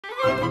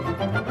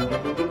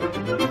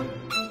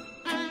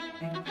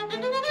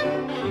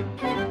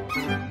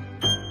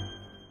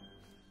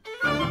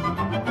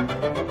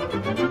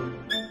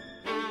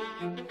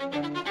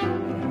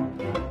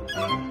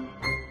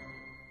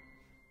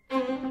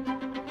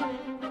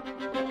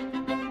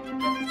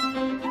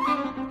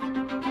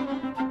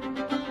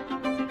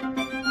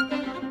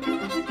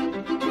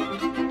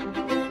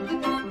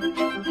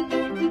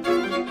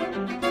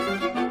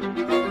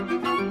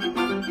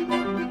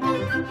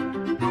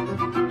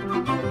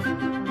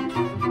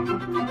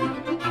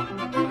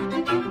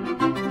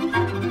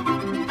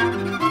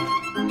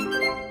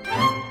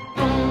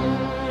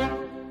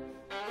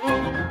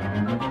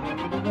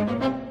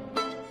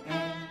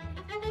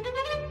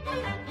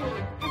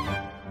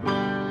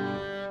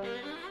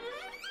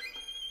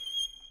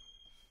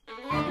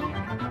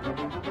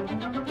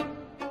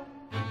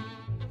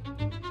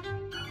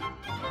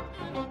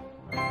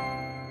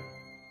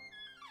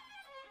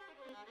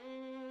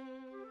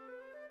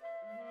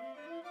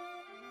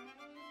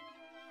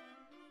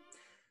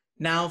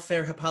Now,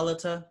 fair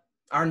Hippolyta,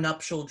 our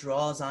nuptial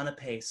draws on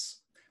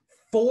apace.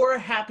 4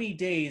 happy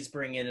days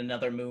bring in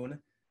another moon.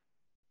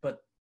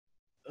 But,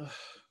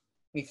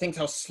 methinks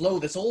how slow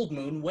this old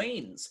moon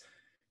wanes.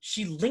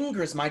 She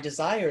lingers my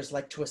desires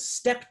like to a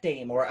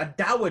stepdame or a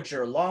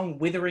dowager long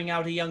withering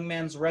out a young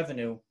man's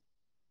revenue.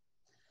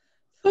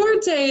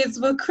 4 days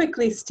will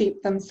quickly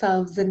steep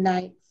themselves in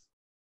nights.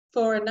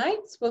 4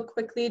 nights will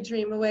quickly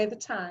dream away the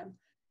time.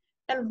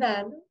 And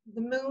then the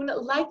moon,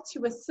 like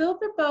to a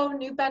silver bow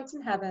new bent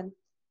in heaven,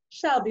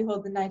 shall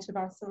behold the night of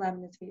our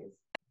solemnities.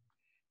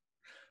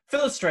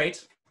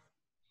 Philostrate.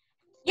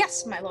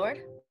 Yes, my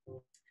lord.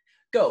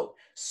 Go,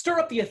 stir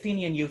up the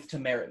Athenian youth to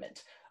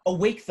merriment.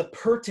 Awake the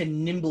pert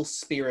and nimble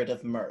spirit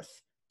of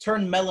mirth.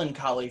 Turn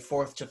melancholy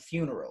forth to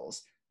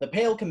funerals. The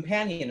pale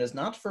companion is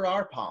not for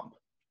our pomp.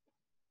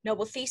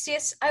 Noble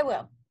Theseus, I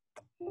will.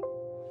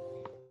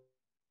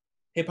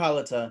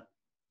 Hippolyta,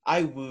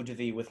 I wooed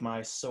thee with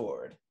my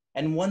sword,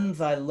 and won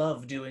thy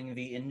love doing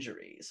thee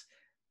injuries.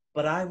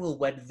 But I will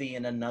wed thee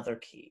in another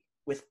key,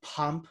 with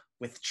pomp,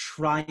 with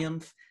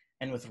triumph,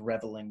 and with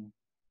revelling.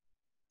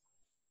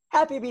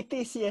 Happy be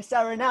Theseus,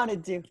 our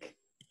renowned duke.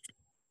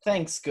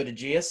 Thanks, good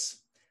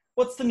Aegeus.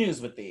 What's the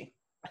news with thee?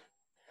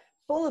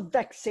 Full of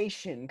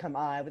vexation come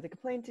I with a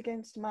complaint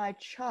against my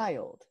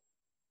child,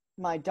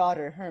 my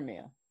daughter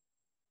Hermia.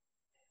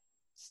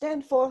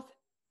 Stand forth,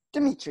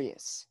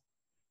 Demetrius.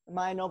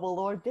 My noble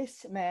lord,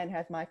 this man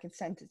hath my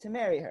consent to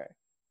marry her.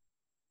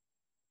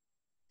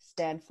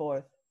 Stand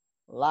forth,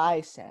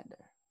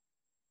 Lysander.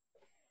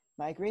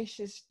 My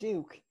gracious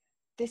duke,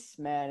 this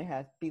man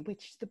hath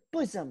bewitched the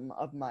bosom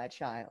of my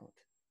child.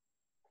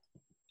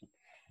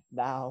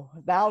 Thou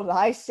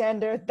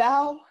Lysander,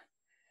 thou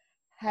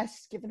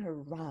hast given her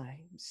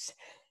rhymes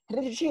and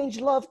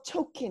interchanged love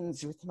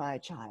tokens with my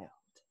child.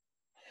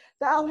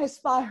 Thou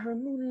hast by her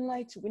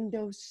moonlight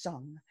window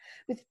sung,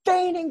 with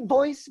feigning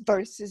voice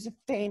verses of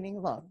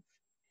feigning love,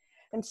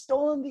 and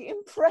stolen the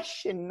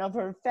impression of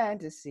her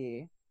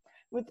fantasy,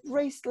 with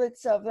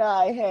bracelets of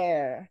thy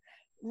hair,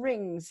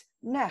 rings,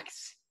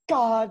 necks,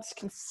 gauds,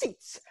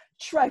 conceits,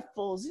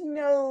 trifles,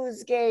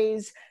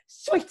 nosegays,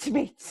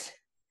 sweetmeats,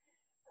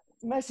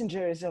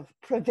 messengers of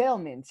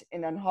prevailment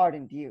in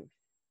unhardened youth.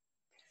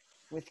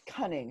 With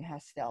cunning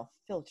hast thou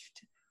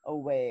filched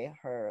away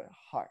her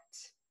heart,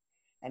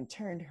 and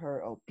turned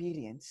her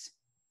obedience,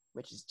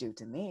 which is due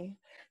to me,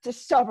 to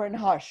stubborn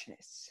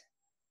harshness.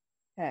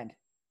 And,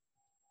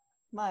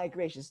 my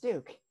gracious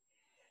duke,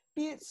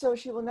 be it so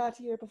she will not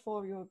hear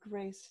before your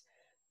grace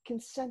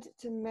consent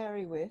to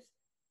marry with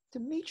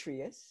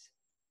Demetrius,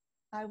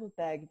 I will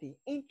beg the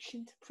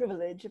ancient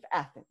privilege of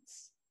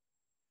Athens.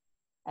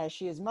 As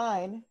she is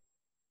mine,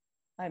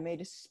 I may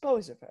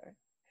dispose of her,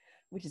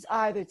 which is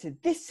either to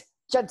this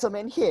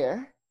gentleman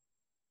here,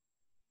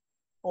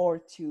 or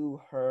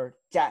to her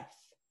death,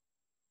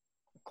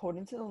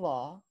 according to the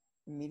law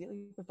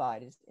immediately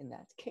provided in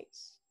that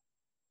case.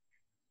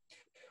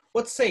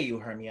 What say you,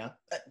 Hermia?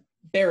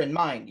 Bear in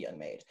mind, young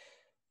maid,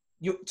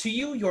 to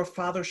you your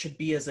father should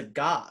be as a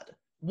god,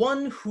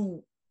 one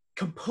who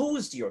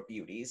composed your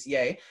beauties,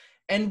 yea,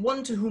 and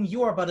one to whom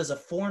you are but as a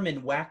form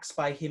in wax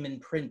by him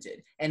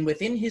imprinted, and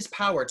within his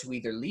power to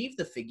either leave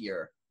the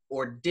figure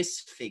or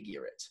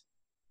disfigure it.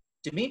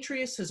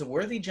 Demetrius is a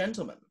worthy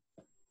gentleman.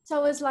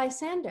 So is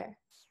Lysander.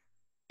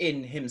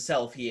 In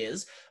himself he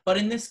is, but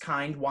in this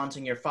kind,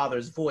 wanting your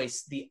father's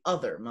voice, the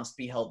other must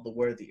be held the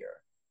worthier.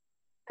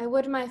 I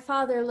would my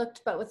father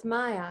looked but with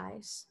my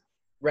eyes.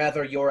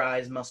 Rather your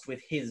eyes must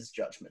with his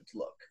judgment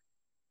look.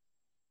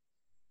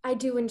 I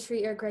do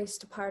entreat your grace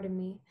to pardon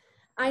me.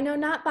 I know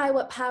not by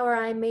what power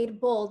I am made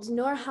bold,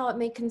 nor how it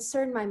may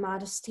concern my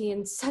modesty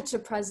in such a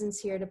presence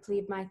here to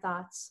plead my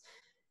thoughts.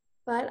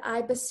 But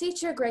I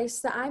beseech your grace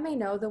that I may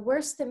know the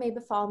worst that may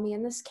befall me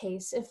in this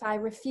case if I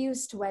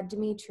refuse to wed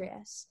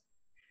Demetrius.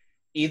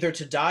 Either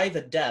to die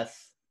the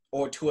death,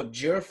 or to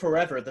abjure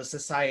forever the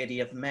society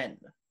of men.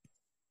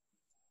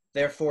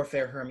 Therefore,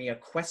 fair Hermia,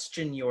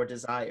 question your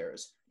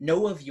desires,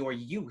 Know of your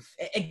youth,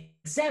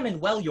 examine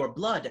well your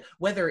blood,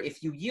 whether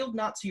if you yield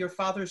not to your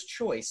father's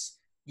choice,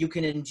 you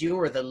can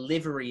endure the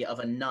livery of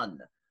a nun.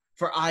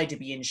 For I to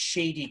be in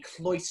shady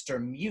cloister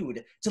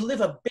mewed, to live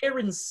a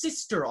barren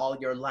sister all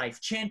your life,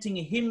 chanting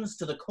hymns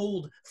to the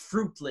cold,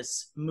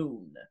 fruitless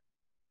moon.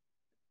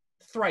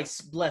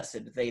 Thrice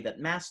blessed they that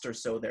master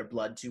so their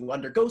blood to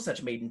undergo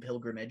such maiden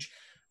pilgrimage,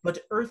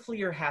 but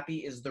earthlier happy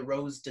is the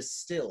rose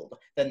distilled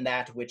than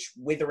that which,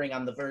 withering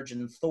on the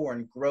virgin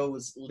thorn,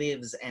 grows,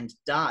 lives, and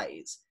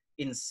dies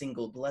in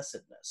single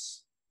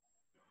blessedness.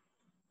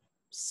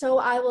 So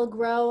I will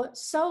grow,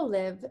 so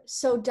live,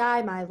 so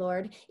die, my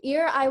lord,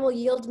 ere I will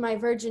yield my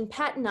virgin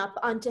paten up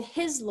unto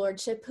his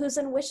lordship, whose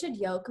unwished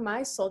yoke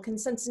my soul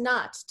consents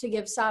not to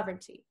give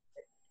sovereignty.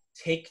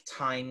 Take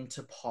time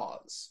to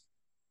pause,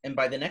 and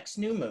by the next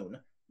new moon,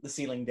 the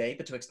sealing day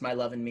betwixt my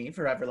love and me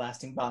for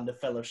everlasting bond of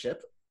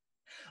fellowship,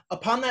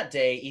 upon that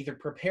day either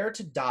prepare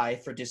to die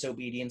for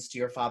disobedience to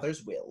your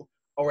father's will,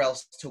 or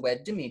else to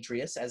wed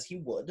Demetrius as he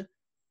would,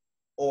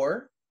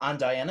 or on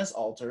Diana's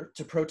altar,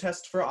 to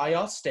protest for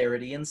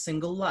austerity and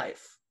single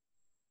life.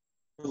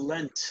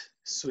 Relent,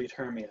 sweet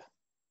Hermia,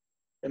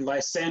 and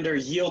Lysander,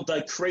 yield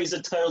thy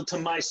crazed title to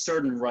my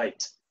certain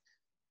right.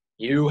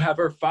 You have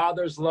her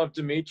father's love,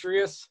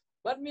 Demetrius.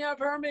 Let me have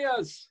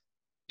Hermia's.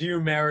 Do you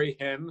marry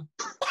him?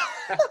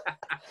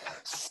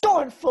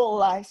 Scornful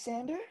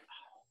Lysander.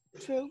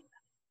 True,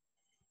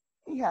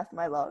 he hath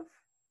my love,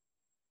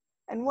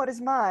 and what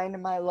is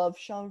mine, my love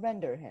shall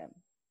render him.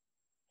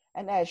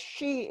 And as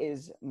she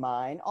is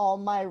mine, all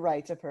my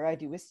rights of her I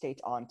do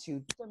estate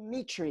unto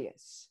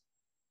Demetrius.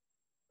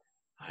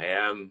 I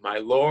am, my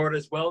lord,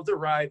 as well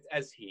derived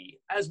as he,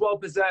 as well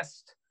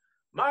possessed.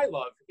 My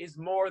love is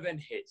more than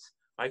his,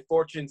 my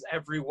fortunes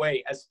every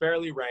way as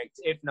fairly ranked,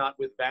 if not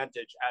with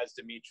vantage, as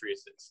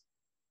Demetrius's.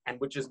 And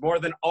which is more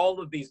than all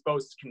of these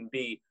boasts can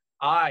be,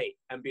 I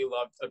am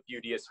beloved of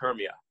beauteous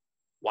Hermia.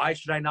 Why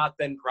should I not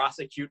then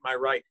prosecute my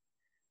right?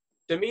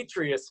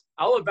 Demetrius,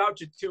 I'll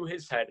avouch it to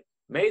his head,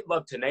 made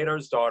love to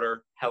Nadar's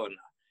daughter, Helena,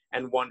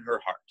 and won her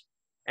heart.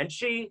 And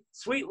she,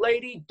 sweet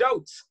lady,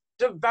 dotes,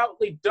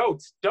 devoutly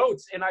dotes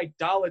in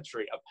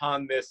idolatry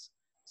upon this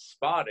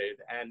spotted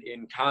and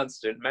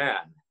inconstant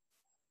man.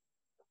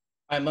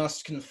 I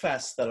must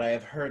confess that I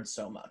have heard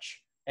so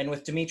much, and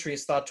with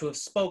Demetrius thought to have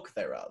spoke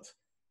thereof.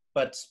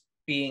 But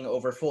being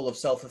overfull of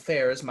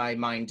self-affairs, my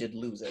mind did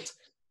lose it.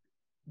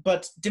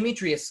 But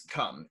Demetrius,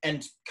 come,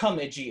 and come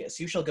Aegeus,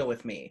 you shall go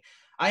with me.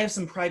 I have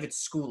some private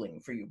schooling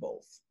for you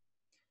both.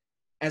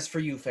 As for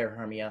you, fair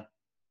Hermia,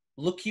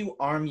 look you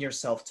arm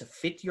yourself to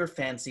fit your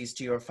fancies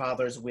to your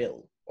father's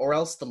will, or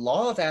else the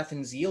law of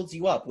Athens yields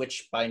you up,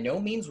 which by no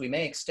means we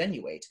may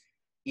extenuate,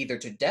 either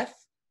to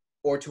death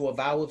or to a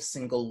vow of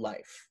single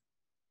life.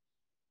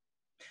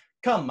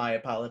 Come, my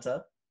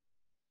Hippolyta.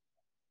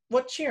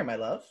 What cheer, my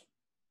love?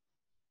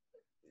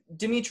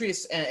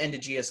 Demetrius and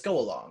Aegeus, go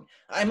along.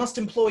 I must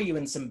employ you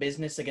in some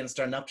business against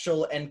our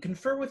nuptial, and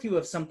confer with you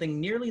of something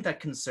nearly that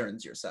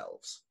concerns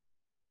yourselves.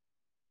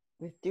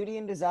 With duty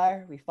and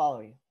desire, we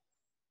follow you.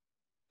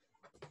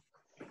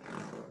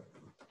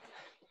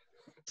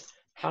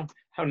 How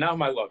now,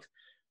 my love?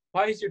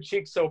 Why is your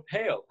cheek so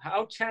pale?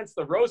 How chance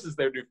the roses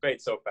there do fade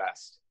so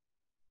fast?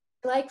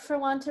 Like for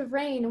want of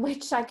rain,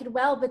 which I could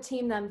well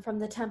beteem them from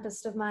the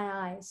tempest of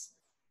my eyes.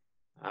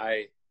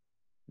 Aye,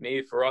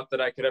 me, for aught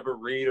that I could ever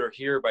read or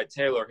hear by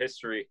tale or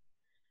history,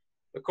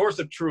 the course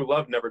of true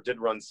love never did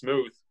run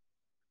smooth.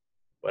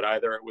 But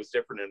either it was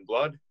different in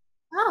blood,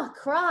 Ah,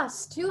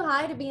 cross, too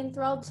high to be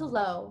enthralled to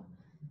low.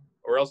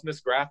 or else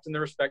misgraft in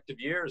their respective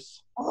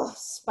years, Oh,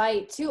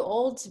 spite, too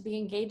old to be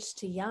engaged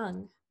to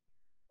young.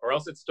 or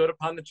else it stood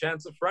upon the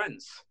chance of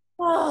friends.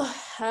 Oh,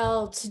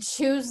 hell, to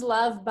choose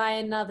love by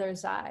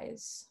another's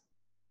eyes.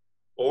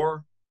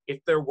 Or,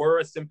 if there were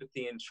a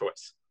sympathy in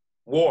choice,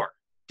 war,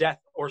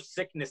 death, or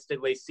sickness did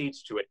lay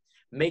siege to it,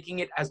 making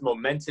it as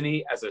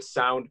momentary as a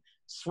sound,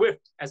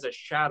 swift as a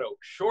shadow,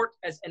 short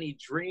as any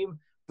dream,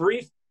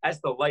 brief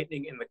as the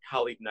lightning in the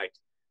collied night,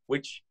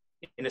 which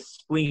in a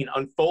spleen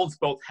unfolds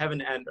both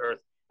heaven and earth,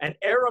 and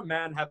ere a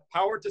man have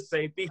power to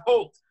say,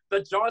 behold,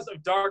 the jaws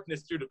of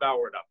darkness do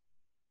devour it up.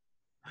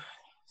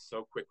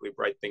 So quickly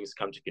bright things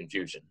come to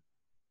confusion.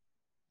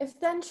 If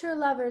then true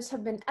lovers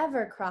have been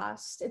ever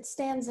crossed, it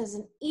stands as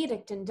an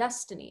edict in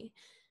destiny.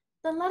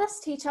 Then let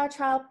us teach our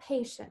child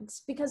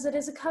patience, because it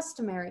is a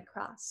customary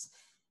cross,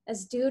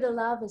 as due to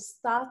love as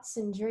thoughts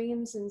and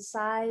dreams and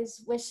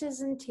sighs,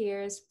 wishes and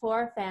tears,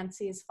 poor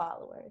fancy's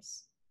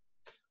followers.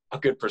 A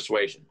good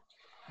persuasion.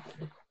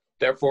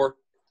 Therefore,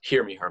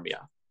 hear me,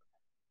 Hermia.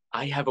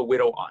 I have a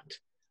widow aunt,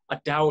 a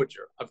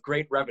dowager of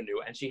great revenue,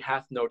 and she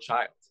hath no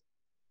child.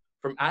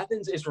 From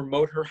Athens is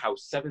remote her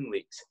house 7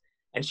 leagues,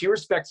 and she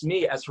respects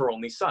me as her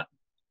only son.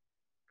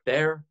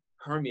 There,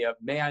 Hermia,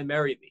 may I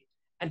marry thee,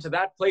 and to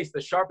that place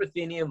the sharp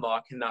Athenian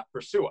law cannot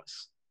pursue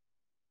us.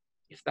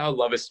 If thou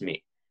lovest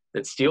me,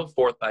 then steal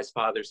forth thy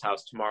father's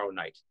house tomorrow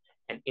night,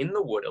 and in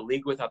the wood a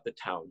league without the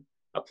town,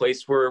 a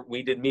place where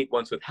we did meet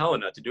once with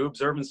Helena to do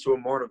observance to a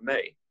morn of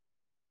May.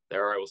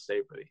 There I will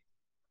stay for thee.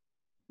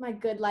 My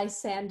good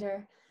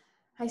Lysander,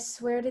 I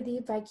swear to thee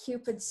by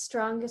Cupid's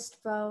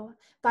strongest bow,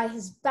 by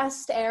his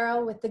best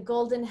arrow with the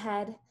golden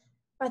head,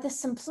 by the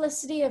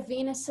simplicity of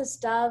Venus's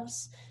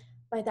doves,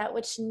 by that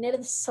which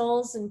knitteth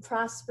souls and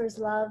prospers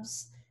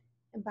loves,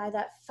 and by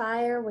that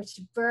fire which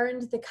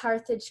burned the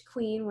Carthage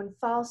queen when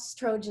false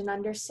Trojan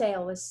under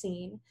sail was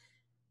seen,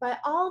 by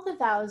all the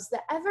vows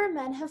that ever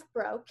men have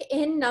broke,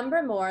 in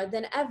number more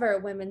than ever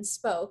women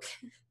spoke.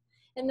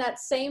 In that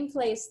same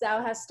place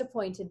thou hast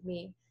appointed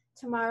me,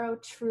 tomorrow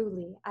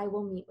truly I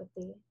will meet with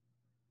thee.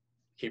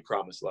 Keep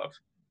promise, love.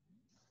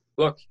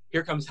 Look,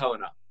 here comes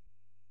Helena.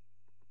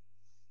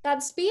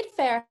 Godspeed,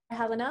 fair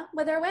Helena,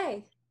 whither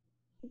away?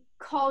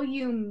 Call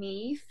you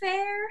me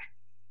fair?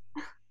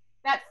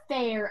 That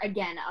fair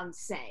again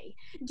unsay.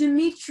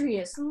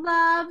 Demetrius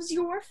loves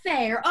your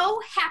fair, oh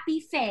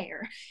happy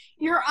fair.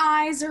 Your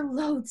eyes are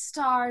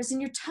lodestars, and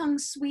your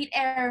tongue's sweet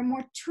air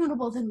more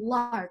tunable than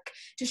lark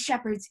to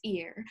shepherd's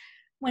ear.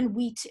 When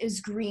wheat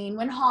is green,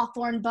 when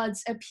hawthorn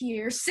buds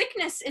appear,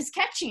 sickness is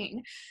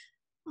catching.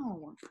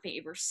 Oh,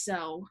 favor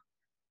so.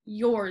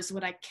 Yours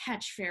would I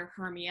catch, fair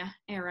Hermia,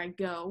 ere I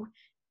go.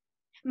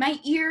 My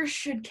ear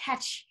should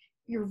catch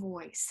your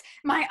voice,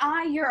 my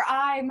eye your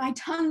eye, my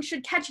tongue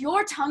should catch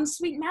your tongue's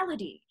sweet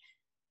melody.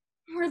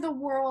 Were the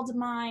world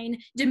mine,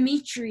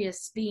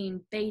 Demetrius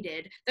being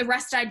baited, the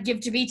rest I'd give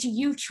to be to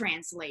you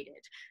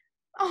translated.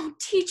 Oh,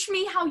 teach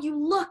me how you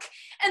look,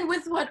 and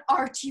with what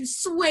art you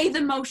sway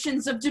the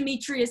motions of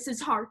Demetrius's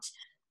heart.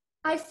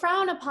 I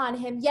frown upon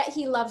him, yet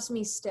he loves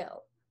me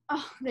still.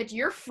 Oh, that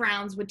your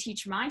frowns would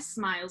teach my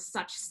smiles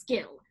such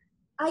skill.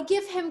 I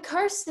give him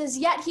curses,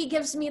 yet he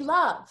gives me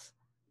love.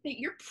 That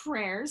your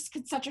prayers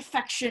could such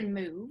affection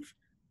move.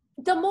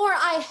 The more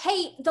I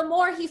hate, the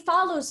more he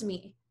follows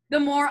me.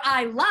 The more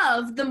I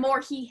love, the more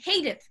he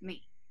hateth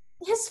me.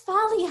 His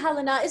folly,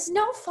 Helena, is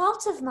no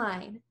fault of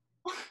mine.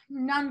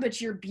 None but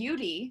your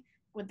beauty,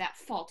 would that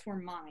fault were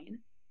mine.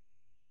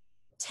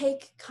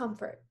 Take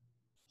comfort.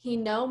 He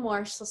no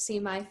more shall see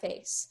my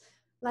face.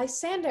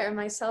 Lysander and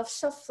myself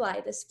shall fly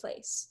this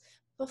place.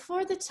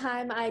 Before the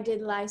time I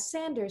did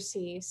Lysander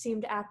see,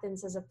 seemed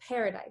Athens as a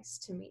paradise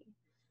to me.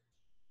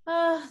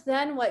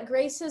 Then what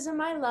graces in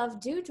my love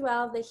do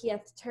dwell, that he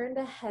hath turned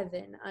a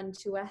heaven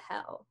unto a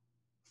hell.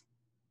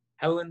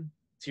 Helen,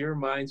 to your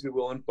minds we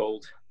will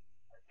unfold.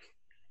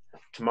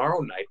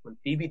 Tomorrow night, when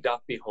Phoebe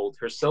doth behold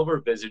her silver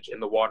visage in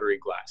the watery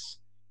glass,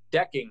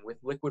 decking with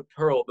liquid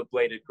pearl the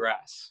bladed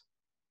grass,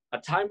 a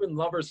time when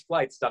lovers'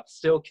 flights doth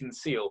still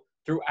conceal,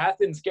 through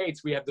Athens'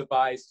 gates we have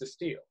devised to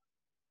steal.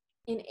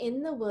 And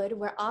in the wood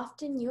where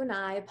often you and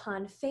I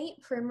upon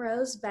faint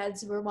primrose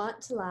beds were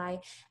wont to lie,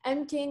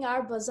 emptying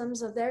our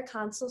bosoms of their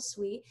counsel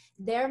sweet,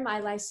 there my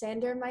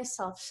Lysander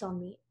myself shall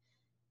meet.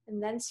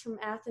 And thence from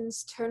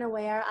Athens turn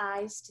away our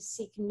eyes to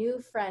seek new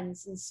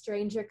friends in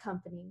stranger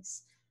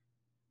companies.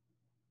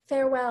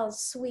 Farewell,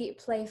 sweet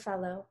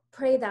playfellow,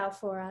 pray thou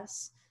for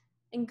us,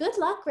 and good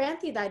luck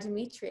grant thee thy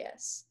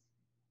Demetrius.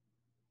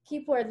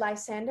 Keep word,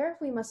 Lysander,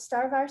 we must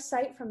starve our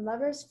sight from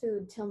lovers'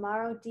 food till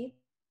morrow deep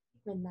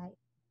midnight.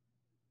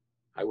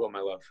 I will, my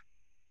love.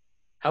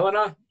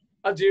 Helena,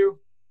 adieu.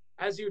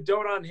 As you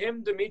dote on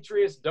him,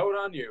 Demetrius dote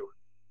on you.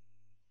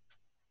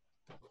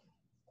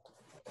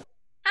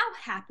 How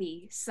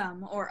happy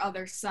some or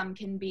other some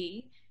can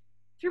be.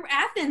 Through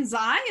Athens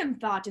I am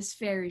thought as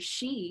fair as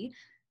she.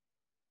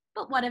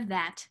 But what of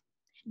that?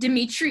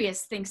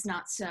 Demetrius thinks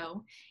not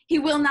so. He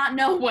will not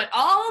know what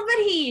all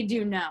but he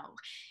do know.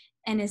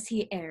 And as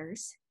he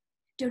errs,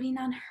 doting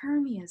on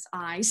Hermia's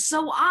eyes,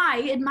 so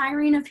I,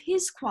 admiring of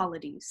his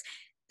qualities,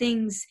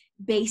 things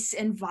base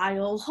and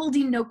vile,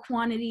 holding no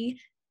quantity,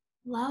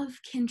 love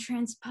can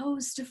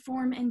transpose to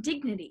form and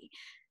dignity.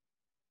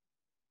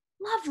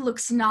 Love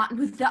looks not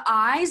with the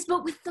eyes,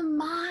 but with the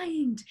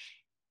mind,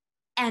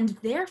 and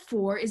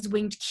therefore is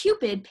winged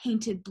Cupid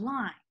painted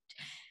blind.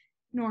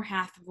 Nor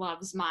hath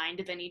love's mind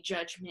of any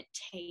judgment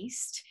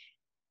taste.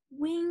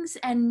 Wings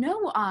and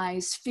no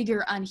eyes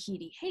figure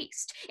unheedy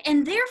haste,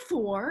 and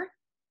therefore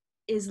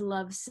is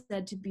love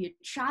said to be a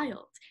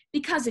child,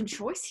 because in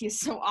choice he is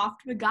so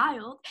oft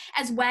beguiled,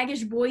 as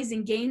waggish boys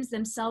in games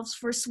themselves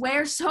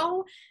forswear,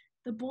 so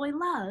the boy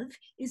love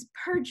is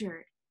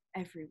perjured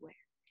everywhere.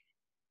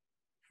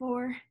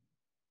 For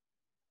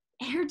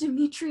ere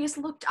Demetrius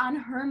looked on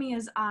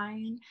Hermia's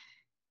eye,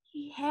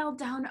 he hailed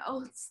down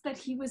oaths that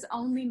he was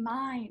only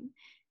mine,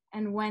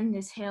 and when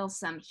this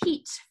hailsome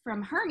heat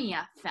from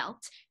Hermia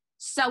felt,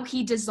 so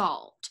he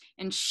dissolved,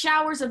 and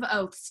showers of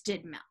oaths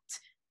did melt.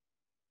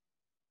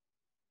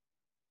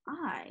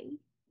 I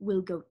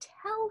will go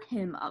tell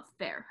him of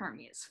fair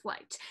Hermia's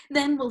flight,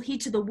 then will he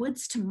to the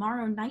woods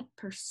tomorrow night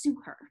pursue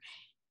her.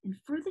 And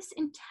for this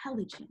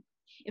intelligence,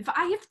 if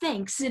I have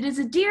thanks, it is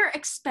a dear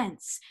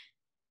expense.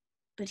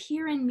 But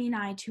herein mean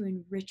I to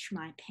enrich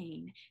my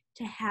pain,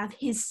 to have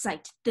his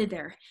sight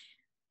thither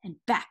and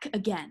back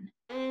again.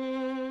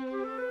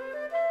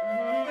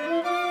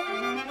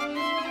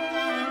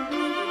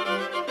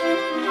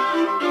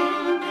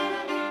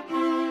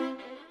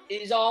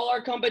 Is all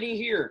our company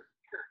here?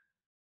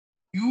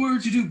 You were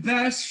to do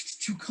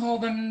best to call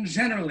them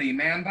generally,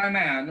 man by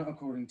man,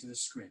 according to the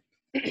script.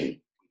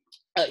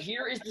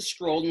 Here is the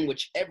scroll in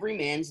which every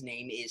man's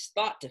name is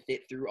thought to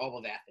fit through all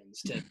of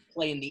Athens to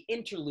play in the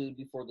interlude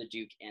before the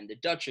Duke and the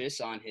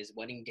Duchess on his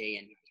wedding day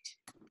and night.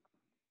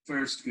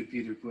 First, good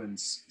Peter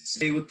Quince,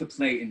 say what the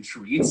play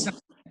entreats,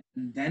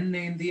 and then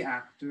name the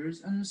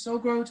actors, and so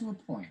grow to a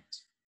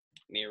point.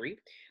 Mary,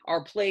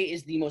 our play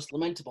is the most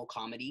lamentable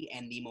comedy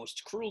and the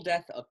most cruel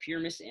death of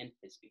Pyramus and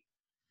Thisbe.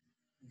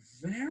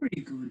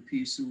 Very good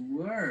piece of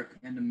work,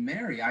 and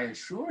Mary, I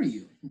assure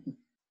you.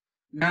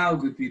 Now,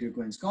 good Peter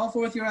Quince, call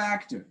forth your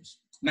actors.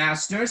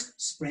 Masters,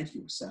 spread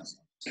yourselves.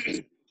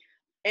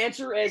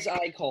 Answer as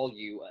I call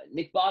you,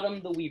 Nick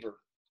Bottom the Weaver.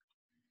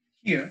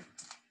 Here,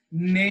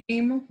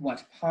 name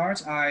what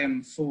part I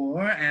am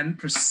for, and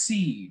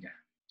proceed.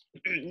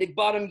 Nick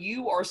Bottom,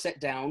 you are set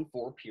down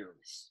for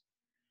Pyramus.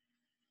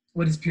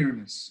 What is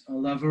Pyramus? A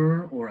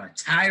lover or a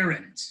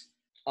tyrant?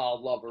 A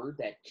lover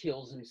that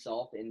kills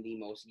himself in the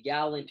most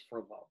gallant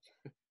for love.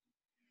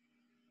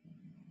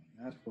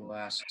 That will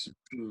ask some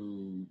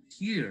true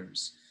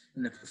tears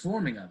in the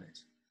performing of it.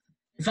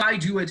 If I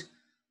do it,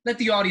 let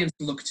the audience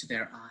look to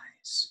their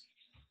eyes.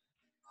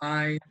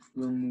 I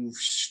will move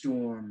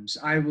storms.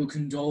 I will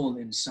condole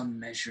in some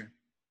measure.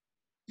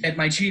 Yet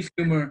my chief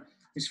humor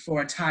is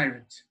for a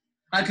tyrant.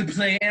 I could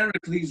play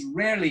Heracles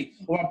rarely,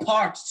 or a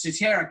part to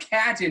tear a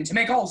cat in, to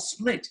make all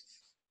split.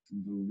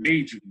 The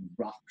raging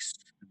rocks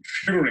and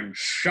shivering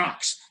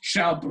shocks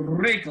shall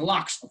break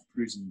locks of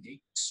prison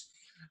gates.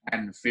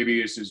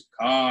 Amphibius's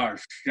car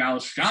shall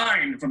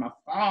shine from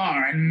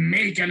afar and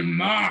make and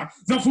mar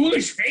the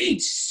foolish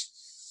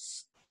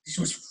fates. This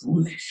was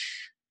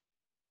foolish.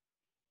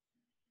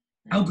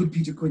 Now, good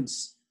Peter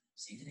Quince,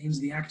 say the names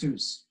of the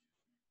actors.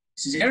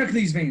 This is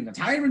Heracles' vein, the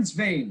tyrant's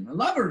vein, the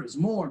lover's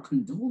more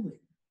condoling.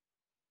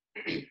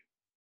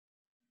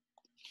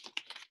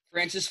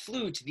 Francis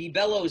Flute, the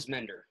bellows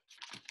mender.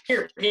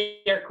 Here,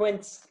 Peter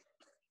Quince.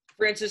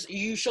 Francis,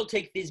 you shall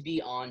take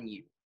Thisbe on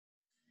you.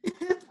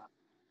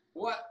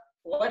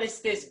 What is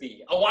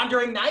Thisbe? A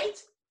wandering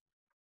knight?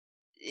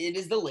 It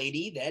is the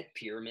lady that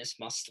Pyramus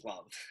must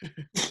love.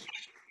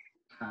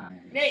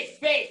 Nay,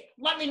 faith,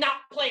 let me not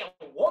play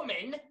a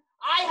woman.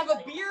 I have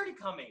a beard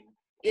coming.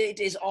 It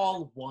is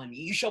all one.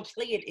 You shall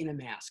play it in a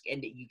mask,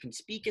 and you can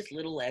speak as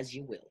little as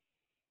you will.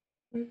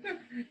 And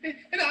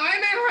I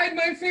may hide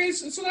my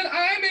face so that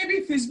I may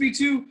be Thisbe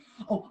too.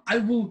 Oh, I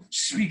will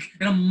speak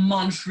in a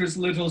monstrous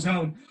little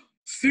tone.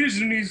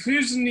 Thisbe,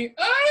 Thisbe,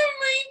 oh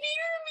my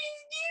dear,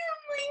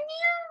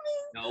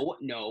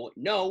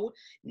 No.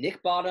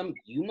 Nick Bottom,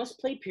 you must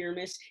play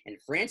Pyramus, and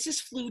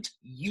Francis Flute,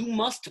 you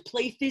must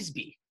play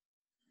Thisbe.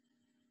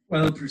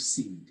 Well,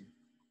 proceed.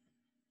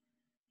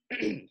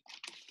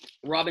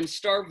 Robin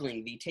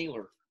Starveling, the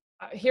tailor.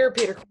 Here,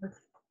 Peter.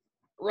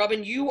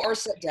 Robin, you are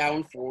set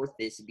down for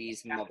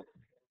Thisbe's mother.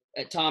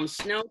 Tom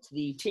Snout,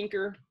 the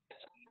tinker.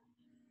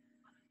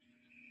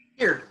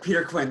 Here,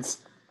 Peter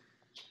Quince.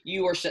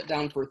 You are set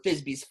down for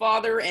Thisbe's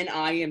father, and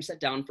I am set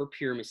down for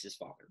Pyramus's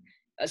father.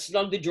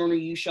 Snug the Journey,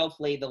 you shall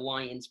play the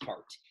lion's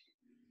part.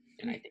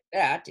 And I think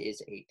that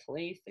is a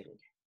play fitted.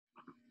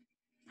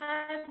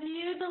 Have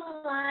you the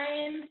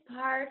lion's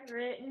part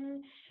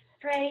written?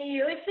 Pray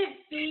you, if it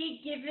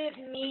be, give it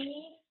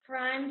me, for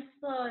I'm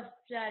slow of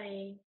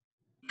study.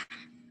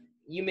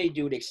 You may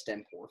do it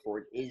extempore, for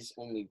it is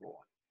only raw.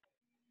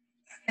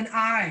 And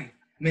I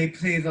may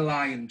play the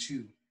lion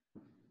too.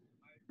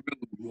 I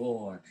will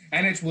roar,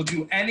 and it will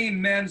do any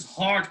man's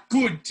heart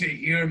good to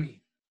hear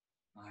me.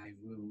 I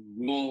will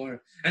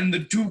roar, and the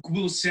Duke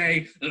will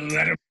say,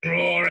 let him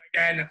roar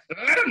again,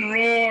 let him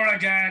roar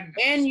again.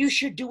 And you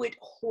should do it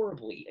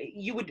horribly.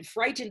 You would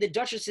frighten the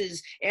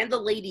duchesses and the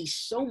ladies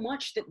so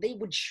much that they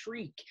would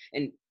shriek,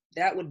 and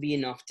that would be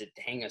enough to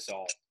hang us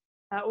all.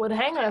 That would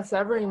hang us,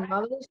 every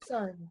mother's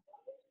son.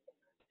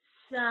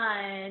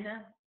 Son.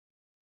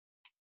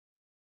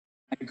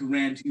 I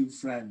grant you,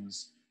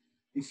 friends,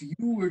 if you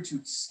were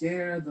to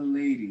scare the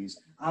ladies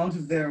out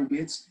of their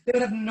wits, they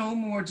would have no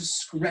more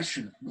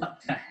discretion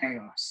but to hang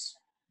us.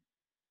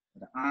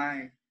 But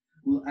I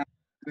will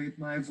activate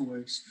my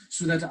voice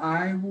so that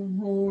I will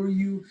roar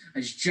you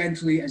as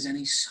gently as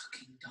any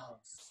sucking dove.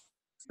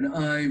 And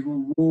I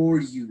will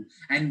roar you,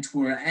 and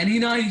 'twere any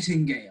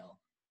nightingale.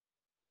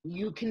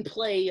 You can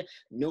play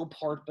no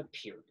part but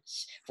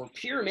Pyramus, for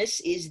Pyramus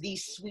is the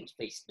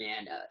sweet-faced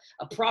man,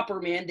 a proper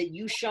man that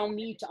you shall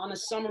meet on a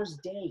summer's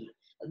day,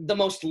 the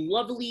most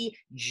lovely,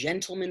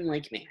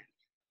 gentleman-like man.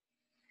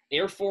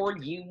 Therefore,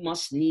 you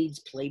must needs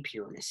play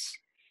Pyramus.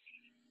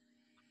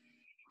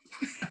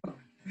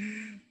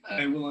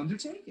 I will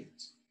undertake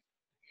it.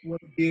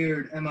 What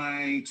beard am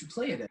I to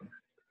play it in?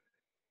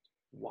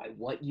 Why,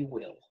 what you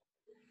will.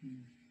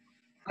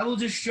 I will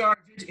discharge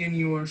it in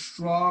your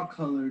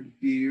straw-colored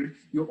beard,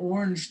 your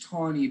orange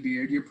tawny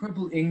beard, your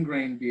purple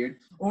ingrain beard,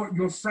 or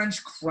your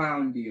French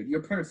crown beard,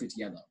 your perfect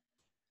yellow.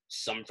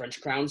 Some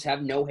French crowns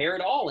have no hair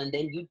at all, and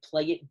then you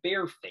play it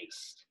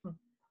barefaced.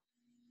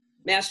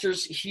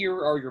 Masters, here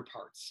are your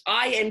parts.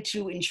 I am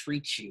to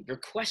entreat you,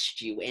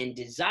 request you, and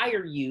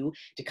desire you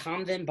to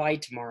come then by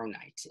tomorrow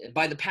night.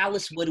 By the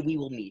palace wood we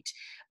will meet,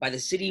 by the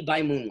city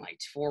by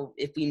moonlight. For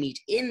if we meet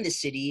in the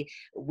city,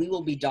 we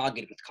will be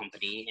dogged with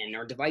company, and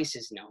our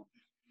devices known.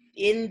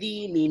 In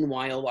the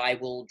meanwhile, I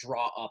will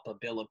draw up a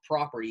bill of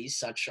properties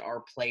such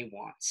our play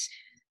wants.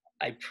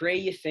 I pray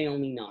you fail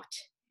me not.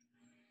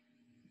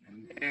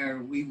 And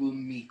there we will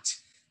meet,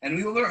 and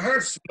we will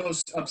rehearse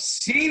most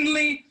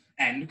obscenely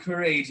and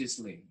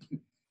courageously.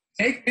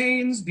 Take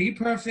pains, be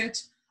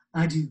perfect.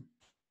 Adieu.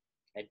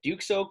 At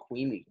Duke's Oak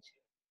we meet.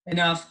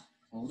 Enough.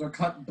 Hold or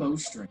cut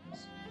bowstrings.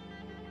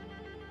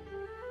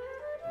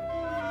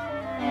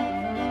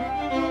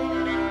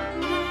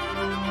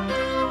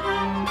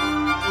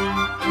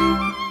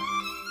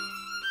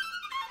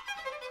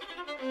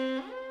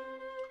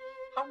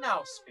 How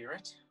now,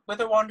 spirit?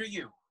 Whither wander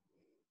you?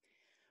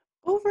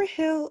 Over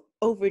hill,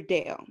 over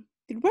dale,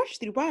 through rush,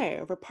 through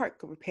wire, over park,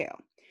 over pale.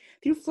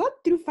 Through flood,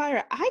 through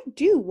fire, I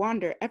do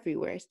wander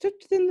everywhere, stuck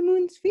within the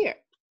moon's sphere.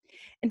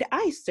 And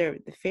I serve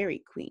the fairy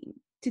queen,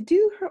 to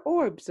do her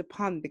orbs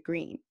upon the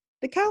green.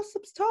 The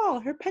cowslips tall,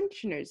 her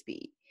pensioners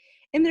be,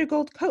 in their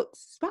gold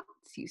coats,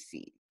 spots you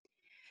see.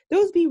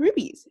 Those be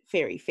rubies,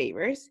 fairy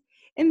favors,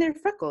 in their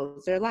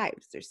freckles, their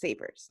lives, their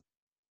sabers.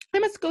 I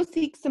must go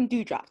seek some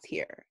dewdrops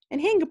here,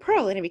 and hang a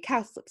pearl in every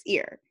cowslip's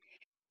ear.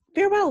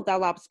 Farewell, thou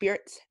lob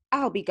spirits,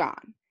 I'll be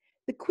gone.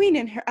 The queen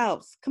and her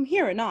elves come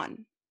here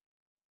anon.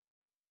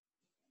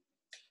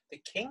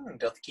 The king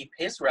doth keep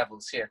his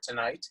revels here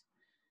tonight.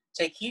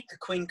 Take heed the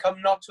queen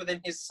come not within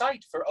his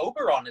sight, for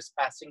Oberon is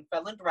passing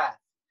fell and wrath,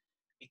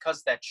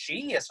 because that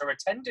she as her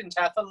attendant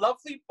hath a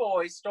lovely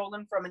boy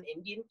stolen from an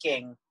Indian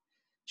king.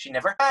 She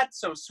never had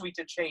so sweet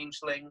a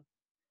changeling.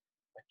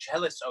 But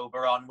jealous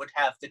Oberon would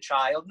have the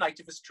child, knight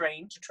of his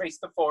train, to trace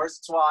the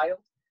forests wild.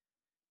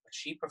 But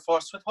she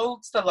perforce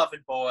withholds the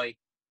loved boy,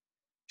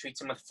 treats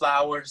him with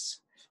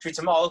flowers, treats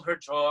him all her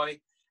joy,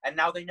 and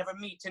now they never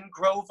meet in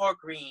grove or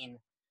green,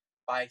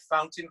 by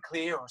fountain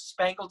clear or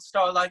spangled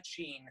starlight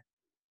sheen.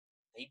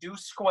 They do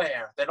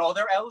square, then all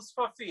their elves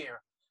for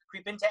fear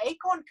creep into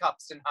acorn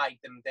cups and hide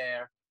them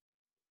there.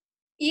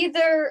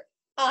 Either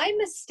I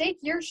mistake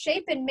your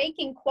shape in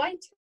making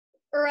quite,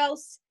 or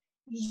else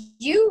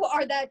you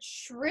are that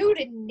shrewd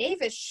and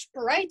knavish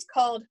sprite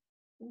called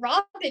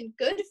Robin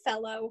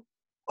Goodfellow.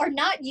 Are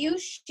not you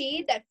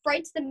she that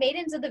frights the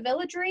maidens of the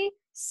villagery,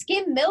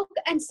 skim milk,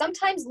 and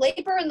sometimes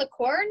labor in the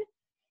corn?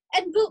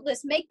 And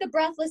bootless make the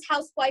breathless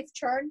housewife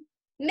turn,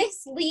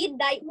 mislead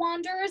night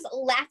wanderers,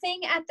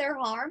 laughing at their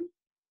harm?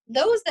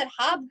 Those that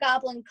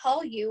hobgoblin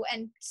call you,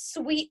 and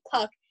sweet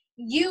puck,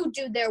 you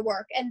do their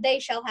work, and they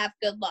shall have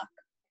good luck.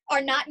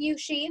 Are not you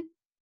she?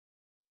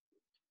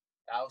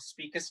 Thou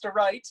speakest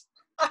aright.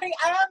 I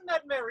am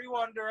that merry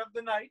wanderer of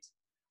the night.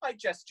 I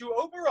jest to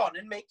Oberon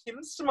and make him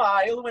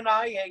smile when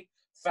I a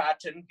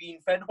fat and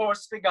bean-fed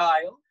horse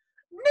beguile,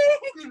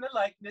 neighing in the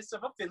likeness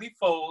of a filly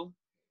foal.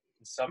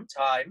 And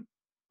sometime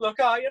look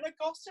I in a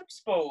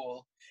gossip's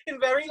bowl, in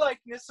very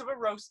likeness of a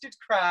roasted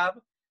crab.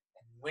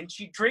 And when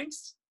she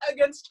drinks,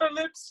 against her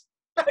lips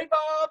I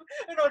bob,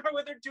 and on her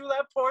withered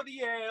dewlap pour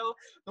the ale,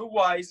 the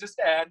wisest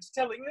aunt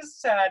telling the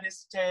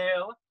saddest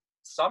tale.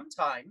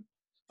 Sometime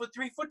for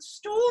 3-foot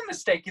stool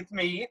mistaketh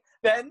me,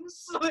 then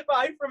slip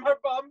I from her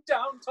bum,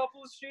 down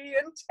topples she,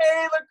 and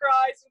Taylor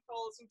cries and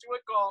falls into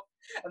a cough,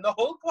 and the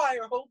whole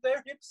choir hold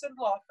their hips and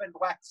laugh, and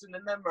waxen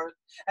in their mirth,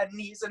 and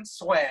knees and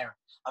swear.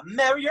 A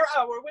merrier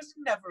hour was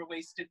never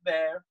wasted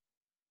there.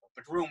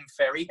 But room,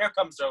 fairy, here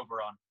comes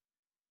Oberon.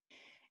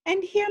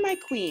 And here my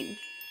queen.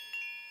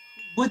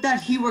 Would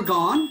that he were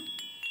gone?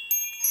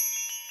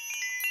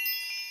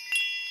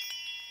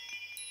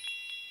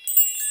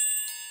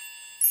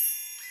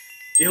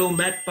 Ill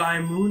met by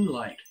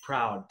moonlight,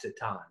 proud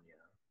Titania.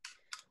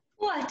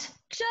 What?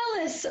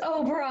 Jealous,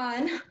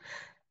 Oberon?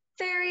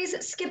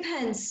 Fairies, skip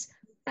hence.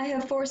 I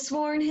have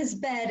forsworn his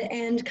bed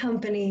and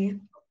company.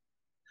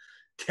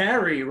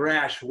 Tarry,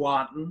 rash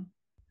wanton.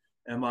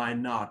 Am I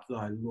not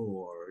thy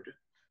lord?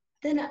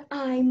 Then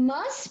I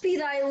must be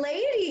thy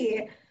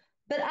lady.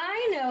 But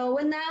I know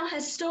when thou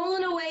hast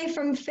stolen away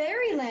from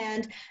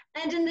fairyland,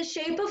 and in the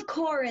shape of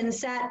Corin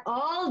sat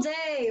all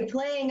day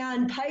playing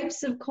on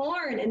pipes of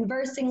corn and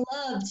versing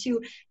love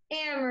to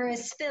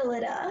amorous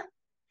Phillida.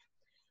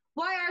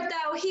 Why art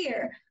thou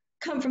here,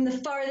 come from the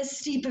farthest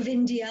steep of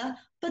India,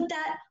 but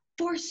that,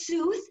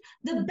 forsooth,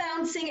 the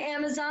bouncing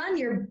Amazon,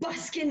 your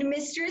buskinged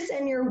mistress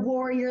and your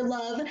warrior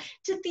love,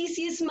 to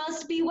Theseus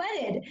must be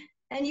wedded,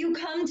 and you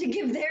come to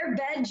give their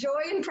bed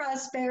joy and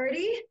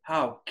prosperity?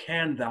 How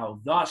can thou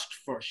thus,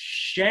 for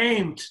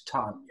shame,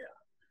 Titania,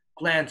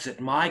 glance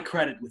at my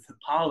credit with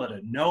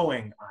Hippolyta,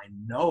 knowing I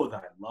know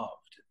thy love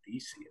to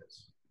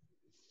Theseus?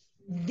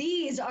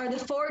 These are the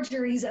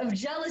forgeries of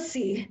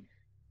jealousy,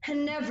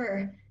 and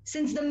never,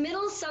 since the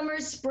middle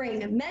summer's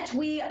spring, met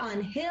we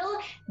on hill,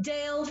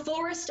 dale,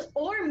 forest,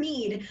 or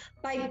mead,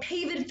 by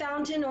paved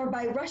fountain, or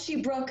by rushy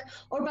brook,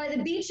 or by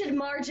the beached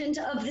margent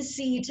of the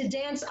sea, to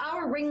dance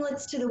our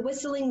ringlets to the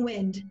whistling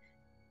wind.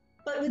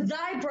 but with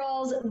thy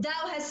brawls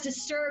thou hast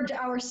disturbed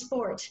our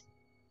sport.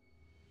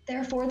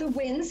 Therefore the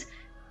winds,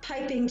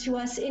 piping to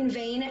us in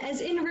vain,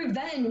 as in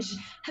revenge,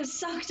 have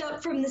sucked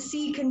up from the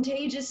sea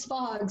contagious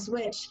fogs,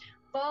 which,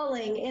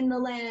 falling in the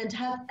land,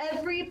 have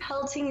every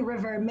pelting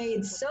river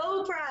made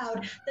so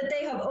proud that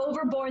they have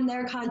overborne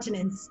their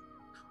continents.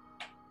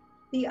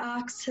 The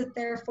ox hath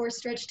therefore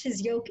stretched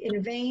his yoke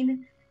in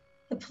vain,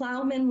 the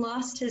plowman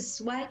lost his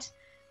sweat,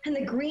 and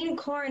the green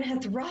corn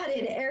hath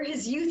rotted ere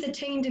his youth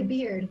attained a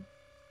beard.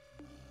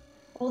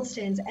 Old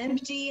stands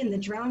empty in the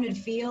drowned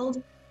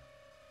field,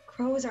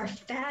 crows are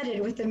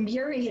fatted with the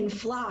Murian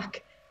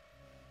flock.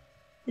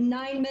 The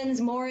 9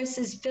 men's morris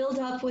is filled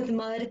up with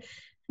mud,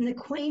 and the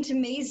quaint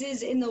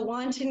mazes in the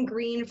wanton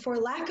green, for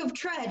lack of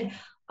tread,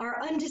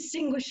 are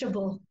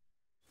undistinguishable.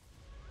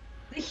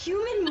 The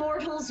human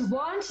mortals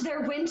want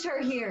their winter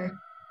here.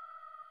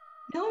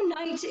 No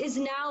night is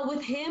now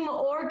with hymn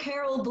or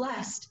carol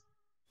blessed.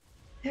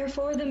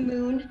 Therefore the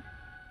moon,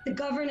 the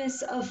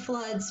governess of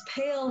floods,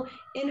 pale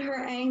in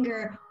her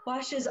anger,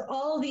 washes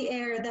all the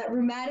air that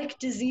rheumatic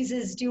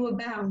diseases do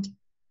abound.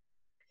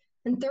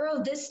 And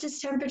through this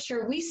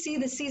distemperature we see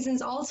the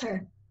seasons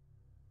alter.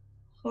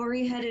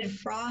 Hoary-headed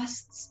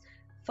frosts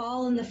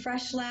fall in the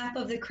fresh lap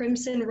of the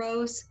crimson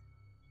rose,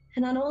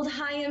 and on old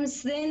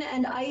Hyam's thin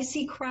and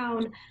icy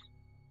crown,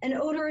 an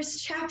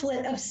odorous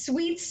chaplet of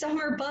sweet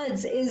summer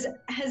buds is,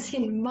 as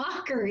in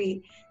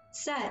mockery,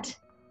 set.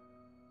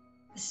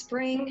 The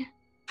spring,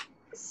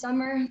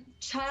 summer,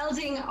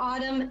 childing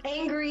autumn,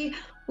 angry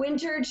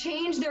winter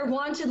change their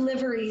wonted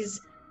liveries,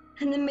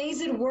 and the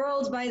mazed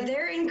world by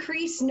their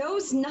increase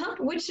knows not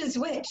which is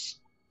which.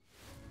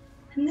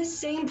 And this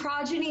same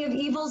progeny of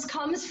evils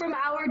comes from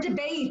our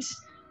debate,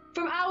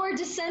 from our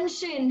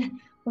dissension.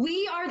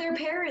 We are their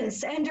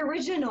parents and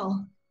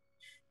original.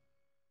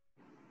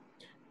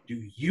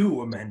 Do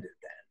you amend it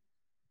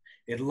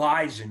then? It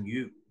lies in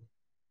you.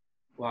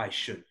 Why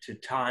should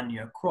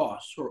Titania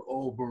cross her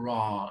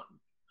Oberon?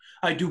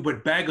 I do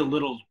but beg a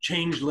little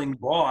changeling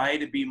boy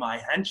to be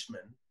my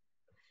henchman.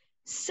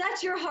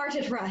 Set your heart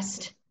at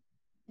rest.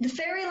 The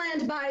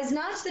fairyland buys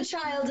not the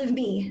child of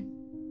me.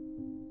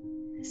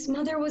 His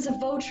mother was a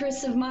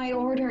votress of my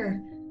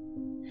order,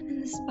 and in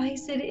the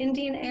spiced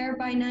Indian air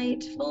by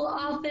night, full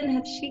often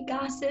hath she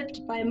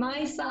gossiped by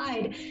my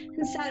side,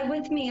 and sat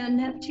with me on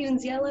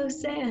Neptune's yellow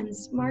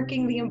sands,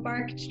 marking the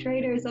embarked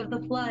traders of the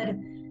flood.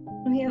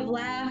 And we have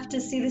laughed to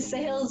see the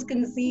sails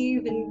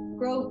conceive and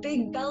grow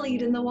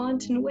big-bellied in the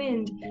wanton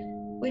wind,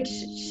 which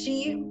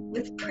she,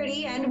 with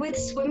pretty and with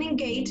swimming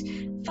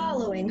gait,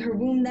 following her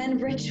womb then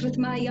rich with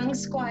my young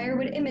squire,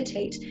 would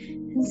imitate,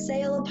 and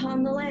sail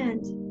upon the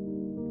land.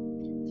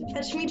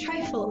 Fetch me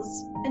trifles,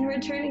 and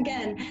return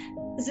again,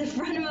 as if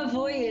run him a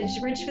voyage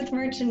rich with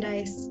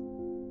merchandise.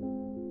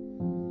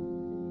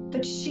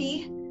 But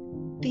she,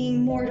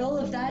 being mortal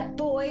of that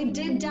boy,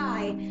 did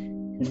die,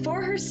 and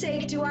for her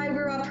sake do I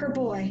rear up her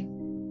boy,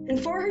 and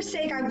for her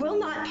sake I will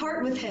not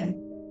part with him.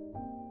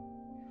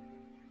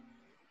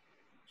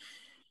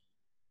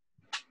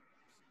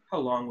 How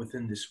long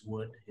within this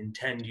wood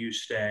intend you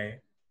stay?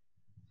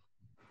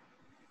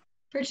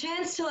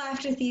 Perchance till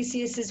after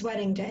Theseus's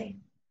wedding day.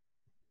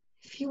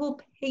 If you will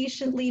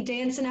patiently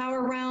dance an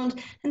hour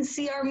round and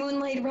see our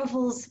moonlight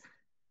revels,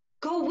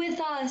 go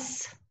with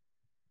us.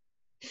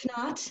 If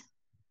not,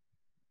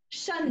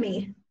 shun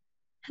me,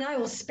 and I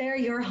will spare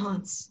your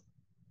haunts.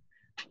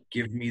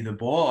 Give me the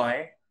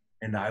boy,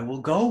 and I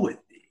will go with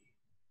thee.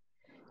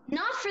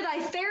 Not for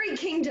thy fairy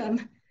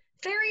kingdom.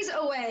 Fairies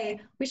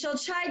away, we shall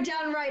chide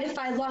downright if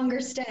I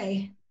longer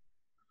stay.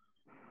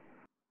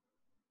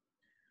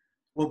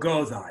 We'll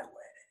go thy way.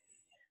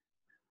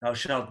 Thou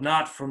shalt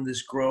not from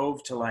this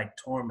grove till I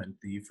torment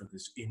thee for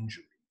this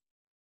injury.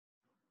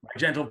 My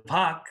gentle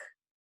Puck,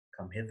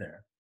 come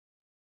hither.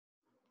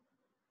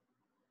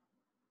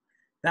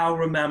 Thou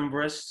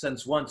rememberest,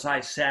 since once I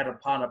sat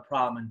upon a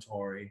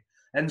promontory,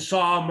 and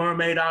saw a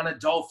mermaid on a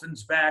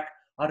dolphin's back,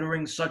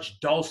 uttering such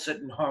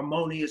dulcet and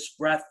harmonious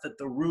breath that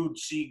the rude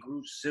sea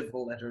grew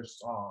civil at her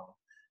song,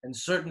 and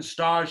certain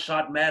stars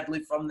shot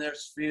madly from their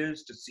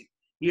spheres to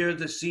hear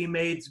the sea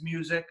maid's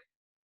music.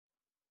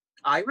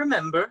 I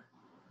remember.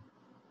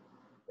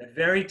 That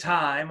very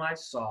time I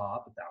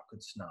saw, but thou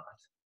couldst not,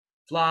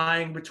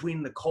 flying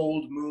between the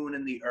cold moon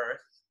and the earth,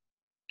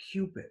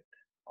 Cupid,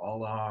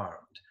 all armed.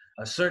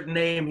 A certain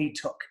aim he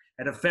took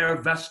at a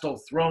fair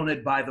vestal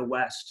throned by the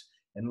west,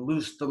 and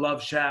loosed the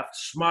love shaft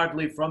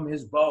smartly from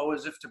his bow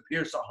as if to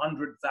pierce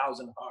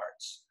 100,000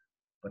 hearts.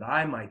 But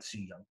I might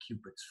see young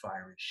Cupid's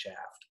fiery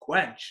shaft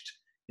quenched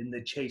in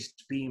the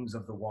chaste beams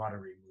of the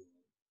watery moon,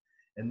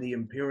 and the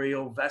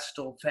imperial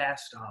vestal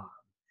fast on,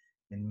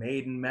 in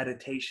maiden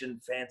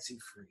meditation fancy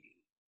free.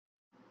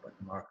 But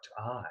marked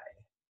I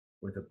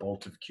where the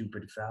bolt of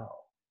Cupid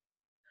fell.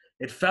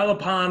 It fell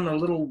upon a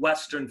little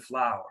western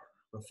flower,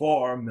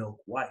 before milk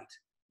white,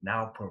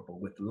 now purple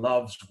with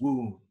love's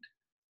wound,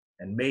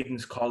 and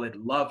maidens call it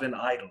love and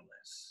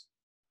idleness.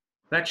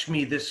 Fetch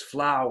me this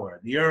flower,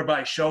 the herb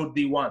I showed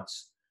thee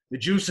once, The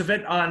juice of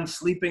it on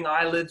sleeping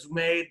eyelids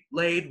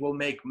laid will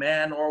make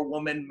man or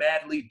woman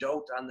madly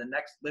dote on the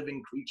next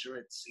living creature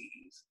it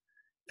sees.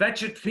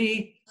 Fetch it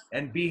me,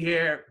 and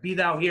be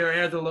thou here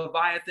ere the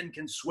Leviathan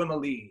can swim a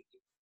league.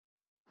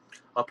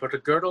 I'll put a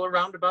girdle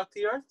around about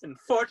the earth in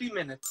 40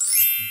 minutes.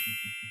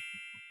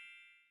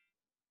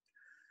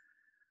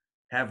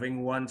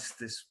 Having once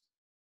this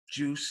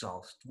juice,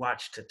 I'll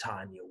watch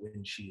Titania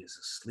when she is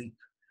asleep,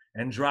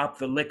 and drop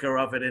the liquor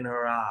of it in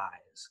her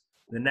eyes.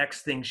 The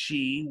next thing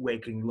she,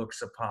 waking,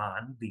 looks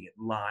upon, be it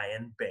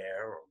lion,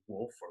 bear, or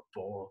wolf, or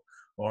bull,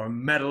 or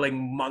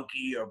meddling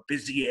monkey, or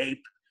busy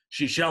ape,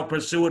 she shall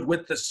pursue it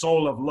with the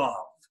soul of love.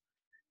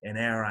 And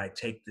ere I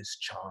take this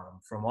charm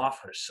from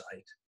off her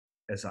sight,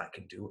 as I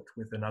can do it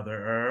with another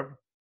herb,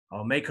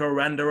 I'll make her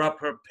render up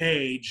her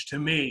page to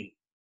me.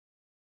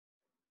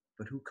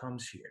 But who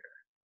comes here?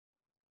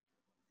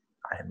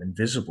 I am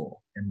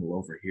invisible and will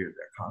overhear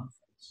their conference.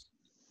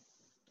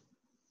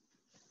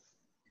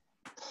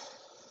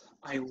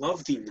 I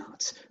love thee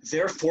not,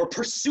 therefore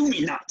pursue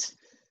me not.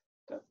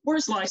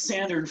 Where's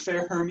Lysander and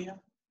fair Hermia?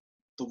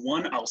 The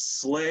one I'll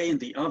slay, and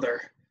the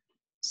other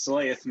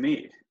slayeth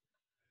me.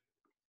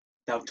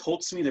 Thou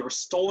toldst me they were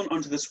stolen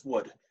unto this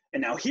wood,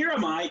 and now here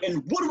am I,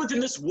 and wood within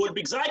this wood,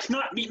 because I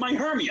cannot meet my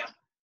Hermia.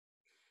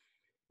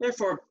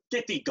 Therefore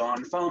get thee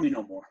gone, follow me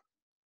no more.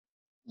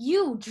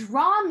 You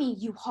draw me,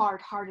 you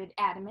hard-hearted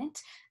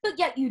adamant, but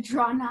yet you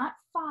draw not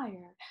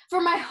fire, for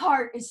my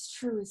heart is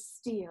true as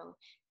steel.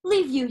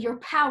 Leave you your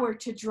power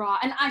to draw,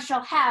 and I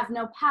shall have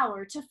no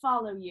power to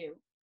follow you.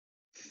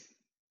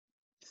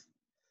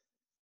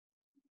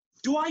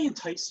 Do I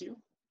entice you?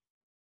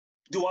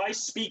 Do I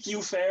speak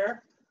you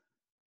fair?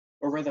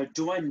 Or rather,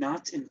 do I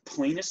not in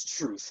plainest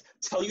truth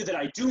tell you that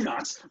I do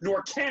not,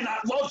 nor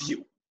cannot love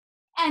you?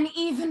 And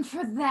even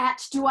for that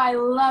do I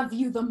love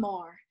you the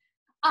more.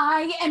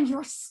 I am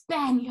your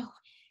spaniel,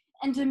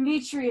 and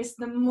Demetrius,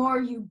 the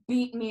more you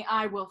beat me,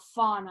 I will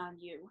fawn on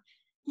you.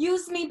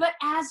 Use me but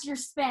as your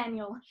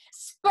spaniel.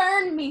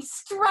 Spurn me,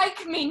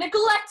 strike me,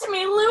 neglect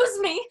me, lose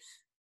me.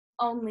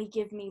 Only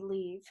give me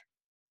leave,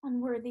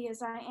 unworthy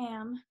as I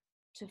am,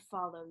 to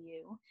follow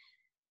you.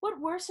 What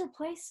worser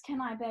place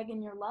can I beg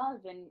in your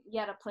love, and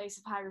yet a place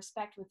of high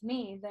respect with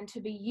me, than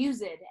to be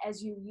used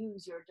as you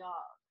use your dog?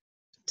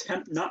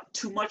 Tempt not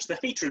too much the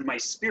hatred of my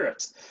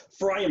spirit,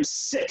 for I am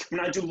sick when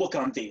I do look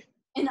on thee.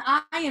 And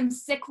I am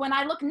sick when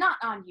I look not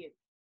on you.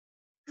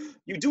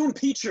 You do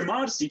impeach your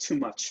modesty too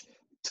much.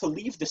 To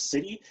leave the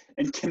city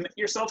and commit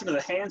yourself into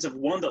the hands of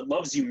one that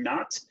loves you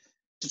not?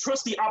 To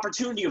trust the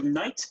opportunity of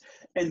night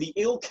and the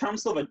ill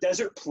counsel of a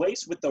desert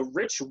place with the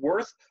rich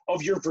worth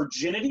of your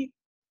virginity?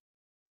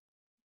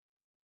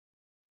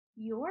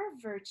 Your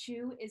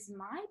virtue is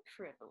my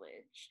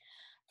privilege,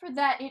 for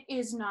that it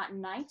is not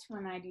night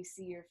when I do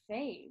see your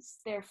face.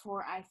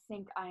 Therefore I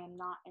think I am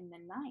not in the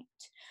night,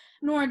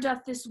 nor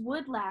doth this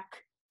wood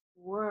lack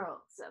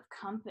worlds of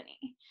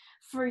company.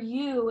 For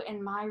you,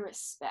 in my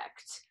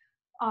respect,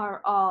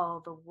 are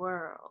all the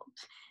world.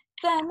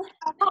 Then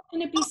how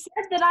can it be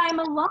said that I am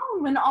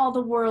alone when all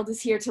the world is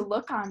here to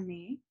look on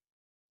me?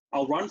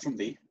 I'll run from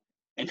thee,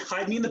 and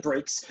hide me in the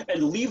brakes,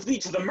 and leave thee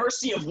to the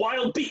mercy of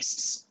wild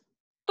beasts.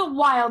 The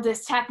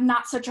wildest hath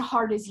not such a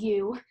heart as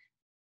you.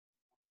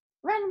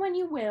 Run when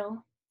you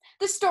will.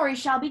 The story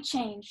shall be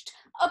changed.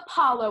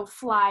 Apollo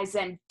flies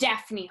and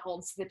Daphne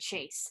holds the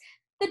chase.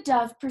 The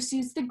dove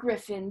pursues the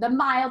griffin. The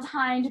mild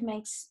hind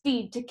makes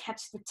speed to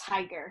catch the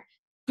tiger.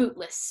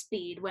 Bootless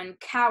speed when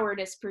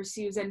cowardice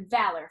pursues and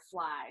valor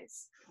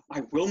flies.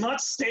 I will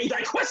not stay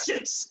thy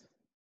questions.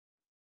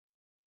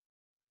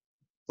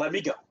 Let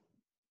me go.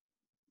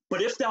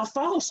 But if thou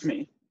followest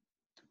me,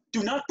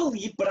 do not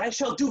believe but I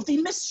shall do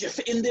thee mischief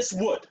in this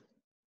wood.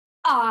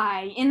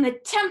 Aye, in the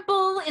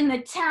temple, in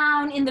the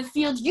town, in the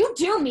field, you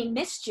do me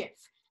mischief.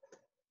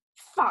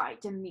 Fie,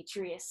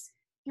 Demetrius,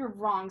 your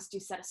wrongs do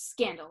set a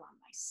scandal on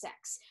my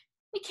sex.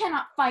 We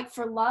cannot fight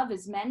for love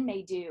as men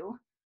may do.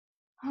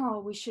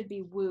 Oh, we should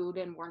be wooed,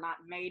 and we're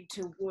not made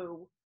to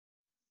woo.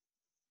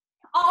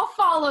 I'll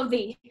follow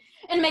thee,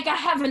 and make a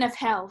heaven of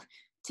hell,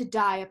 to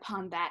die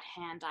upon that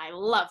hand I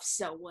love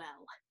so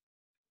well.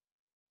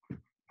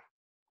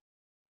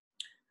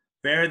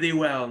 Fare thee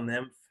well,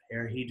 nymph.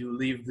 Ere he do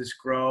leave this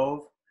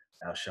grove,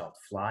 thou shalt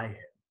fly him,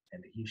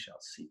 and he shall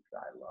seek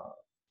thy love.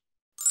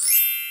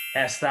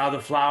 Hast thou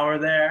the flower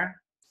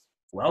there?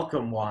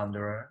 Welcome,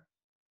 wanderer.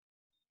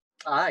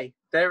 Aye,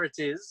 there it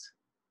is.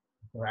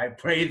 I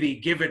pray thee,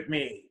 give it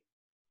me.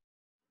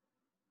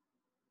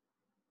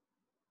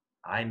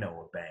 I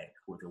know a bank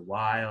where the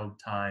wild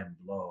thyme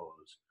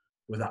blows,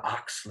 where the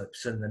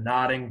oxlips and the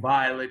nodding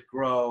violet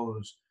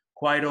grows,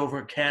 quite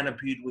over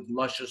canopied with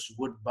luscious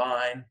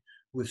woodbine,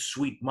 with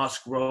sweet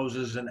musk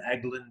roses and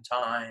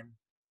eglantine.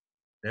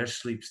 There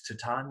sleeps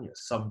Titania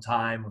some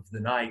time of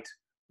the night,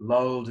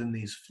 lulled in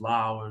these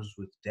flowers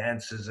with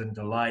dances and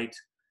delight.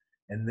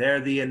 And there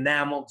the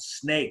enameled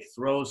snake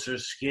throws her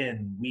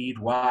skin, weed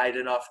wide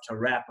enough to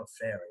wrap a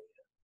fairy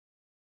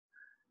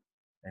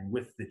in. And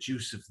with the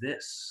juice of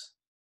this,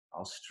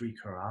 I'll streak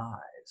her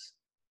eyes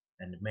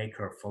and make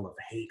her full of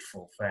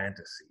hateful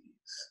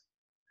fantasies.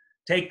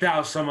 Take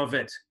thou some of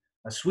it.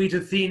 A sweet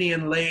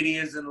Athenian lady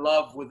is in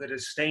love with a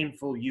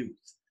disdainful youth.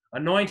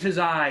 Anoint his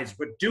eyes,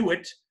 but do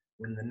it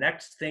when the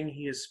next thing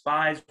he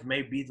espies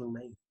may be the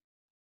lady.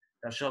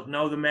 Thou shalt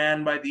know the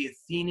man by the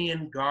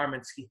Athenian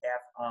garments he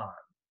hath on.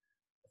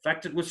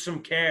 Affect it with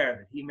some care,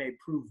 that he may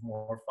prove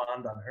more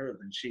fond on her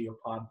than she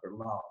upon her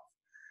love.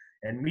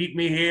 And meet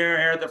me here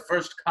ere the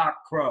first cock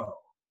crow.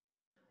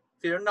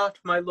 Fear not,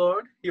 my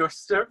lord, your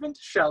servant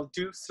shall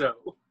do so.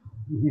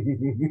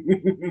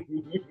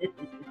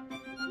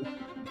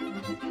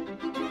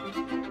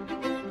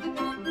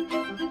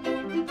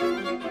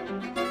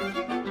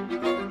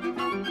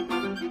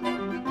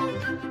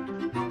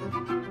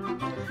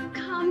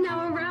 Come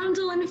now, a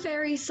roundel and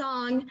fairy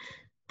song,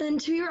 then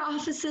to your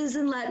offices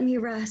and let me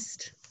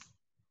rest.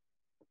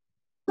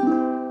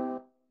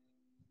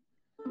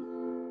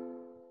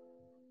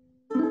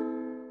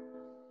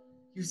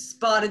 You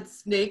spotted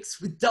snakes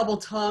with double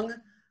tongue,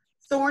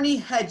 thorny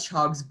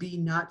hedgehogs be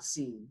not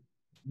seen.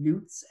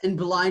 Newts and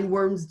blind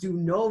worms do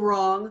no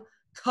wrong,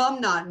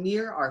 come not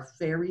near our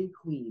fairy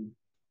queen.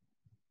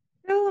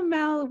 Fill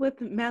Amal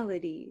with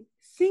melody,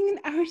 sing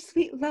our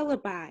sweet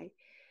lullaby.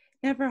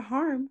 Never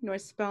harm, nor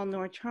spell,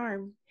 nor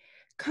charm.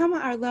 Come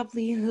our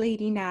lovely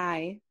lady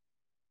nigh.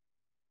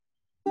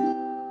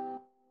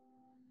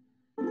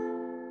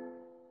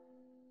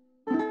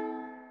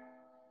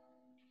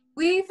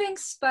 Weaving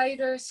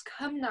spiders,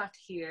 come not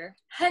here.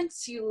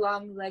 Hence, you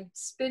long-legged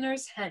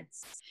spinners,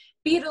 hence.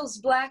 Beetles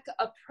black,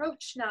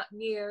 approach not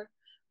near.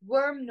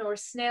 Worm nor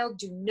snail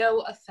do no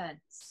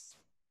offense.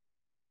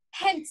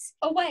 Hence,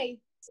 away.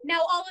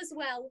 Now all is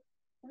well.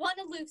 One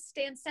aloof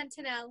stands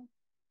sentinel.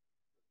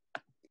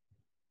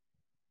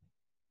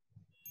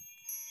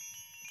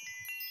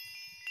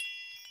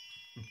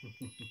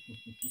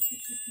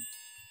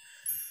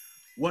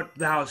 What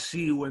thou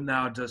see when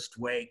thou dost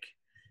wake,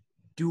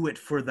 do it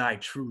for thy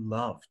true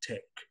love take.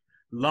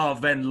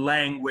 Love and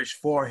languish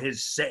for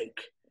his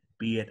sake.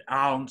 Be it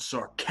ounce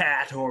or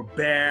cat or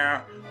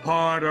bear,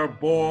 pard or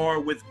boar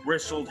with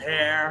bristled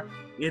hair,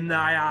 in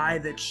thy eye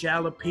that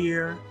shall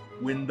appear,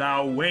 when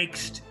thou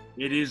wakest,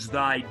 it is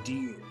thy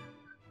dear.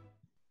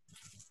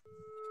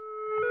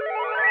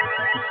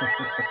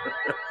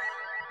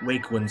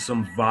 Wake when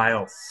some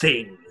vile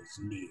thing is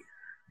near.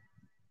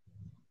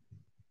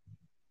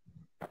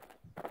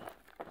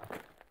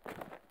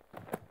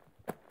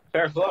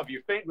 Fair love,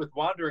 you faint with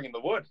wandering in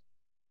the wood.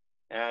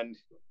 And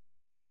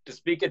to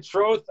speak a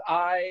troth,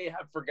 I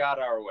have forgot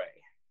our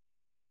way.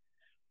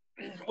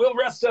 We'll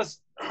rest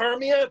us,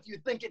 Hermia, if you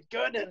think it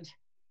good, and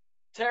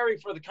tarry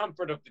for the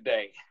comfort of the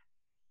day.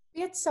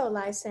 Be it so,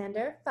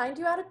 Lysander. Find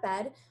you out of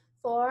bed,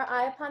 for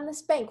I upon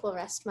this bank will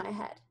rest my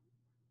head.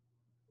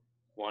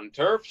 One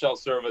turf shall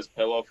serve as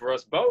pillow for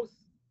us both.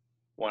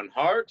 One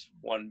heart,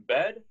 one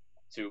bed,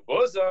 two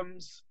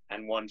bosoms,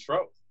 and one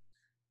troth.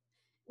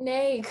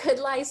 Nay, good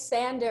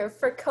Lysander,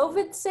 for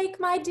COVID's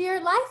sake, my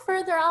dear, lie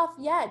further off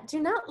yet.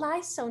 Do not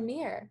lie so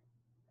near.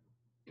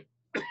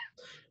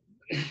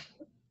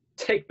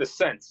 Take the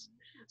sense,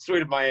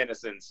 sweet of my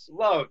innocence.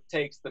 Love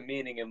takes the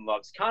meaning in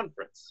love's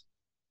conference.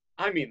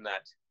 I mean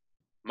that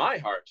my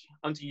heart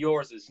unto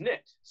yours is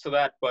knit, so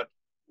that but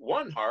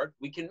one heart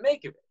we can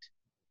make of it.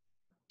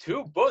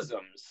 Two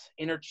bosoms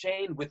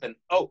interchained with an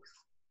oath,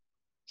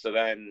 so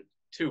then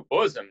two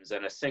bosoms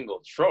and a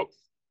single troth.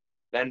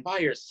 Then by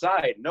your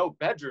side no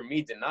bedroom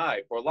me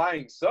deny, for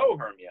lying so,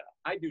 Hermia,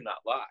 I do not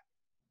lie.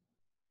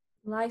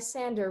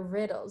 Lysander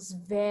riddles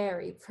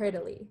very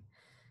prettily.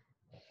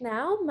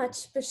 Now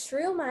much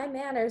beshrew my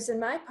manners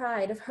and my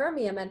pride if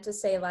Hermia meant to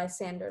say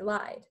Lysander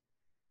lied.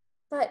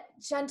 But,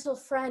 gentle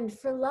friend,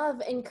 for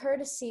love and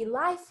courtesy,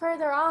 lie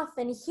further off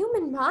in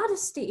human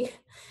modesty.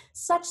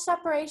 Such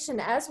separation,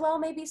 as well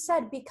may be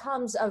said,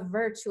 becomes a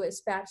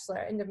virtuous bachelor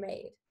and a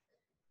maid.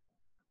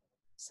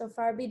 So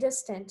far be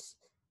distant,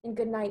 and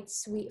good night,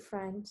 sweet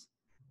friend.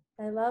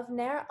 Thy love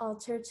ne'er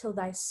alter till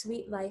thy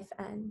sweet life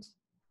end.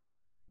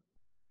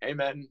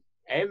 Amen.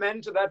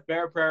 Amen to that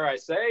fair prayer I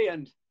say,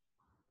 and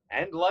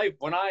end life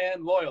when I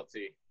end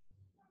loyalty.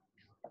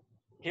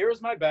 Here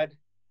is my bed.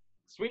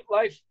 Sweet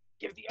life,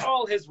 give thee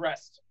all his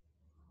rest.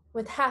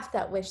 With half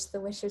that wish,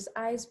 the wisher's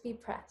eyes be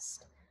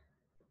pressed.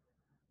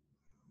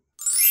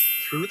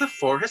 Through the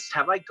forest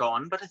have I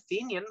gone, but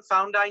Athenian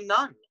found I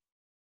none,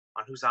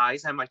 on whose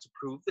eyes I might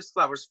approve this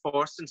flower's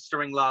force and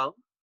stirring love.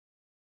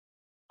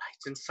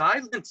 Wait in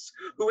silence,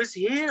 who is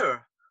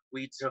here?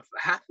 Weeds of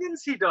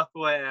Athens he doth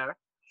wear.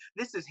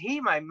 This is he,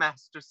 my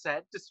master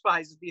said,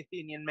 despises the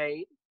Athenian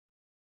maid.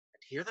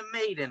 And here the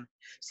maiden,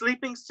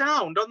 sleeping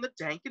sound on the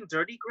dank and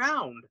dirty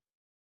ground.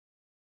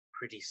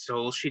 Pretty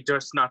soul, she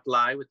durst not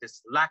lie with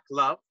this lack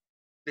love,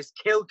 this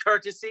kill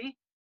courtesy.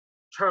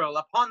 Churl,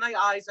 upon thy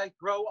eyes I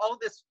throw all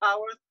this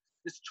power,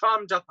 this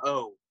charm doth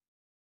owe.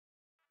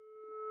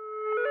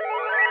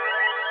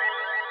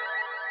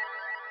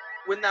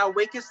 When thou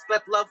wakest,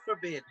 let love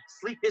forbid,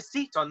 sleep his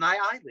seat on thy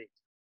eyelid.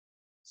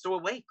 So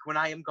awake when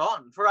I am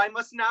gone, for I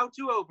must now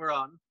to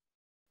Oberon.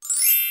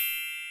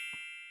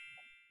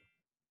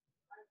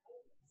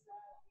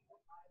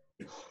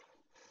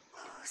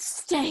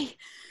 Stay,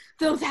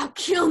 though thou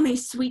kill me,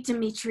 sweet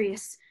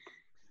Demetrius.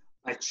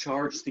 I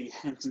charge thee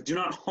hence, and do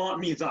not haunt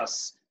me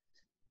thus.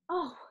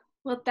 Oh,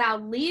 wilt thou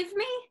leave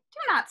me? Do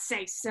not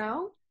say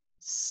so.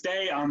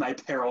 Stay on thy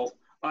peril.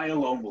 I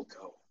alone will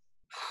go.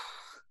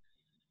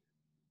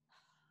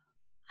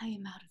 I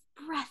am out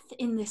of breath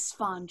in this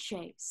fond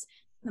chase.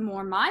 The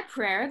more my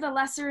prayer, the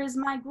lesser is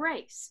my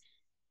grace.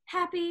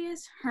 Happy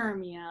is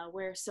Hermia,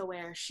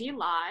 wheresoe'er she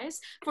lies,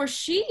 for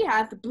she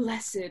hath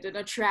blessed and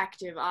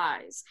attractive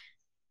eyes.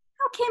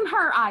 How came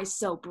her eyes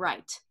so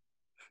bright?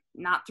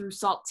 Not through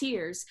salt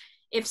tears.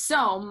 If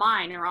so,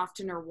 mine are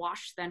oftener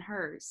washed than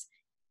hers.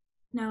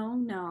 No,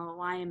 no,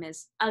 I am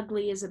as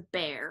ugly as a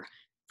bear,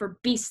 for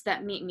beasts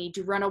that meet me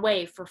do run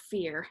away for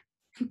fear.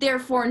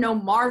 Therefore no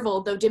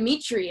marvel though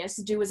Demetrius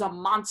do as a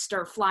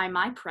monster fly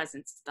my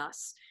presence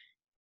thus.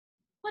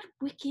 What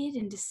wicked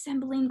and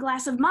dissembling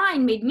glass of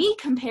mine made me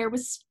compare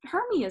with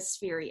Hermia's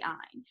fiery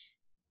eye?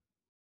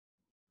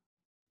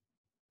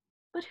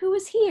 But who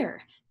is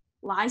here?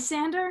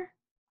 Lysander?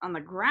 On the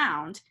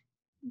ground?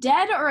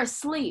 Dead or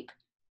asleep?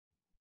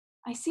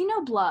 I see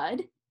no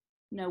blood,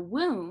 no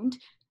wound.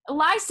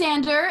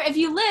 Lysander, if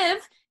you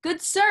live,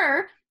 good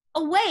sir,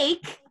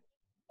 awake.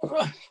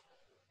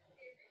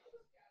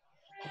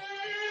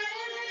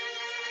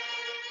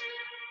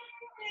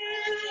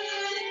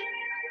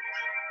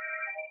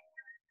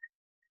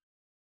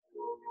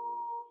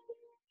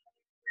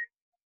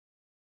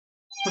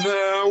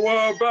 There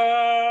were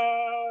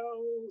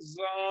bells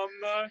on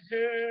the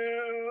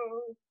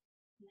hill,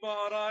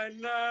 but I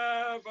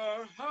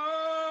never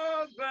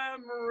heard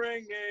them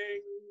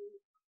ringing.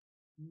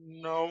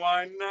 No,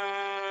 I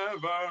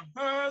never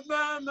heard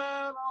them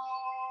at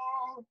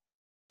all,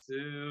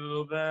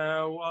 till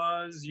there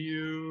was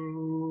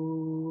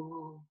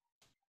you.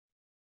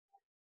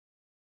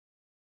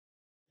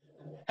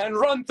 And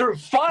run through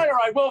fire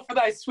I will for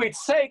thy sweet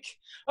sake.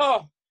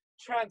 Oh,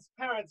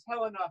 transparent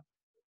Helena,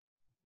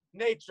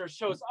 nature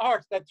shows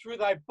art that through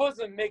thy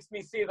bosom makes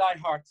me see thy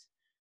heart.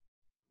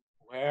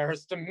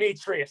 Where's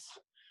Demetrius?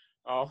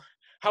 Oh,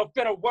 how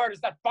fit a word is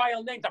that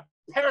vile name to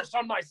perish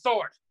on my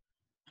sword.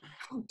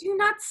 Oh, do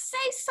not say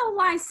so,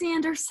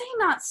 Lysander, say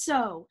not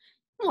so.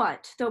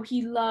 What, though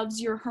he loves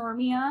your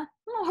Hermia?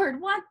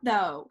 Lord, what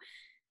though?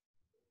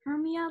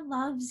 Hermia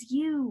loves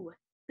you,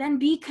 then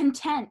be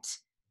content.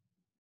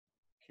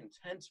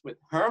 Content with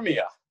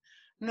Hermia?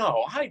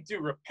 No, I do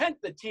repent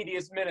the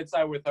tedious minutes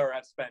I with her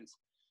have spent.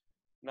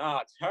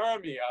 Not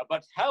Hermia,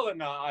 but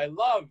Helena I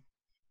love.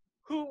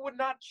 Who would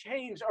not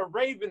change a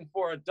raven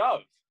for a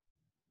dove?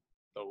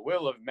 The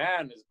will of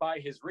man is by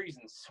his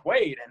reason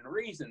swayed, and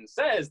reason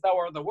says thou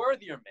art the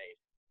worthier maid.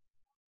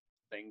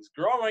 Things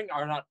growing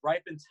are not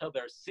ripe until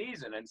their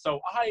season, and so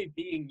I,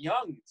 being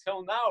young,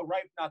 till now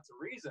ripe not to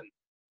reason.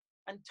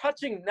 And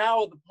touching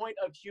now the point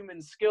of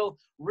human skill,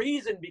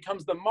 reason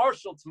becomes the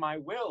marshal to my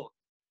will,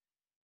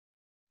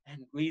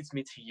 and leads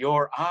me to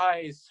your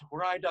eyes,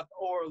 where I doth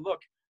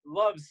o'erlook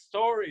love's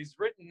stories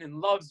written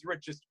in love's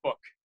richest book.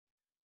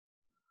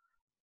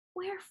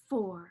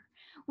 Wherefore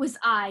was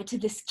I to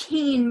this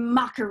keen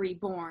mockery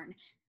born?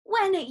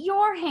 When at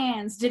your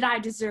hands did I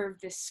deserve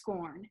this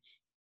scorn?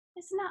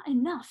 It is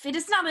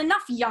not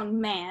enough, young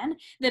man,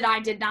 that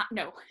I did not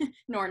know,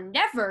 nor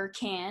never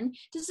can,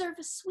 deserve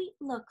a sweet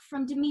look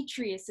from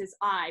Demetrius's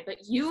eye,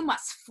 but you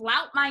must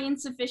flout my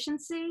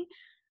insufficiency?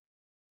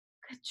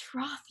 Good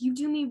troth, you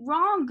do me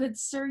wrong, good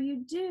sir,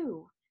 you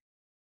do.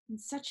 In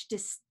such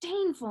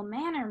disdainful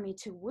manner me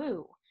to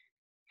woo.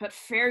 But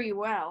fare you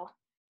well.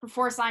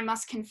 Perforce I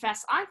must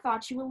confess, I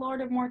thought you a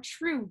lord of more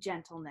true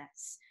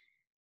gentleness.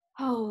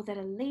 Oh, that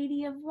a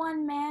lady of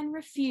one man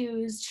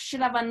refused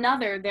should of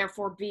another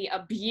therefore be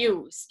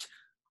abused.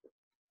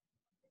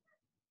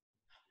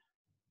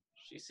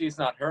 She sees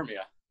not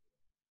Hermia.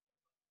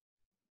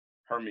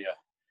 Hermia,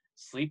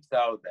 sleep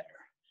thou there,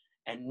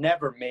 and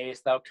never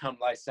mayst thou come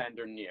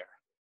Lysander near.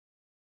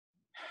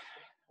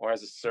 Or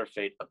as a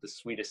surfeit of the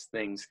sweetest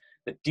things,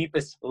 the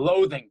deepest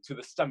loathing to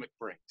the stomach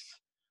brings.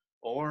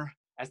 Or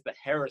as the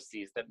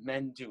heresies that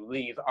men do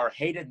leave are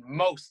hated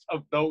most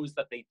of those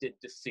that they did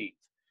deceive.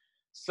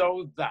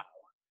 So thou,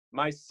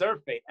 my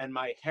surfeit and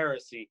my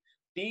heresy,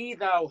 be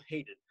thou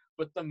hated,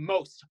 but the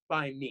most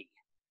by me.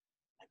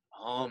 And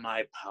all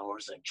my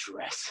powers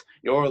address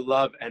your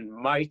love and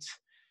might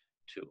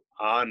to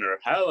honor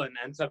Helen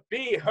and to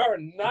be her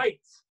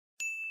knight.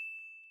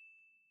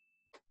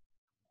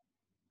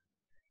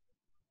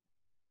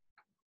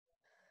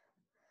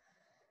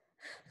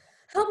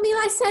 Help me,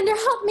 Lysander,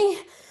 help me.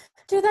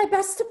 Do thy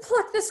best to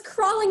pluck this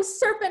crawling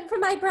serpent from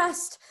my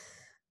breast.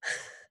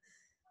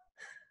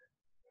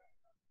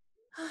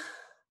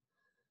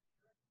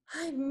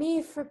 Ay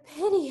me, for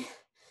pity.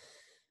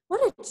 What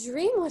a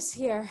dream was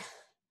here.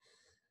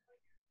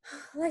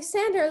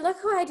 Lysander, look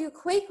how I do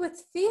quake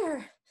with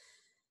fear.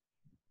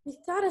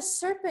 Methought a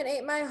serpent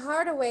ate my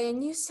heart away,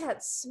 and you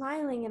sat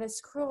smiling at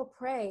its cruel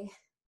prey.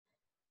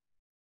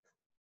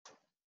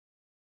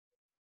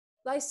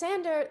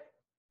 Lysander,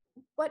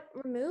 what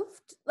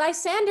removed?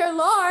 Lysander,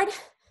 Lord!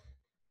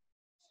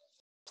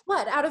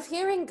 What, out of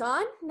hearing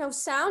gone? No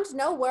sound,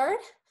 no word?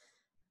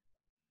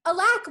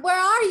 Alack, where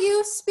are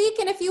you? Speak,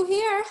 and if you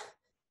hear.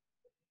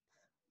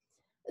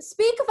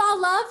 Speak of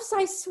all loves,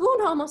 I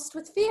swoon almost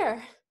with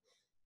fear.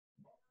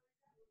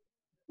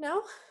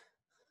 No?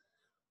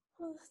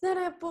 Well, then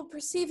I will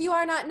perceive you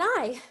are not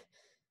nigh.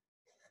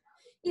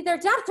 Either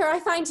death or I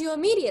find you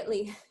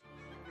immediately.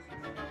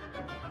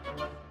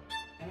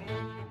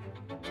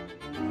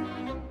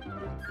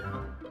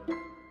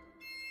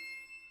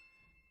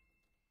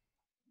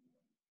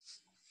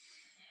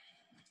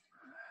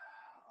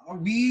 Are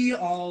we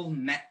all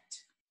met?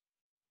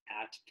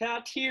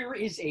 Pat, here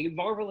is a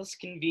marvelous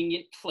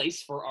convenient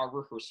place for our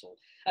rehearsal.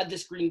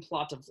 This green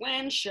plot of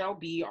land shall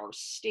be our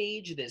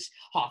stage, this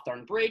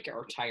hawthorn brake,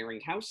 our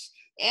tiring house,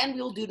 and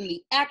we'll do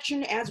the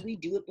action as we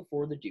do it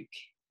before the Duke.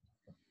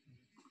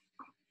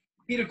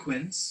 Peter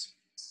Quince.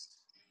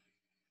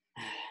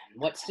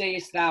 What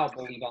sayest thou,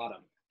 Bully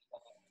Bottom?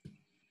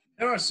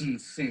 There are some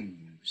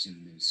things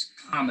in this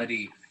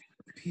comedy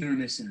of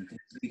Pyramus and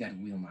Thisbe that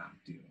will not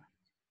do.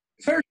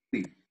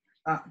 Firstly,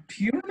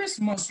 Pyramus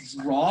must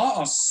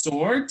draw a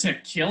sword to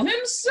kill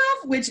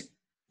himself, which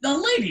the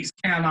ladies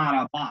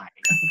cannot abide.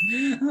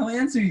 I'll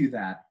answer you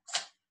that.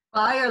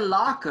 Fire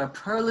locker,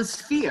 pearl's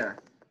fear.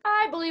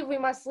 I believe we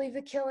must leave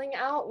the killing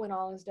out when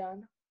all is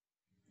done.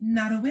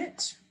 Not a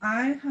whit.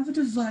 I have a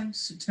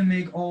device to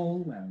make all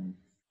well.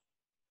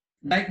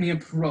 Write me a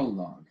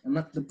prologue, and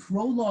let the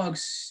prologue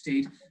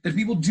state that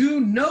we will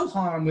do no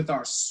harm with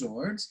our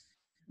swords,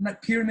 and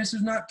that Pyramus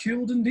is not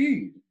killed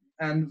indeed.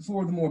 And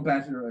for the more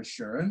better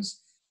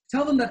assurance,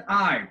 tell them that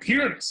I,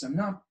 Pyramus, am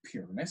not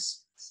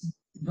Pyramus,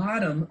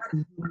 Bottom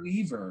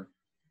Weaver.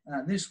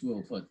 This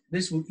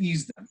will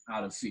ease them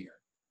out of fear.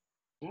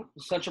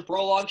 Such a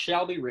prologue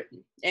shall be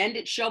written, and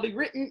it shall be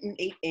written in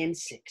 8 and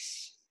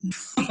 6.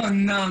 Oh,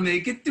 no,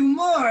 make it do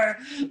more.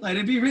 Let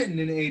it be written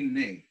in 8 and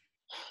 8.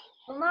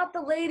 Will not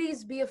the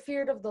ladies be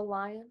afeard of the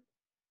lion?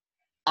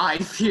 I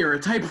fear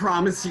it, I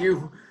promise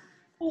you.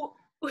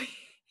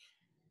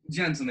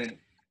 Gentlemen,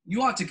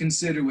 you ought to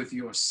consider with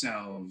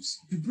yourselves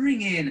to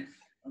bring in,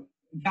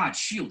 God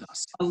shield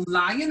us, a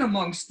lion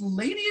amongst the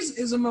ladies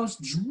is a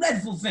most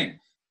dreadful thing.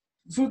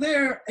 For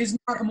there is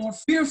not a more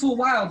fearful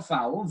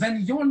wildfowl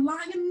than your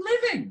lion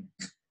living.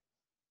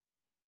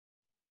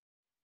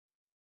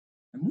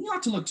 And we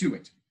ought to look to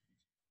it.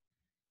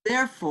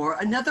 Therefore,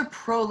 another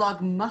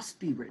prologue must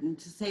be written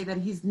to say that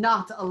he's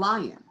not a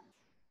lion.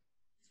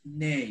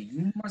 Nay,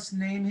 you must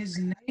name his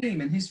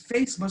name, and his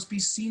face must be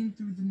seen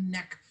through the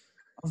neck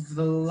of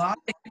the lion,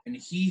 and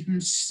he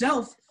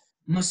himself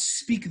must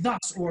speak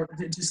thus, or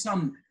to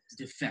some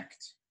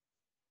defect.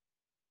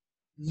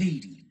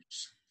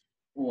 Ladies,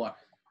 or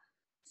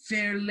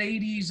fair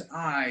ladies,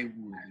 I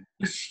would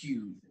wish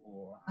you,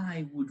 or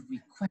I would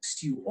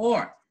request you,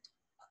 or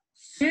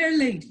fair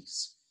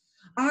ladies,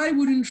 I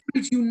would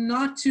entreat you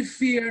not to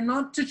fear,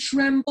 not to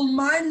tremble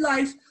my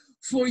life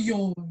for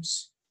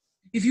yours.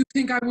 If you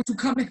think I were to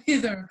come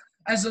hither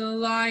as a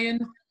lion,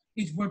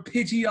 it were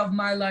pity of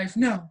my life.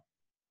 No,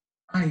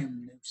 I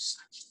am no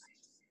such thing.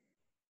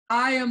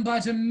 I am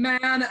but a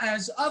man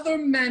as other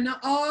men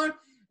are,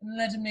 and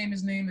let him name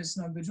his name as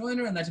Snug the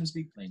Joiner, and let him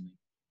speak plainly.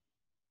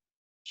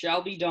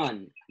 Shall be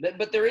done.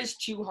 But there is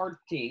 2 hard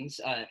things.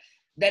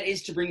 That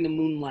is to bring the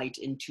moonlight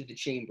into the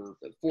chamber,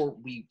 for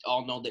we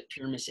all know that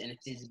Pyramus and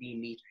Thisbe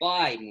meet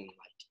by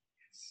moonlight.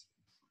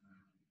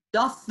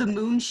 Doth the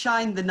moon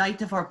shine the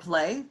night of our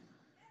play?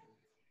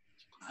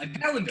 A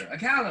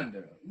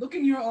calendar. Look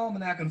in your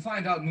almanac and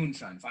find out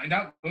moonshine.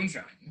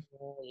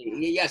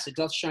 Yes, it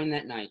does shine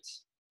that night.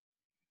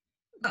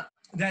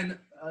 Then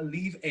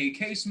leave a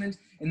casement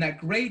in that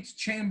great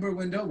chamber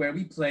window where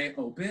we play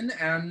open,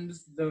 and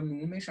the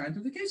moon may shine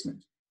through the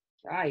casement.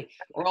 Aye,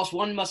 or else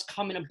one must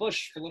come in a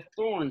bush full of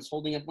thorns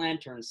holding a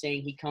lantern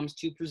saying he comes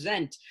to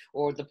present,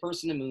 or the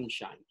person of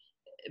moonshine.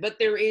 But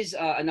there is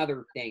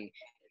another thing.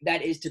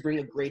 That is to bring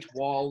a great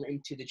wall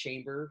into the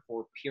chamber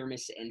for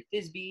Pyramus and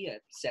Thisbe,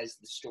 says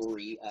the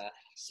story,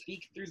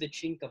 speak through the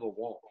chink of a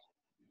wall.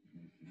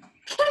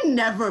 Can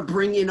never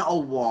bring in a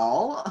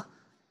wall.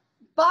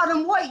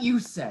 Bottom, what you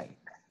say?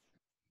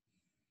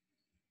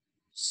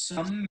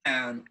 Some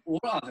man or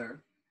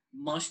other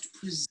must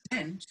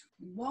present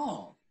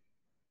wall.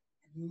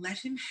 Let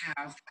him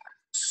have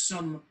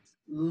some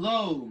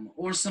loam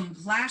or some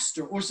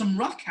plaster or some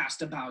rough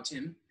cast about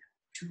him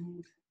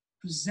to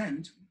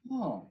present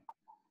wall.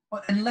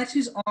 And let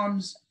his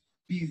arms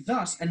be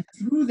thus, and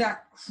through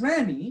that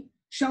cranny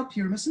shall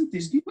Pyramus and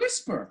Thisbe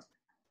whisper.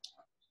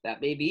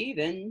 That may be,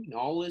 then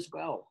all is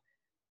well.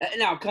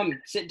 Now come,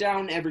 sit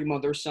down, every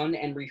mother's son,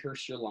 and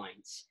rehearse your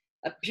lines.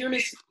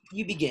 Pyramus,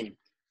 you begin.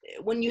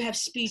 When you have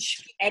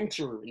speech,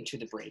 enter into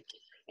the break,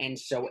 and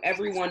so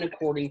everyone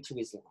according to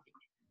his line.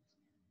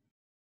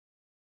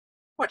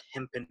 What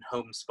hempen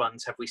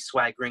homespuns have we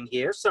swaggering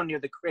here, so near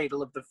the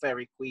cradle of the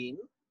fairy queen?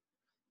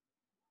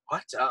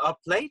 What, a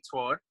play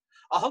toward?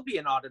 I'll be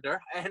an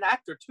auditor, an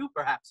actor too,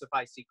 perhaps, if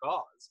I see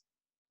cause.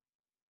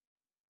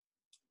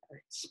 All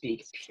right,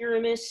 speak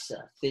Pyramus,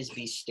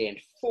 Thisbe stand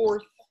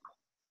forth.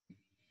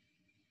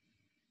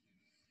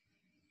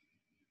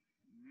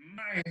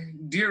 My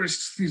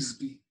dearest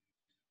Thisbe,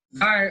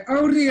 Thy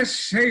odious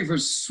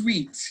savors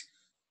sweet.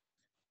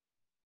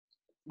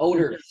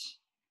 Odors.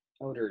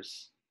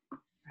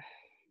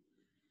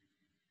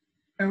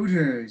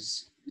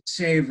 Odors,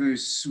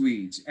 savors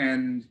sweet,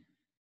 and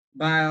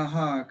by a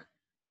hark,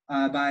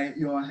 by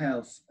your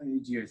health,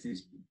 dear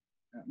Thisbe.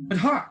 But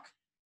hark,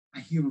 I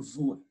hear a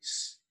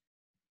voice.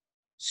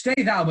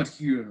 Stay thou but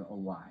here a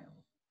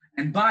while,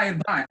 and by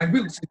I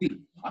will to thee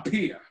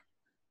appear.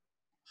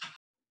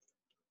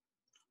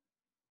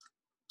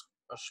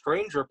 A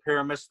stranger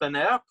Pyramus than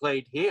e'er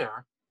played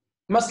here.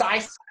 Must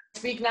I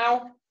speak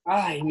now?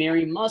 Aye,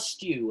 Mary,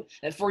 must you,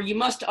 for you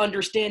must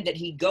understand that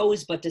he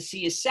goes but to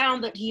see a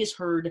sound that he has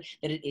heard,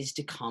 that it is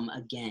to come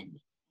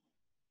again.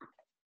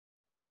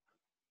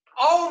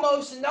 O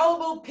most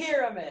noble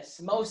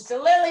Pyramus, most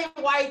lily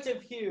white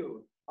of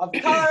hue, of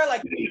color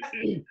like...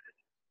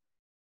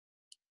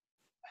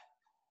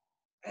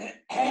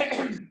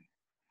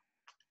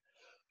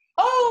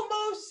 O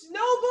most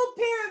noble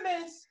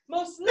Pyramus,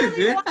 most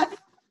lily white of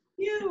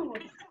hue,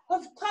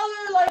 of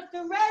color like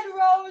the red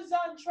rose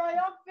on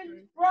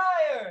triumphant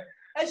briar,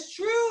 as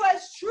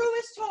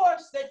truest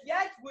horse that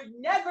yet would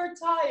never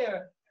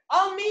tire.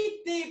 I'll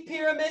meet thee,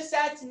 Pyramus,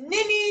 at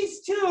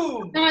Ninny's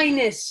tomb.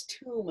 Ninny's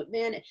tomb,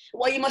 man.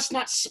 Well, you must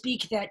not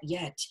speak that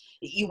yet.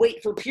 You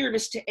wait for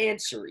Pyramus to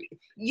answer.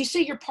 You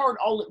say your part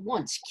all at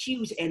once,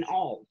 cues and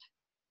all.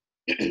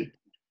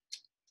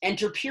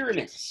 Enter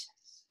Pyramus.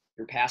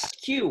 Your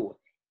past cue.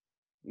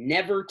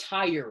 Never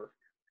tire.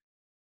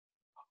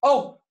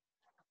 Oh,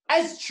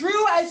 as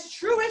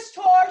truest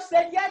horse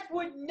that yet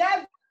would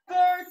never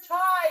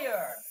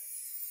tire.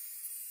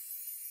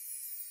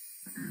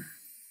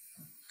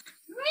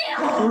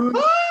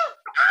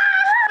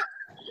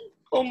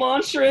 Oh,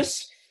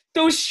 monstrous!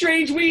 Those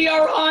strange we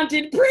are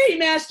haunted! Pray,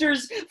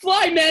 masters!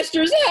 Fly,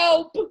 masters,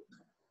 help!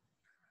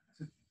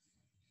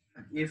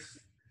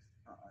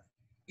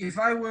 If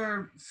I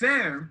were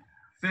fair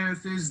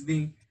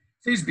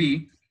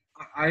Thisbe,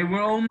 I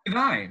were only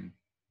thine.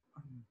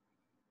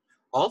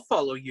 I'll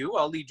follow you.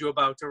 I'll lead you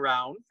about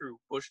around, through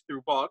bush,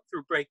 through bog,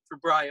 through brake, through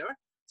briar.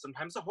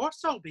 Sometimes a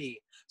horse I'll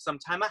be,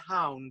 sometime a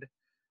hound,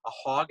 a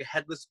hog, a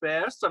headless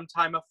bear,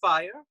 sometime a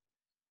fire,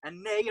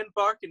 and neigh and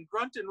bark and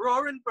grunt and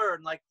roar and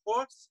burn like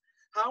horse,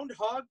 hound,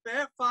 hog,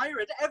 bear, fire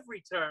at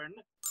every turn.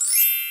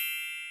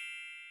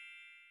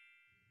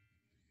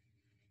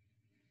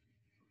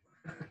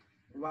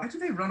 Why do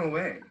they run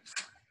away?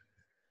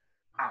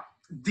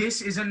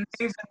 This is a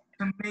name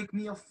to make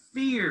me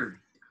afeard.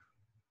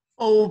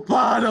 O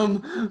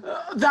bottom,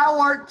 thou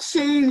art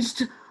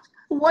changed.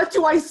 What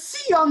do I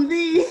see on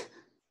thee?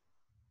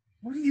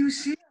 What do you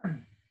see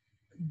on?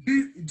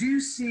 Do you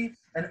see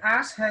an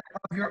ass head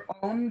of your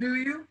own, do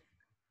you?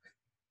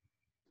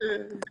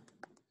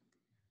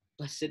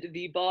 Blessed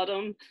thee,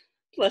 bottom,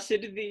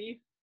 blessed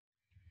thee.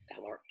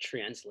 Thou art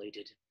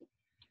translated.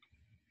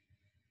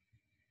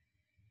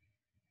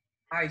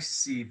 I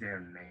see their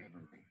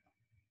knavery.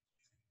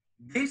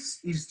 This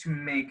is to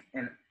make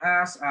an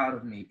ass out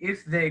of me,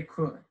 if they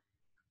could.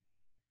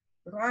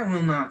 But I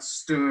will not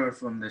stir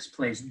from this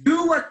place.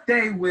 Do what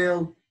they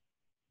will.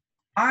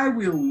 I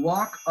will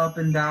walk up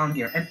and down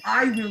here, and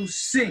I will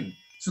sing,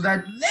 so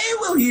that they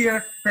will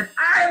hear that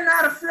I am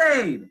not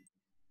afraid.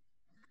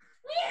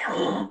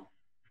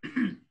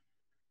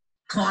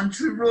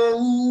 Country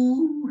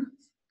road,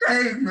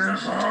 take me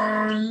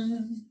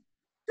home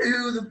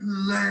to the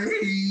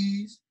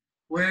place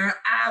where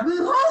I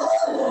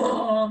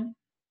belong.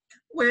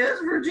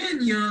 West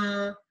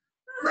Virginia,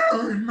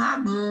 rolling my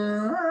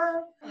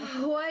mud.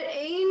 What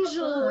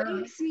angel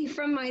wakes me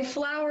from my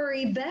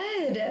flowery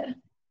bed?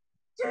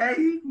 Take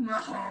me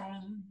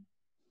home,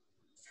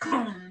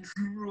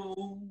 country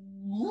road.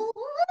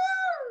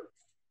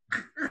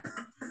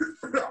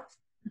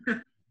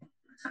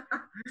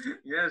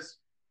 Yes,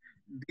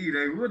 indeed,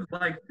 I would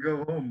like to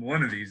go home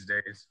one of these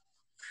days.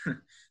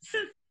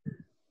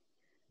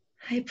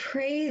 I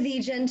pray thee,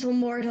 gentle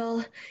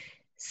mortal,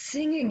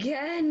 sing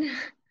again.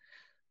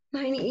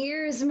 Mine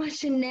ear is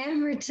much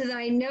enamored to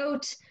thy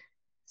note,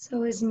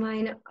 so is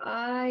mine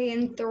eye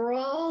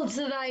enthralled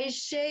to thy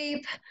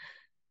shape.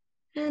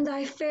 And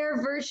thy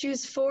fair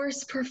virtue's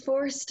force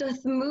perforce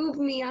doth move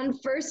me on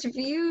first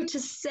view to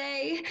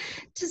say,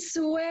 to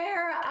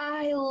swear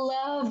I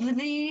love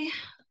thee.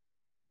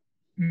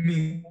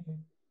 Me,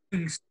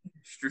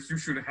 mistress, you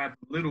should have had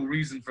little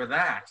reason for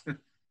that.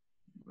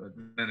 But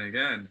then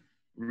again,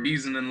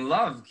 reason and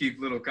love keep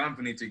little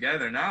company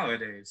together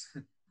nowadays.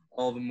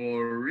 All the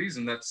more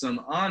reason that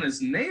some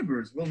honest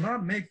neighbors will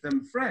not make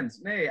them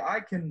friends. Nay, I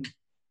can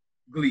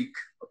gleek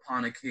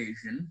upon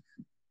occasion.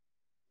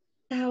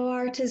 Thou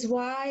art as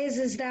wise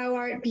as thou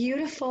art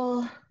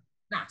beautiful.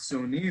 Not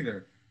so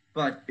neither.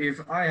 But if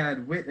I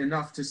had wit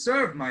enough to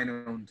serve mine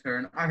own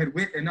turn, I had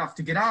wit enough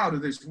to get out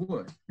of this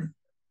wood.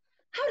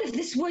 Out of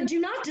this wood do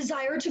not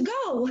desire to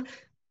go.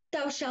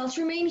 Thou shalt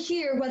remain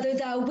here whether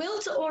thou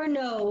wilt or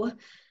no.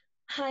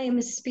 I am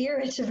a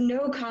spirit of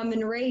no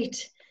common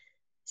rate.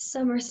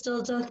 Summer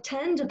still doth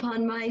tend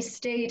upon my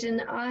state,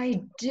 and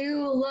I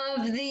do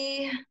love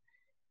thee.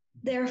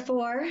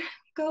 Therefore,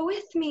 go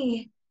with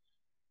me.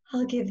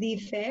 I'll give thee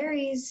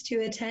fairies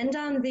to attend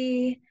on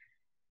thee,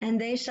 and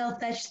they shall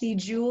fetch thee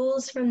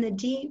jewels from the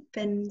deep,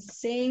 and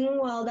sing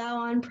while thou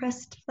on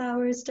pressed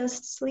flowers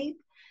dost sleep.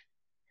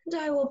 And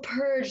I will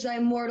purge thy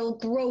mortal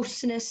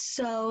grossness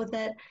so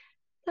that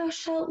thou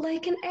shalt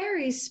like an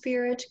airy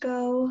spirit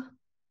go.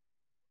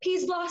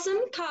 Peas blossom,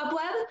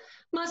 cobweb,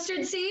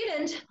 mustard seed,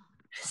 and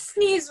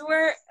Sneeze,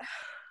 we're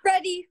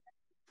ready.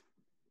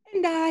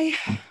 And I.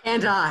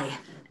 And I.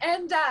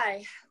 And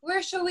I.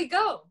 Where shall we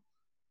go?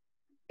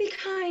 Be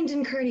kind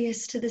and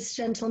courteous to this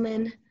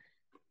gentleman.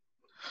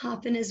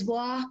 Hop in his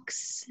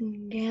walks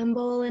and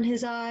gambol in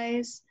his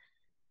eyes.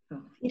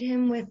 Feed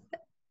him with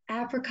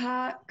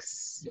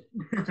apricots,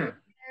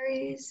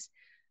 berries,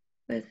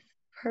 with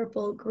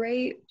purple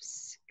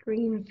grapes,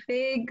 green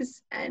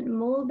figs, and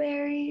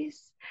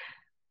mulberries.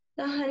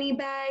 The honey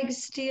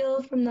bags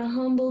steal from the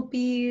humble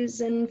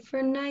bees, and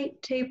for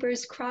night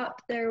tapers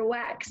crop their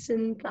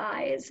waxen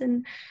thighs,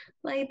 and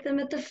light them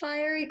at the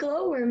fiery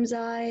glowworm's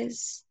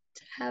eyes.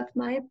 To have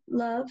my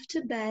love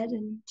to bed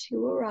and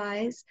to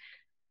arise,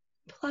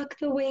 pluck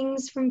the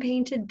wings from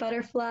painted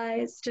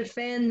butterflies, to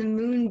fan the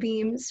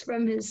moonbeams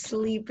from his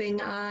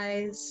sleeping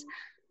eyes.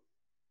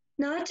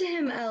 Nod to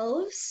him,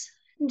 elves,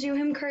 and do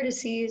him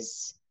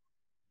courtesies.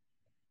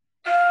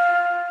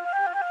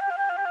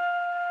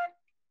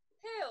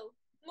 Hail,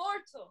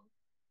 mortal.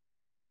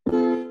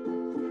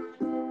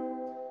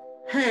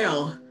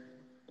 Hail.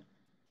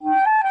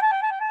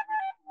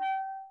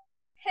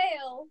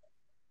 Hail.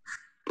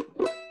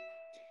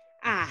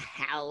 Ah,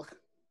 hell.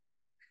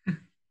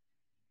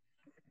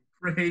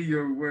 Pray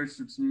your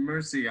worship's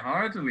mercy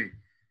heartily.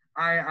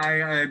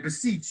 I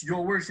beseech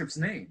your worship's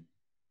name.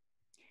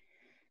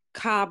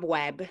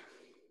 Cobweb.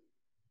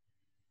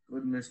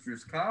 Good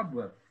Mistress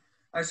Cobweb,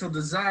 I shall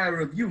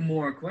desire of you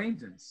more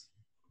acquaintance.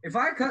 If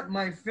I cut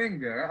my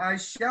finger, I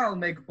shall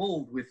make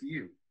bold with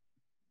you.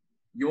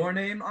 Your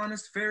name,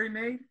 honest fairy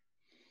maid?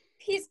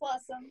 Peas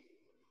blossom.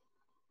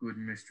 Good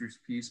Mistress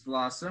Peace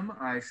Blossom,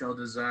 I shall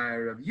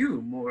desire of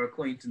you more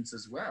acquaintance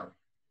as well.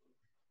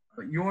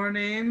 But your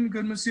name,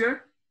 good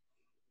monsieur?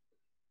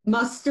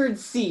 Mustard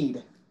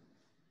seed.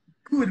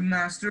 Good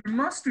Master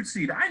Mustard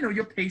Seed, I know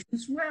your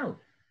patience well.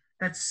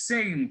 That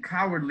same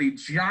cowardly,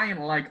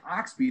 giant-like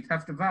oxbeat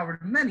hath devoured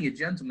many a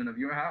gentleman of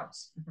your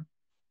house.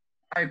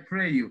 I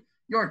pray you,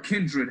 your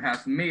kindred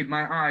hath made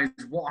my eyes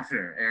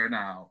water ere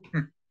now.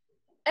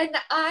 And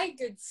I,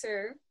 good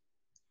sir,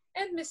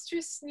 and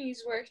Mistress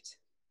Sneezewort.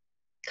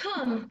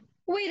 Come,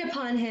 wait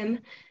upon him.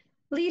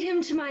 Lead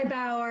him to my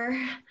bower.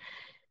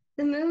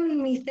 The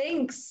moon,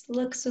 methinks,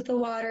 looks with a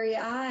watery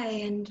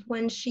eye, and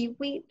when she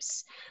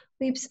weeps,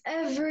 weeps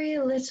every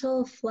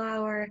little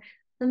flower,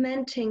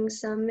 lamenting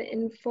some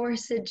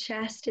enforced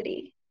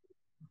chastity.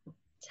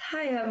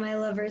 Tie up my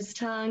lover's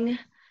tongue.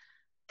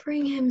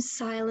 Bring him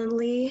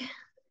silently.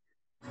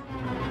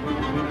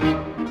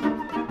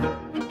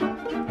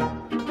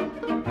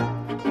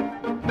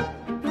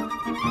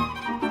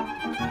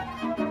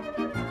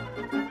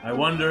 I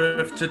wonder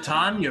if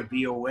Titania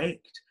be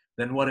awaked,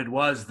 then what it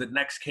was that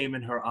next came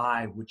in her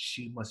eye, which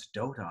she must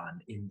dote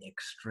on in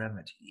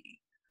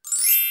extremity.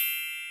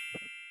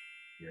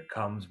 Here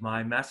comes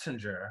my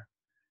messenger.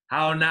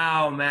 How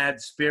now, mad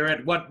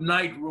spirit, what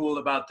night rule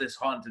about this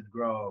haunted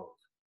grove?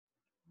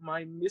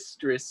 My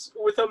mistress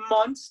with a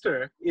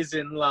monster is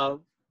in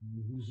love.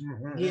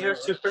 Near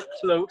to her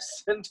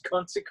close and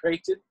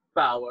consecrated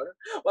bower,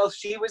 while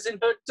she was in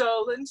her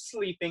dull and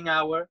sleeping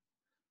hour,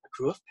 a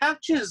crew of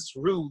patches,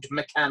 rude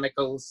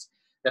mechanicals,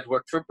 that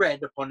worked for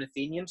bread upon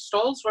Athenian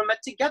stalls were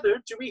met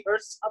together to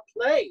rehearse a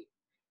play,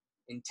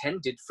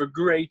 intended for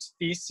great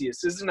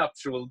Theseus's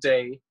nuptial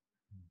day,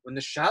 when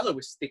the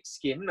shallowest thick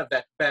skin of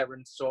that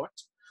barren sort,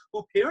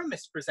 who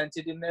Pyramus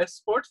presented in their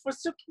sport,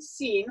 forsook his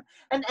scene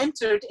and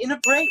entered in a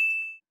break,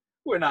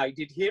 when I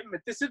did him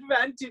at this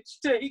advantage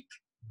take.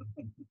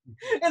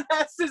 An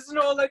ass's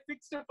knoll I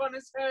fixed upon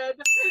his head,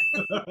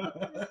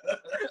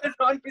 and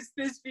on his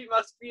thisbe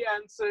must be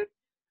answered.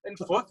 And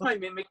forth my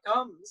mimic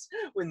comes,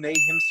 when they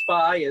him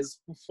spy as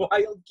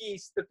wild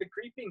geese that the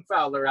creeping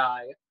fowler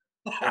eye.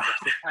 Or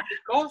the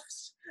packet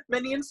coughs,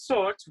 many in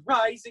sort,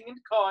 rising and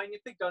cawing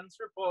at the gun's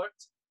report.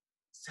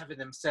 Sever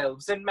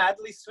themselves and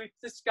madly sweep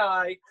the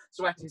sky,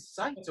 so at his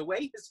sight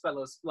away his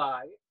fellows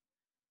fly.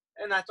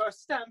 And at our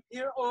stamp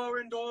here o'er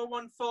and o'er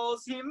one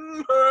falls, he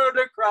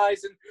murder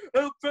cries and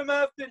help from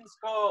Athens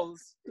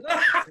calls.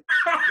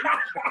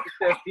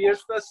 Their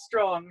fears thus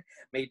strong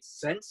made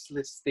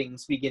senseless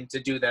things begin to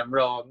do them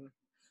wrong.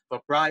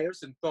 For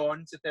briars and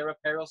thorns at their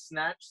apparel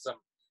snatch, some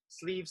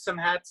sleeves, some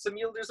hats, some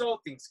yielders, all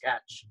things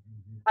catch.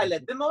 I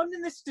led them on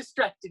in this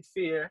distracted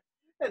fear,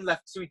 and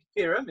left sweet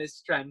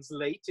Pyramus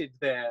translated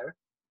there.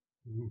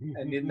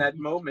 And in that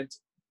moment,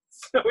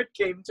 so it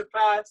came to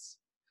pass,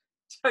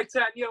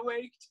 Titania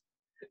waked,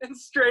 and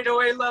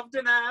straightway loved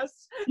an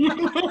ass.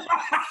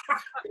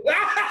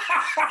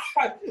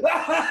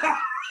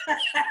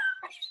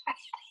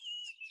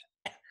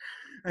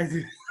 I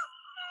do.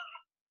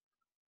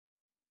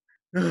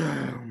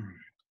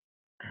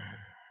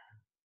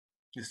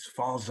 This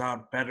falls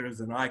out better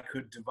than I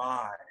could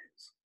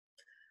devise.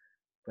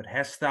 But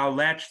hast thou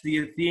latched the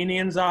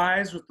Athenian's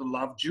eyes with the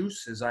love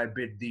juice, as I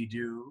bid thee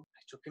do?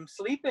 I took him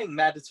sleeping,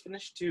 that is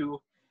finished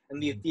too,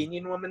 and the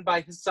Athenian woman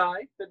by his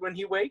side, that when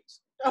he waked,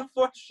 of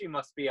course she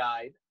must be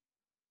eyed.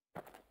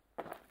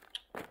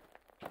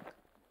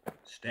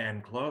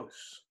 Stand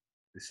close.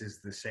 This is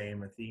the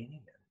same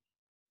Athenian.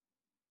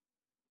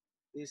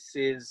 This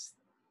is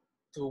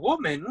the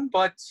woman,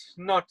 but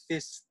not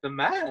this the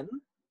man.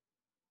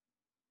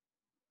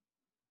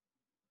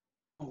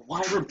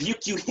 Why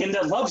rebuke you him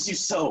that loves you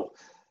so?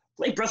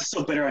 Lay breath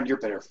so bitter on your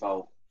bitter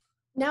foe.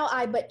 Now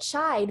I but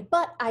chide,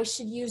 but I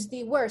should use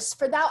thee worse,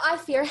 for thou, I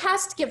fear,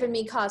 hast given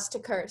me cause to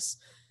curse.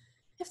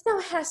 If thou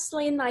hast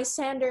slain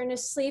Lysander in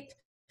his sleep,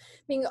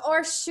 being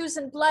o'er shoes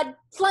and blood,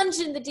 plunge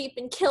in the deep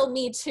and kill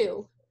me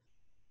too.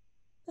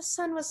 The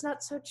sun was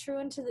not so true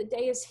unto the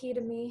day as he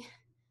to me.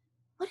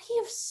 Would he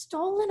have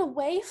stolen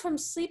away from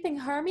sleeping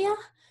Hermia?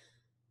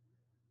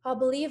 I'll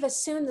believe as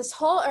soon this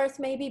whole earth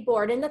may be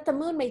bored, and that the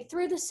moon may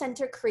through the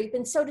center creep,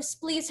 and so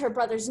displease her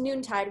brother's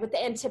noontide with the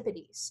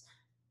Antipodes.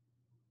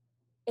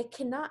 It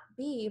cannot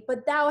be,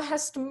 but thou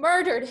hast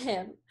murdered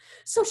him.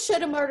 So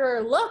should a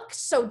murderer look,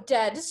 so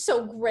dead,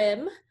 so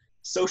grim.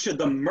 So should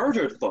the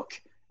murdered look,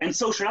 and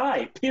so should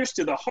I, pierced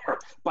to the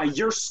heart by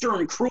your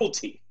stern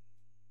cruelty.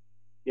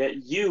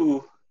 Yet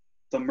you,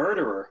 the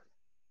murderer,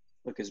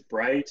 look as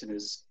bright and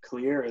as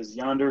clear as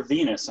yonder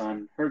Venus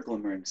on her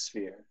glimmering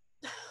sphere.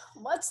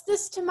 What's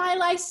this to my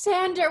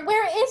Lysander?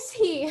 Where is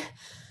he?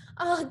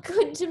 Ah,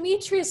 good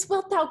Demetrius,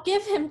 wilt thou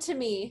give him to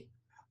me?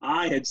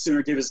 I had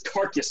sooner give his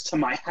carcass to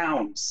my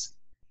hounds.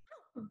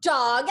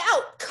 Dog,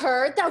 out,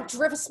 cur! Thou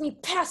drivest me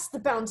past the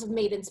bounds of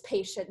maiden's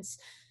patience.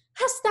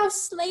 Hast thou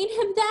slain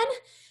him then?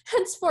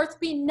 Henceforth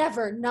be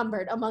never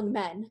numbered among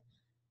men.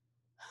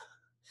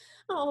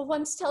 Oh,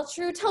 once tell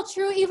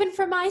true, even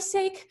for my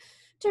sake.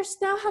 Durst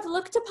thou have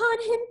looked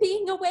upon him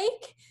being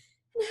awake?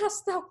 And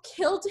hast thou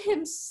killed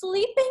him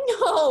sleeping?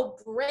 Oh,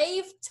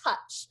 brave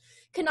touch!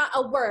 Cannot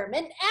a worm,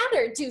 an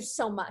adder, do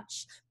so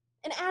much?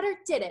 An adder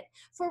did it,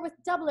 for with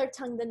doubler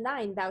tongue than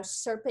thine, thou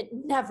serpent,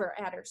 never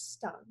adder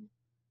stung.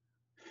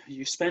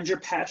 You spend your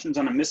passions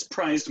on a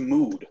misprized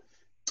mood.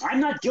 I'm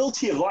not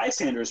guilty of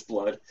Lysander's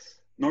blood,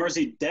 nor is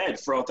he dead,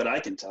 for aught that I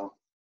can tell.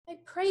 I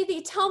pray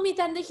thee, tell me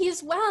then that he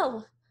is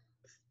well.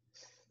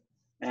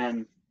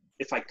 And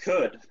if I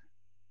could,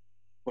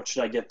 what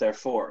should I get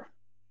therefore?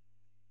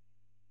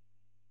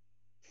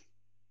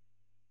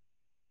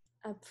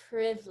 A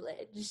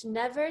privilege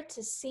never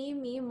to see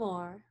me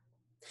more.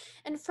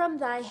 And from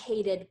thy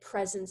hated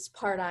presence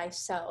part I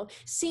so.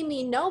 See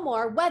me no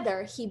more,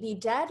 whether he be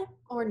dead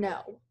or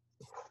no.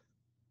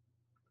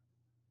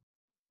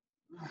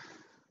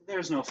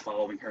 There's no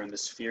following her in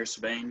this fierce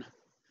vein.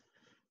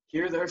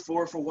 Here,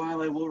 therefore, for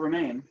while I will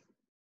remain.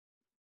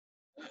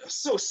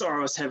 So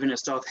sorrow's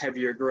heaviness doth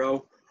heavier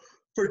grow,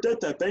 for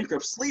debt that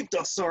bankrupt sleep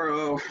doth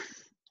sorrow,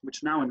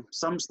 which now in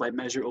some slight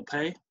measure will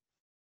pay.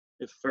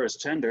 If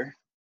first tender,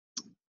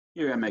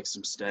 here I make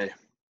some stay.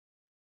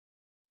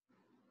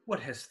 What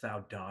hast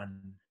thou done?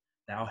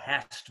 Thou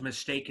hast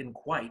mistaken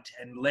quite,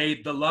 and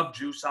laid the love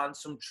juice on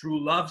some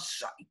true love's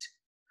sight.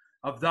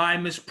 Of thy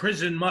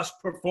misprison must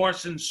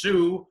perforce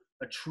ensue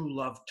a true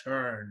love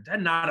turned,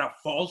 and not a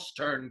false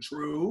turn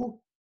true.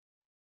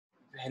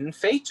 Then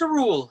fate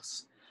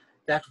rules,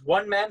 that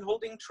one man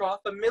holding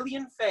troth, a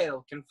million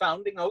fail,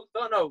 confounding oath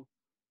on oath.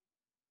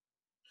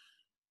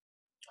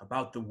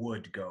 About the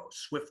wood go,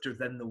 swifter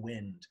than the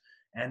wind,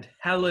 and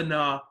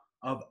Helena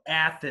of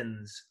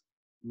Athens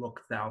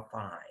look thou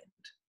find.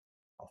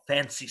 I'll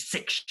fancy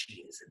sick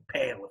she is, and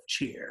pale of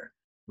cheer,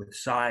 with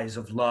sighs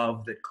of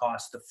love that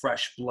cost the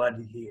fresh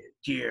blood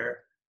dear.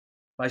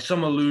 By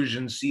some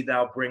illusion see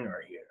thou bring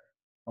her here.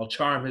 I'll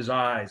charm his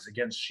eyes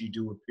against she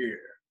do appear.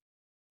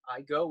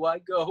 I go,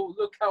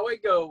 look how I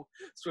go,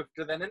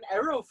 swifter than an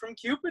arrow from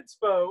Cupid's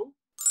bow.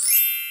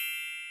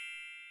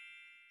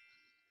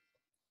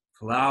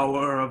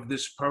 Flower of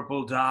this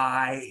purple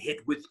dye,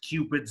 hit with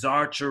Cupid's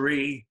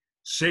archery,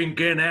 sink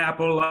in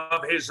apple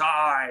of his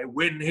eye,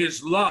 when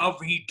his love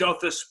he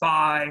doth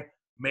espy,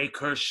 make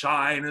her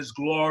shine as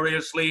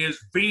gloriously as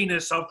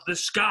Venus of the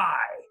sky.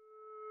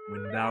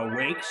 When thou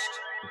wakest,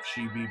 if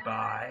she be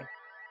by,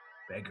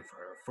 beg of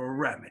her for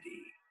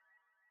remedy.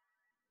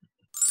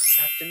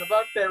 Captain of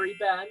our fairy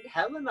band,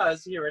 Helena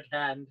is here at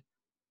hand,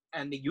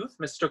 and the youth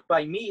mistook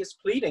by me is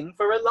pleading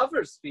for a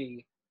lover's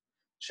fee.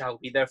 Shall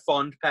we their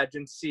fond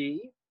pageant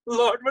see?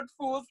 Lord, what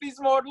fools these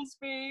mortals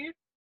be!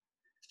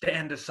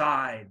 Stand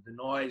aside, the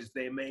noise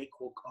they make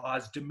will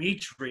cause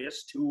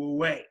Demetrius to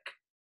awake.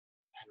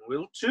 And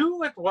we'll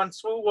two at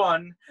once will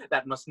one,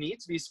 that must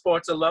needs be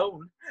sports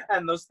alone,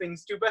 and those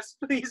things do best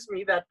please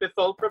me that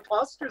befall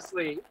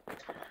preposterously.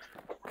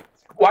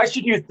 Why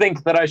should you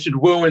think that I should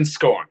woo and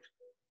scorn?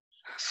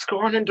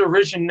 Scorn and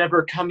derision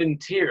never come in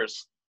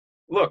tears.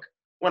 Look,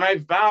 when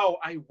I vow,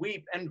 I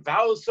weep, and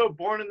vows so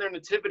born in their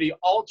nativity,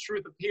 all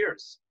truth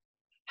appears.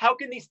 How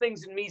can these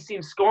things in me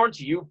seem scorn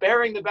to you,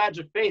 bearing the badge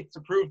of faith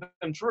to prove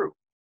them true?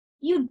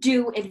 You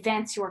do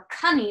advance your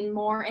cunning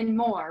more and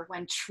more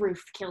when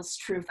truth kills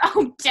truth.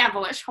 Oh,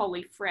 devilish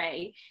holy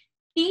fray!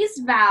 These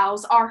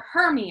vows are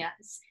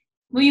Hermia's.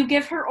 Will you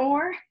give her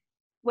o'er?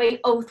 Weigh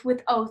oath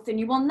with oath, and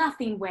you will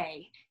nothing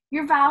weigh.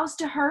 Your vows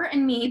to her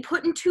and me,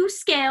 put in 2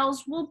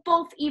 scales, will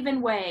both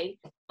even weigh,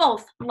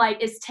 both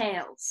light as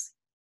tails.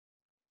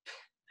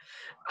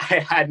 I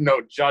had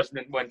no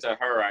judgment when to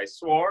her I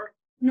swore.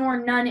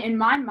 Nor none in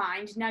my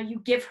mind, now you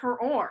give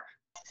her o'er.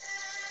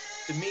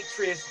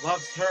 Demetrius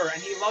loves her,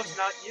 and he loves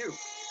not you.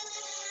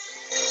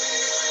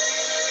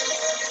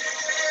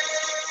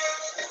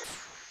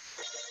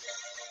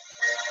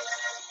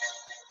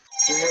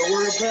 There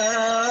were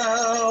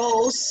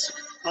bells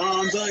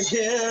on the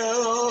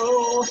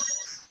hill,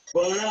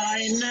 but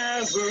I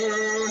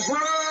never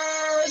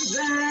heard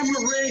them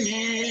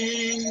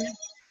ringing.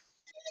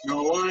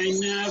 No, I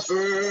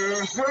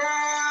never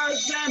heard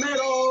them at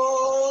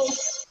all,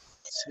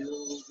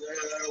 till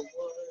there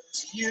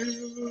was you.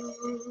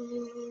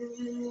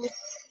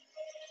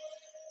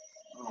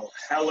 Oh,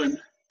 Helen,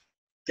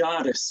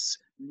 goddess,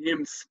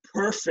 nymph,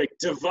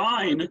 perfect,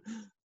 divine,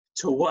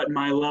 to what,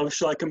 my love,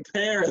 shall I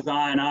compare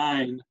thine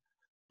eyne?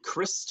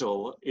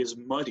 Crystal is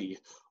muddy,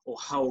 oh,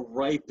 how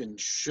ripe and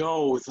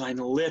show thine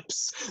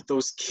lips,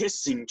 those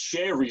kissing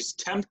cherries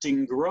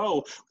tempting grow,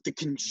 with the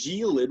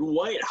congealed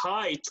white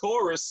high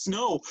Taurus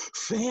snow,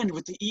 fanned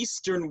with the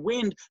eastern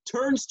wind,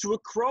 turns to a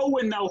crow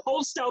when thou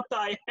hold'st out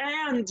thy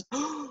hand.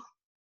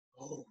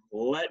 Oh,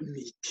 let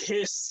me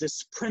kiss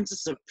this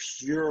princess of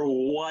pure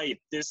white,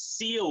 this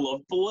seal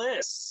of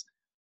bliss.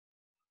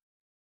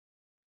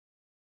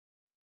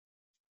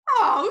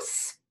 Oh,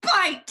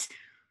 spite!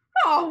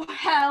 Oh,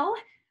 hell!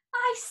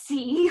 I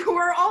see you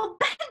are all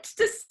bent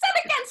to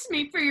set against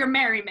me for your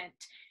merriment.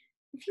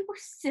 If you were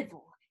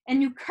civil and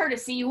knew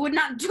courtesy, you would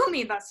not do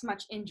me thus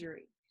much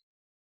injury.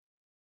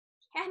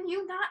 Can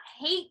you not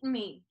hate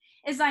me,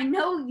 as I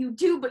know you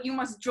do, but you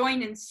must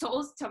join in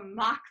souls to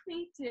mock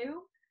me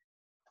too?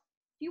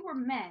 If you were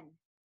men,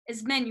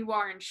 as men you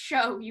are in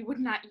show, you would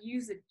not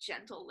use a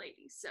gentle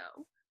lady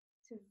so.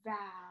 To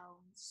vow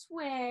and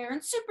swear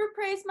and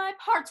superpraise my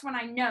parts when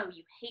I know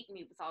you hate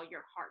me with all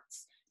your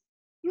hearts.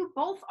 You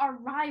both are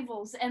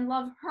rivals and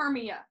love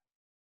Hermia,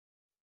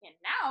 and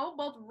now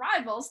both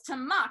rivals to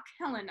mock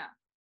Helena.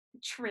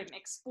 Trim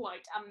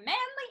exploit, a manly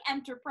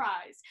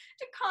enterprise,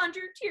 to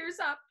conjure tears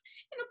up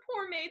in a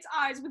poor maid's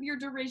eyes with your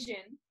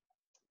derision.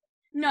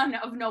 None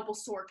of noble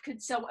sort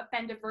could so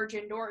offend a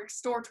virgin nor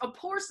extort a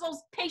poor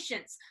soul's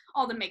patience,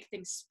 all to make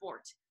things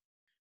sport.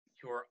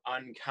 You're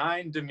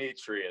unkind,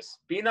 Demetrius.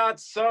 Be not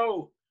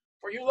so,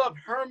 for you love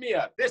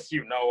Hermia. This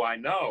you know I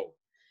know.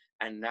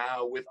 And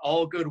now, with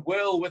all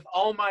goodwill, with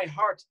all my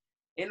heart,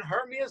 in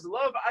Hermia's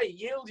love I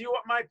yield you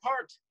up my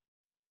part,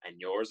 and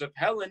yours of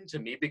Helen to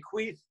me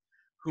bequeath,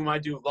 whom I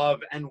do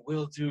love and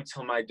will do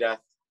till my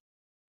death.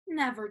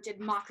 Never did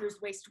mockers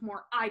waste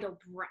more idle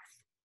breath.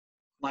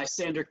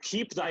 Lysander,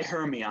 keep thy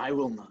Hermia, I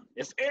will none.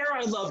 If e'er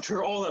I loved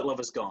her, all that love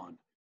is gone.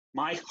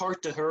 My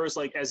heart to her is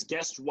like as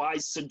guest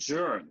wise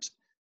sojourned.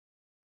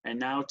 And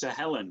now to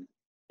Helen,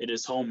 it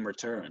is home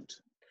returned.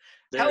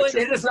 Helen,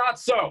 it is not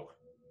so.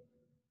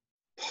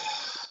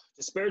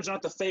 Disparage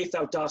not the faith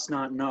thou dost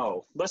not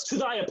know, lest to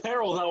thy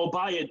apparel thou will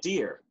buy it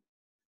dear.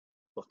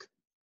 Look,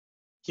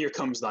 here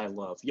comes thy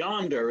love,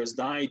 yonder is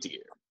thy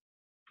dear.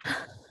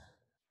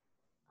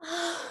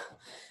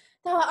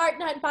 Thou art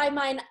not by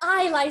mine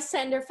eye,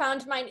 Lysander,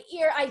 found mine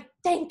ear. I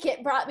thank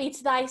it brought me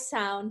to thy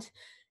sound.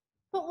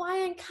 But why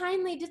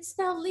unkindly didst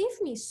thou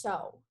leave me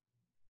so?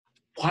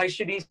 Why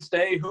should he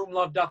stay whom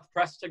love doth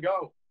press to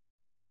go?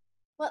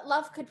 What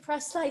love could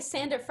press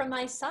Lysander from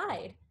my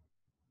side?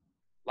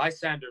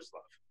 Lysander's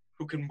love,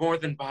 who can more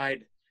than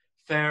bide,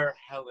 fair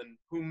Helen,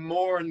 who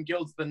more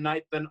engilds the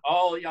night than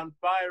all yon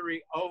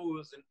fiery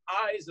O's and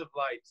eyes of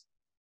light.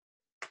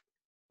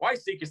 Why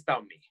seekest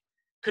thou me?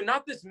 Could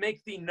not this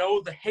make thee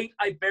know the hate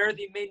I bear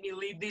thee made me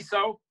leave thee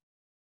so?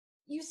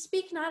 You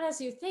speak not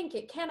as you think,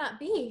 it cannot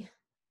be.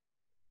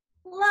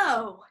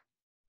 Lo,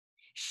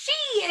 she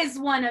is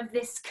one of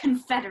this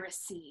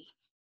confederacy.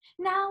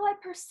 Now I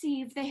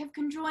perceive they have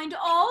conjoined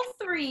all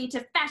 3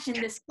 to fashion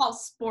this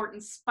false sport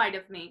in spite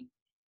of me.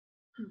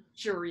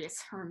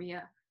 Injurious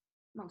Hermia,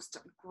 most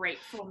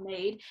ungrateful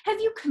maid, have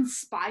you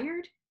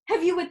conspired?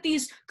 Have you with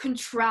these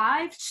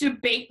contrived to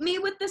bait me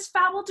with this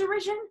foul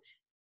derision?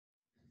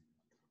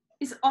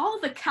 Is all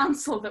the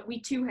counsel that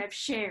we 2 have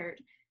shared,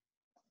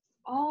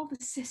 all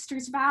the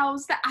sisters'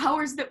 vows, the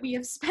hours that we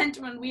have spent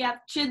when we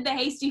have chid the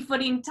hasty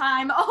footing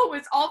time, oh,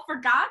 is all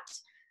forgot?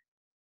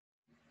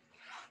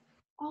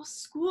 All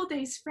school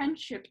days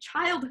friendship,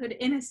 childhood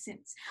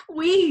innocence,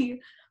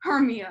 we,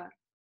 Hermia,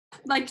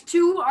 like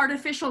 2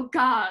 artificial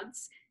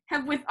gods,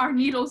 have with our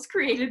needles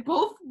created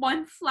both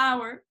one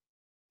flower,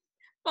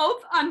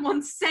 both on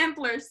one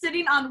sampler,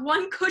 sitting on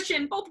one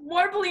cushion, both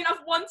warbling of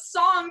one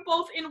song,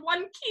 both in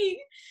one key,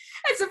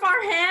 as if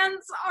our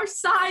hands, our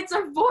sides,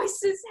 our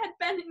voices had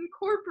been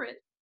incorporate.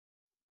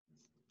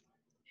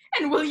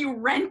 And will you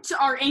rent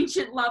our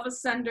ancient love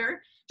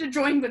asunder to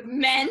join with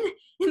men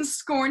in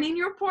scorning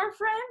your poor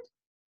friend?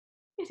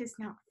 It is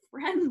not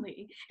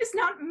friendly, it's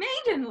not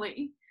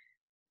maidenly.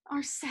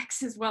 Our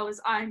sex as well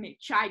as I may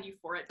chide you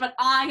for it, but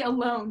I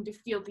alone do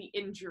feel the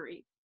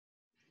injury.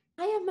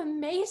 I am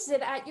amazed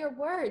at your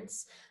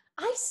words.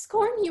 I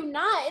scorn you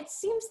not. It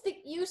seems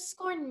that you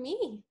scorn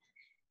me.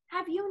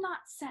 Have you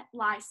not set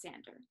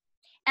Lysander,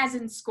 as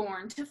in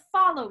scorn, to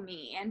follow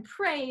me and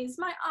praise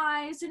my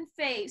eyes and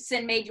face,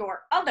 and made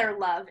your other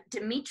love,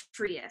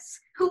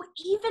 Demetrius, who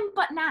even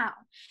but now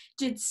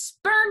did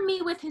spurn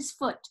me with his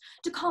foot,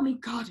 to call me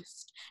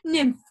goddess,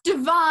 nymph,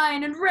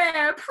 divine and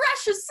rare,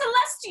 precious,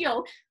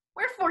 celestial?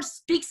 Wherefore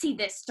speaks he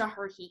this to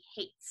her he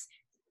hates?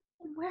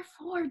 And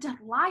wherefore doth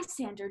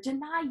Lysander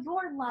deny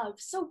your love,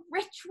 so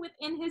rich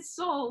within his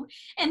soul,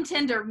 and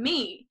tender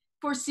me,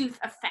 forsooth,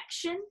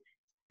 affection?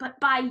 But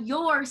by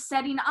your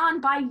setting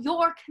on, by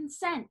your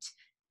consent.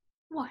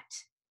 What,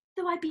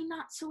 though I be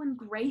not so in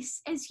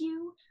grace as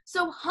you,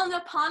 so hung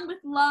upon with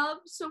love,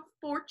 so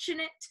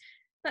fortunate,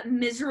 but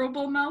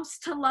miserable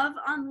most to love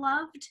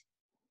unloved?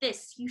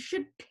 This you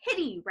should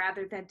pity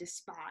rather than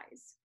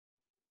despise.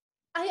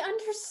 I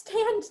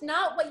understand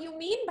not what you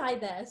mean by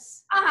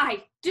this.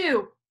 I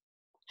do.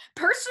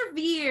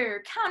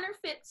 Persevere,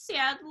 counterfeit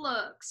sad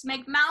looks,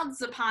 make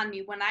mouths upon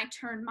me when I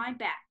turn my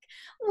back.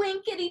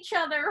 Wink at each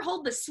other,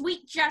 hold the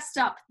sweet jest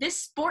up. This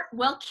sport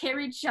well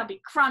carried shall be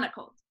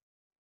chronicled.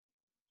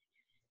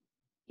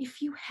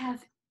 If you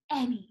have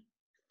any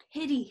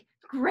pity,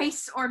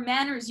 grace, or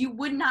manners, you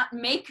would not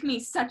make me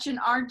such an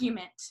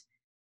argument.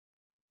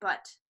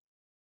 But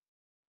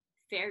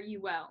fare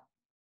you well.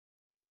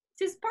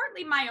 'Tis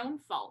partly my own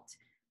fault,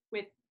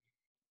 with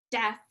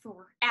death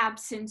or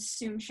absence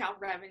soon shall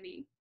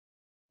remedy.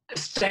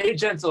 Stay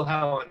gentle,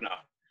 Helena.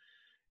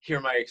 Hear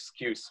my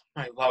excuse,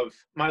 my love,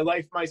 my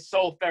life, my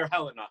soul, fair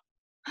Helena.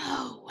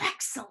 Oh,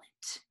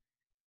 excellent.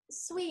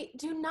 Sweet,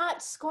 do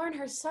not scorn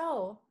her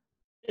so.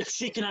 If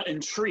she cannot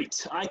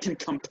entreat, I can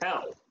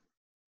compel.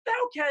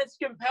 Thou canst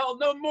compel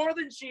no more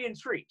than she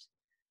entreat.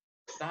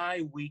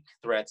 Thy weak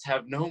threats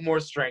have no more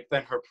strength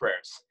than her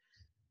prayers.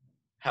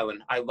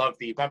 Helen, I love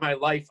thee, by my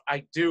life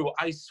I do.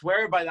 I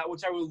swear by that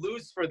which I will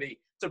lose for thee,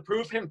 to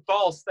prove him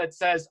false that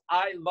says,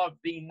 I love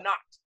thee not.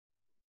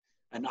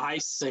 And I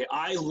say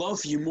I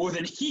love you more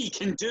than he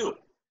can do.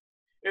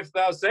 If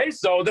thou say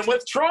so, then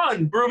withdraw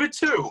and prove it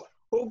too.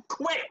 Oh,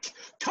 quick,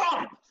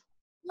 come!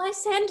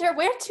 Lysander,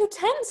 where to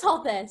tends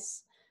all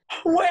this?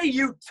 Away,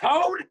 you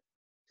toad!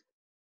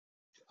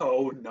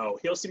 Oh, no,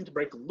 he'll seem to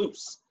break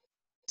loose.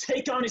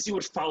 Take on as you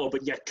would follow,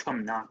 but yet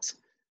come not.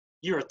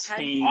 You're a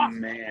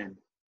tame man.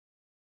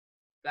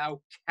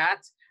 Thou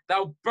cat,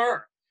 thou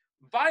bird,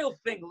 vile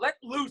thing, let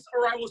loose,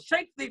 or I will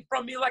shake thee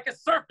from me like a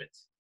serpent.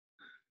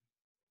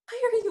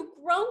 Why are you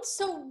grown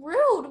so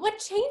rude? What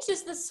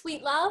changes the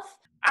sweet love?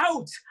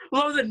 Out,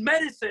 loathed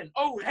medicine,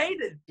 oh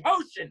hated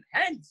potion,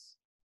 hence.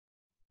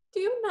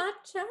 Do you not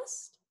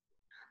jest?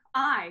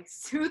 I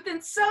sooth,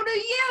 and so do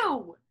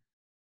you.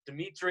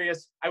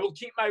 Demetrius, I will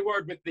keep my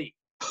word with thee.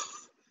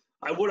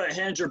 I would I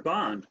hand your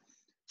bond.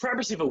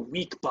 Perhaps if a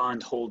weak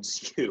bond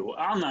holds you,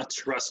 I'll not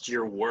trust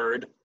your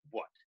word.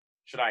 What?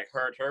 Should I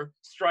hurt her,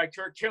 strike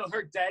her, kill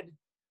her dead?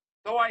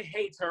 Though I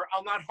hate her,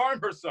 I'll not harm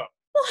her so.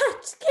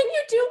 What? Can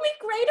you do me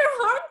greater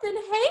harm than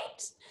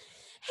hate?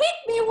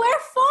 Hate me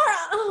wherefore?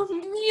 Oh,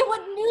 me,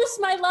 what news,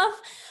 my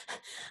love?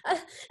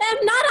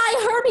 Am not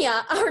I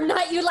Hermia? Are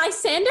not you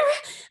Lysander?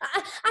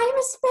 I am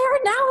as fair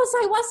now as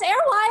I was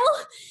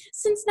erewhile.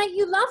 Since night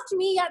you loved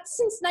me, yet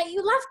since night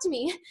you left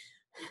me.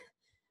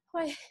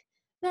 Why,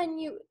 then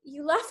you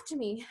left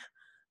me.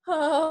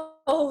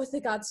 Oh,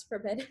 the gods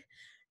forbid.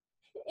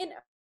 In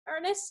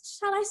earnest,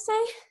 shall I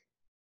say?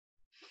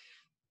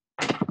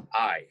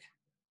 I,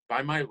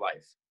 by my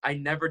life, I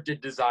never did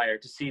desire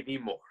to see thee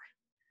more.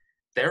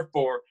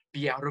 Therefore,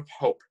 be out of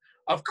hope,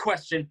 of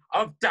question,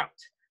 of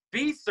doubt.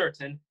 Be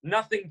certain,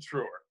 nothing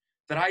truer,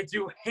 that I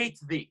do hate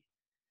thee,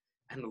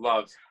 and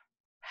love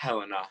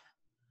Helena.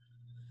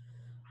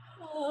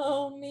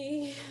 Oh,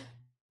 me.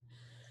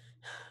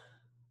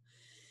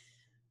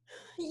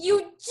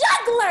 You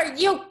juggler,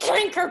 you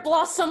canker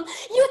blossom,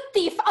 you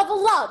thief of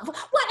love.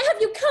 What, have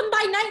you come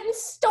by night and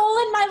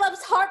stolen my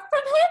love's heart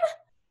from him?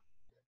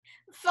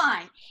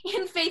 Fine.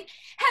 In faith,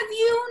 have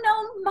you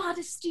no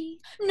modesty,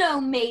 no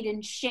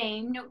maiden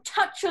shame, no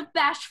touch of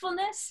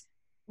bashfulness?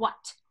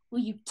 What,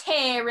 will you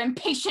tear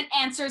impatient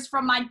answers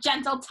from my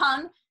gentle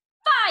tongue?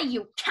 Fie,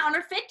 you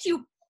counterfeit,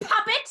 you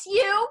puppet,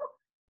 you!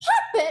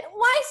 Puppet?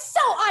 Why,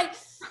 so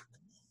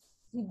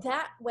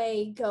That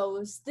way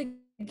goes the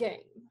game.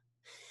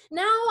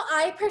 Now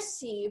I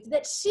perceive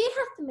that she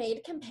hath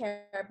made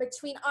compare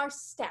between our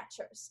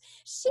statures.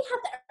 She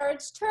hath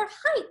urged her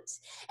height,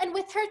 and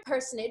with her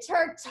personage,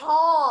 her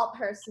tall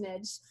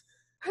personage,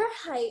 her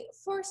height,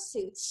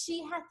 forsooth,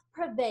 she hath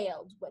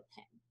prevailed with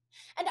him.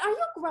 And are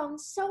you grown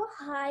so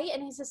high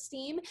in his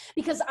esteem,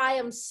 because I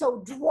am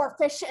so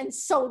dwarfish and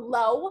so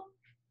low?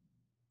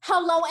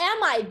 How low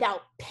am I,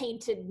 thou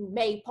painted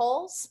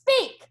maypole?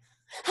 Speak!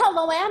 How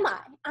low am I?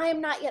 I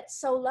am not yet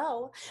so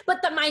low,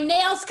 but that my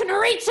nails can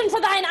reach into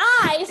thine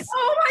eyes.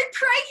 Oh, I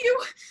pray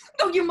you,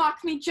 though you mock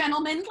me,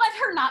 gentlemen, let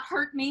her not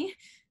hurt me.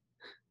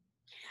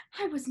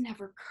 I was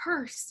never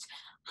cursed.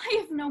 I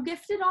have no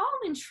gift at all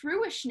in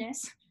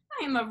truishness.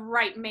 I am a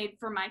right maid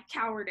for my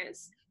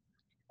cowardice.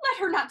 Let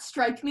her not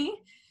strike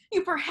me.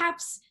 You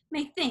perhaps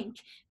may think,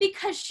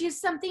 because she is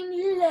something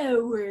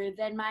lower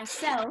than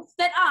myself,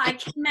 that I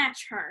can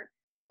match her.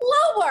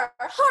 Lower!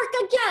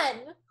 Hark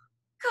again!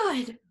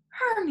 Good,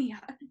 Hermia,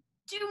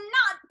 do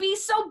not be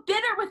so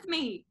bitter with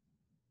me.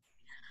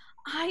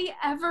 I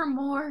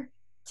evermore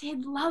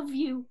did love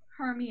you,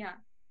 Hermia.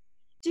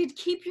 Did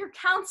keep your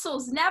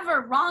counsels,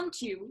 never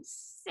wronged you,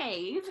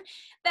 save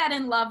that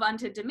in love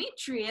unto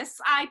Demetrius,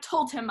 I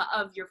told him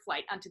of your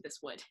flight unto this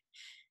wood.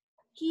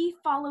 He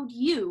followed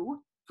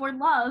you, for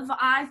love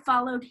I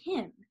followed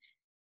him.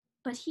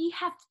 But he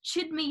hath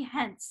chid me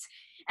hence,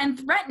 and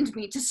threatened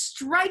me to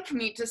strike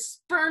me, to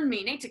spurn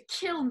me, nay, to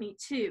kill me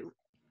too.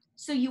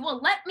 So you will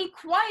let me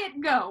quiet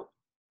go.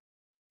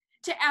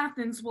 To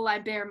Athens will I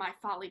bear my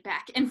folly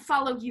back, and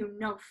follow you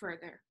no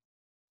further.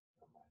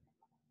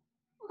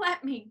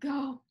 Let me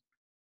go.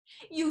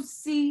 You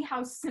see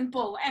how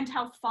simple and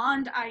how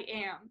fond I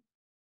am.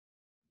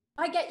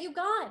 I get you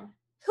gone.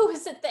 Who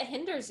is it that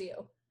hinders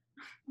you?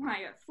 Why,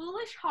 a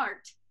foolish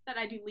heart that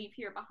I do leave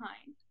here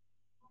behind.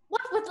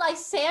 What, with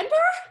Lysander?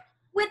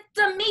 With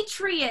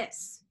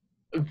Demetrius.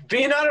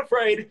 Be not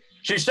afraid.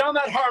 She shall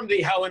not harm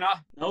thee,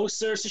 Helena. No,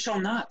 sir, she shall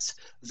not,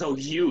 though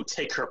you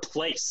take her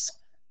place.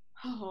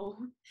 Oh,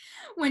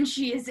 when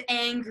she is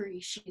angry,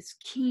 she is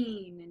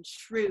keen and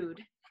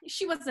shrewd.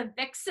 She was a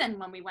vixen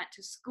when we went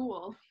to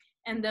school,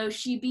 and though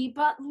she be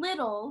but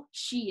little,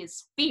 she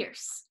is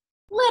fierce.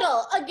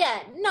 Little,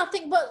 again,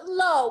 nothing but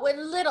low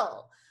and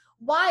little.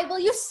 Why will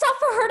you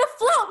suffer her to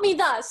flout me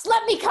thus?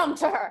 Let me come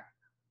to her.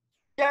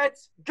 Get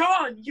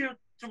gone, you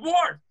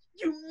dwarf,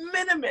 you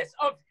minimus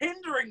of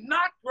hindering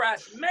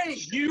knotgrass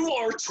maid. You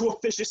are too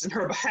officious in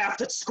her behalf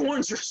that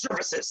scorns your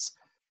services.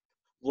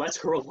 Let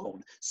her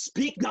alone.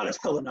 Speak not of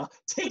Helena.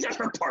 Take not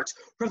her part.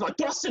 For thou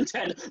dost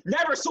intend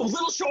never so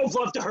little show of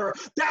love to her,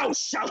 thou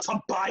shalt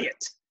abide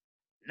it.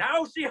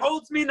 Now she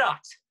holds me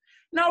not.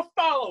 Now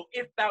follow,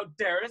 if thou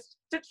darest,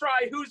 to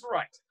try whose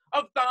right,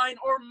 of thine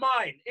or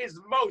mine, is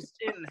most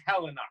in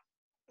Helena.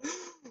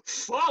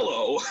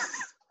 Follow?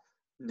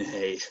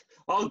 Nay,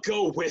 I'll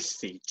go with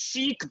thee,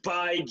 cheek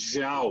by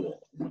jowl.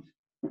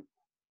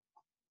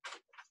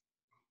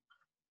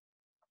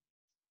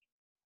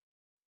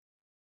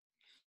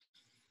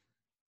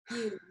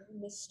 You,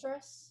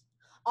 mistress?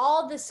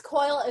 All this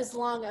coil is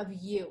long of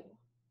you.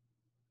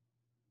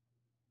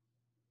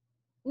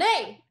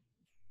 Nay!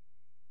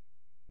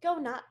 Go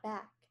not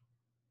back.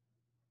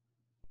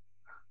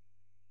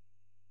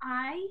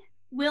 I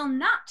will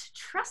not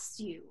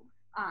trust you,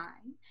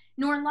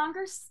 nor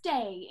longer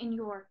stay in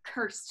your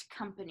cursed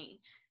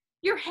company.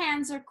 Your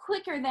hands are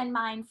quicker than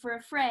mine for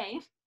a fray.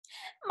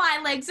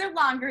 My legs are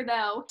longer,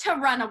 though, to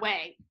run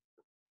away.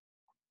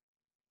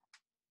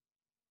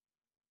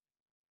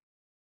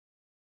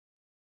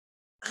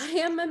 I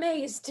am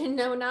amazed and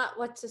know not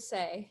what to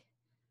say.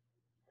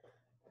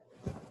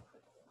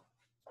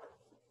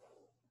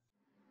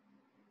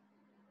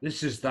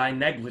 This is thy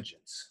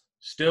negligence.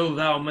 Still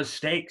thou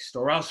mistakest,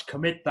 or else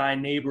commit thy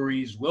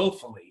knaveries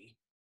willfully.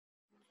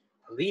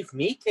 Believe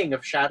me, King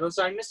of Shadows,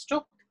 I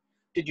mistook.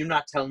 Did you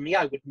not tell me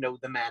I would know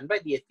the man by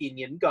the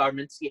Athenian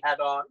garments he had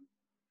on?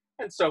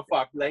 And so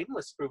far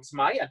blameless proves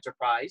my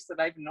enterprise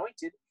that I've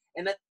anointed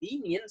an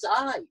Athenian's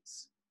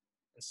eyes.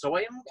 And so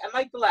am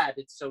I glad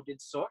it so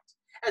did sort,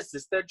 as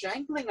this their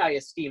jangling I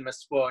esteem a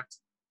sport.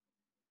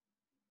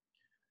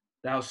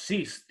 Thou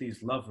seest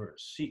these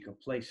lovers seek a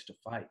place to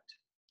fight.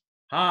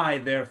 High,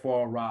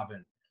 therefore,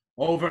 Robin,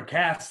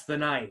 overcast the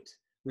night.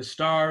 The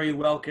starry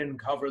welkin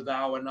cover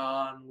thou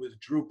anon with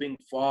drooping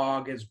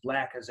fog as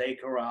black as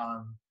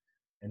Acheron,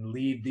 and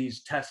lead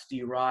these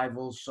testy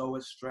rivals so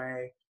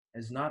astray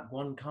as not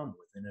one come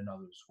within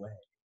another's way.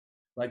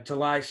 Like to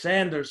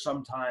Lysander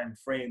sometime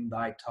frame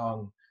thy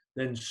tongue,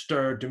 then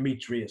stir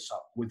Demetrius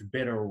up with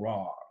bitter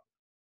wrong.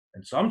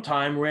 And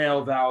sometime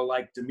rail thou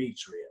like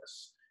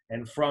Demetrius,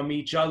 and from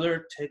each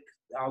other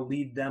thou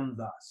lead them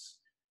thus,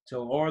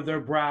 till o'er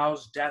their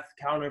brows death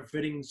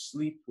counterfeiting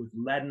sleep with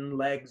leaden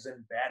legs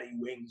and batty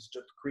wings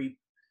doth creep,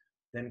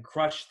 then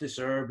crush this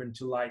herb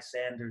into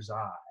Lysander's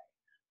eye,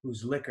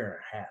 whose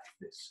liquor hath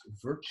this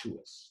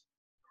virtuous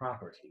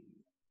property,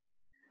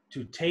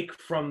 to take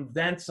from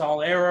thence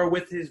all error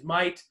with his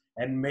might,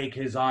 and make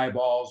his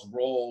eyeballs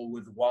roll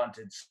with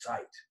wonted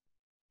sight.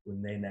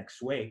 When they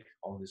next wake,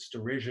 all this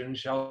derision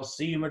shall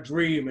seem a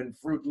dream and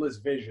fruitless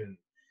vision,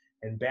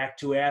 and back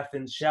to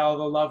Athens shall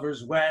the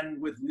lovers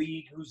wend, with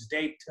league whose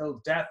date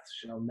till death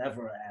shall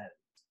never end.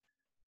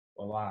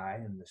 While I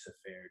in this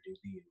affair do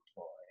thee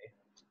employ,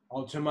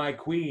 I'll to my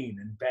queen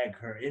and beg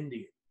her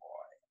Indian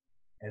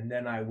boy, and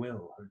then I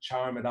will her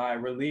charmed eye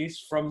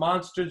release from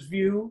monsters'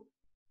 view,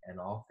 and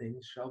all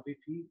things shall be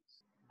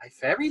peace. My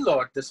fairy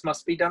lord, this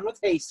must be done with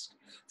haste,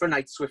 for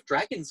night's swift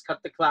dragons cut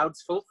the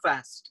clouds full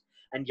fast,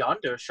 and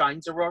yonder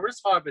shines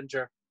Aurora's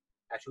harbinger,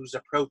 at whose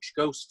approach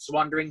ghosts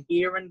wandering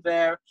here and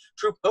there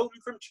troop home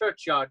from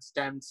churchyards,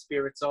 damned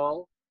spirits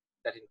all,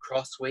 that in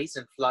crossways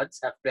and floods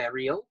have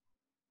burial.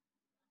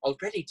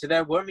 Already to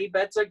their wormy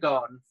beds are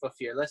gone, for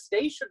fearless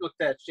they should look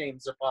their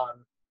shames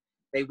upon.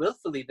 They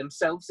wilfully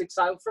themselves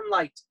exile from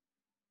light,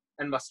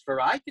 and must for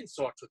aye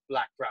consort with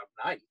black-browed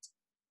night.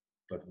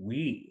 But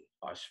we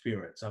are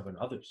spirits of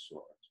another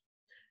sort,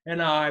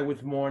 and I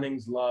with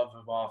morning's love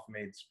have oft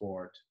made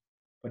sport.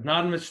 But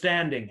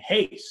notwithstanding,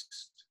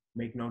 haste,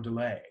 make no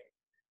delay.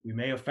 We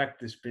may effect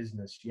this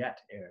business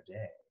yet ere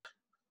day.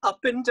 Up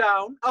and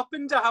down,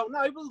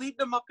 I will lead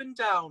them up and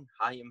down.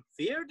 I am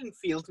feared in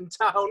field and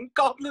town,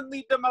 goblin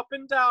lead them up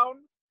and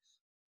down.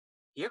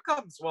 Here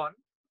comes one.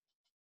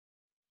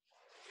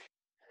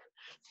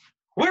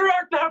 Where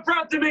art thou,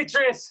 proud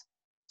Demetrius?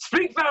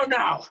 Speak thou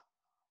now!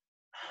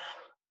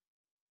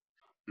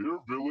 Here,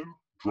 villain,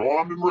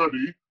 drawn and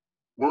ready.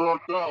 Where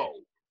art thou?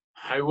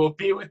 I will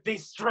be with thee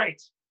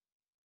straight.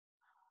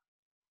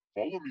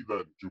 Follow me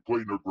then to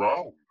plainer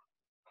ground.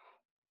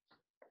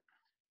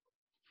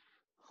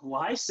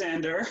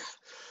 Lysander,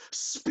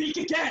 speak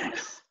again!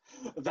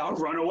 Thou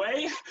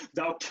runaway,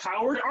 thou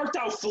coward, art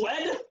thou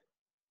fled?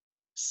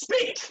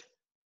 Speak!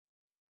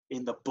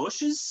 In the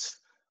bushes?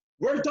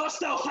 Where dost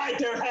thou hide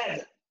their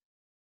head?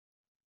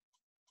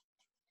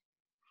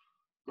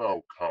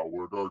 Thou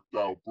coward, art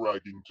thou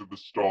bragging to the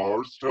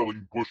stars,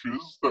 telling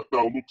bushes that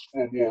thou look'st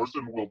for wars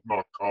and wilt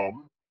not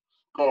come?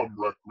 Come,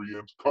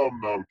 recreant, come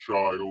thou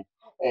child,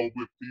 I'll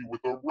whip thee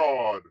with a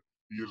rod.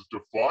 He is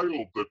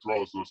defiled that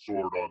draws a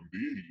sword on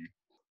thee.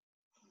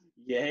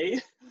 Yea,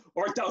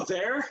 art thou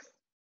there?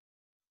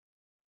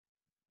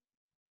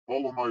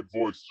 Follow my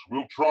voice,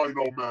 we'll try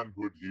no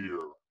manhood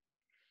here.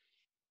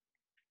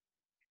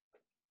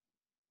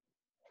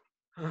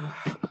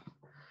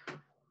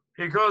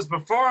 He goes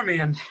before me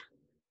and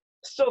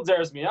still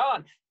dares me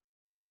on.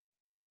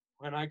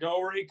 When I go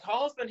where he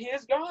calls, then he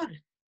is gone.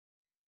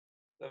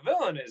 The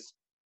villain is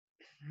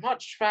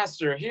much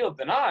faster healed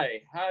than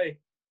I. I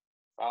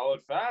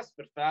followed fast,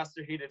 but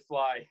faster he did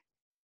fly.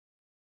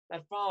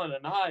 That fallen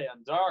and I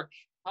on dark,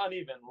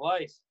 uneven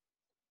light.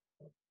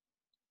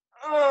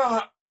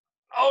 I'll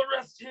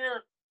rest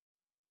here.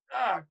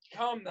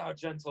 Come, thou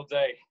gentle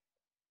day.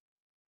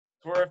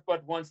 For if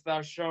but once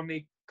thou show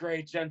me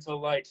grey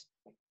gentle light,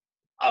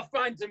 I'll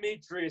find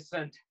Demetrius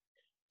and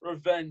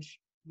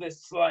revenge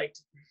this slight.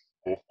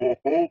 Ho, ho,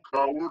 ho,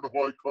 coward,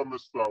 why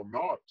comest thou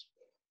not?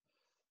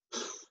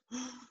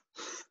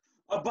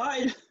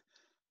 Abide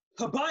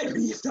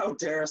me if thou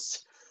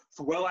darest,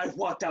 for well I've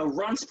walked thou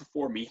runs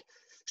before me,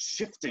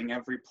 shifting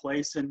every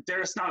place, and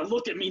darest not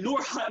look at me, nor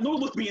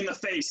look me in the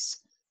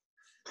face.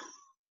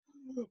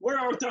 Where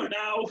art thou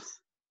now?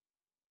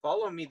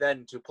 Follow me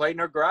then to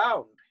plainer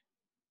ground.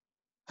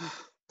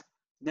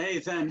 Nay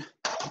then,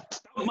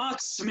 thou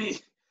mockst me.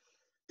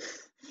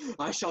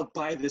 I shall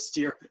buy this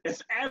deer, if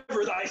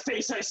ever thy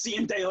face I see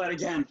in daylight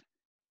again.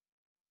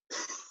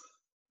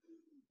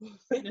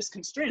 Faintness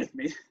constraineth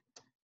me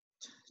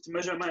to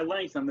measure my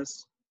length on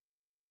this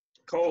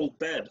cold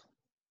bed.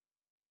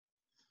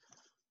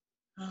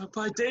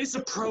 By day's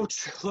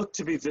approach, look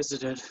to be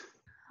visited.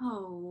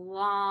 Oh,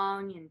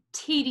 long and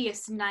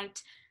tedious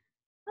night,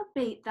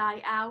 abate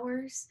thy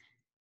hours.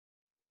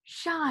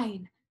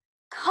 Shine,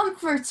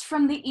 comforts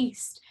from the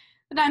east,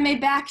 that I may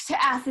back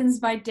to Athens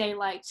by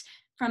daylight,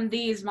 from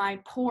these my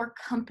poor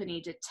company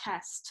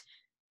detest,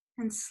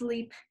 and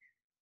sleep,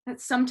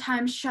 that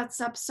sometimes shuts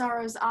up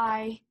sorrow's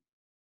eye,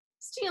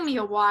 steal me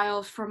a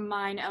while from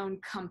mine own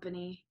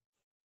company.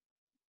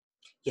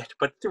 Yet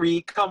but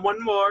three, come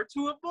one more,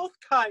 two of both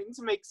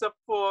kinds makes up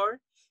four.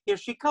 Here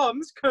she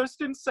comes, cursed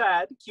and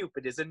sad,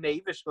 Cupid is a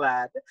knavish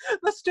lad,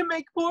 thus to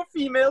make poor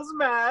females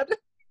mad.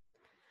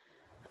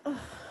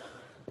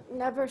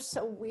 Never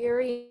so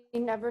weary,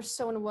 never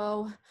so in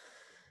woe.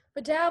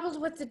 Bedabbled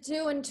with the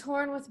dew and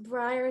torn with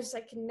briars,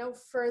 I can no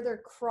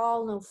further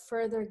crawl, no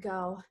further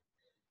go.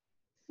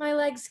 My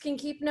legs can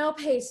keep no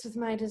pace with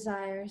my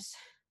desires.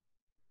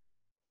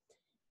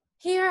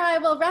 Here I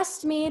will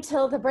rest me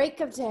till the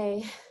break of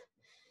day.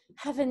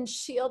 Heaven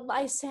shield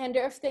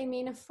Lysander if they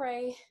mean a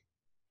fray.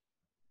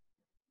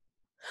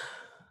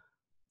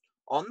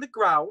 On the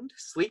ground,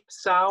 sleep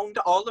sound,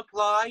 all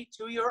apply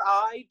to your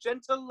eye,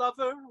 gentle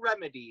lover,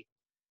 remedy.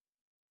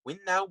 When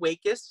thou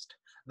wakest,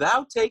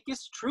 thou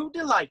takest true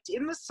delight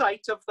in the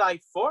sight of thy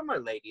former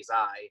lady's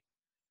eye.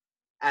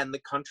 And the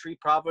country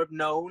proverb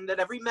known that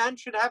every man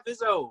should have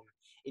his own,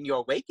 in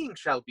your waking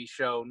shall be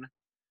shown.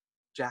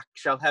 Jack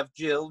shall have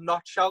Jill,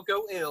 naught shall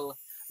go ill,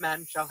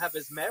 man shall have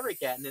his mare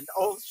again, and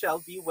all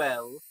shall be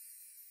well.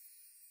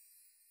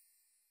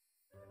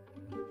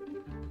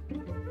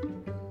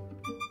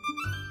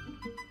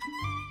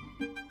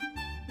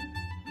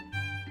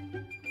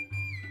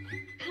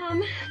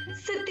 Come,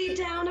 sit thee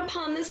down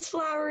upon this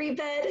flowery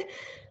bed,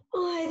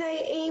 while I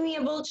thy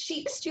amiable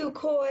cheeks do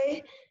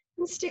coy,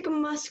 and stick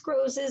musk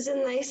roses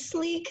in thy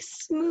sleek,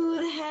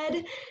 smooth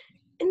head,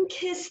 and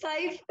kiss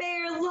thy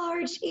fair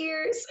large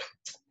ears.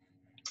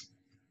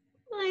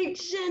 My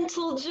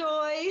gentle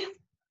joy.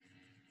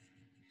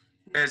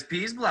 There's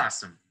Peas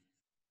Blossom.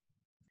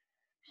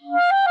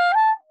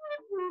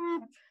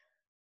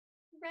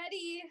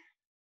 Ready.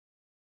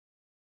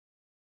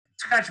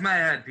 Scratch my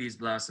head, Peas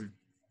Blossom.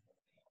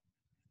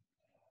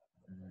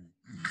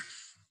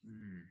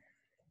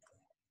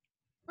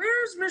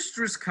 Where's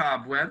Mistress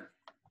Cobweb?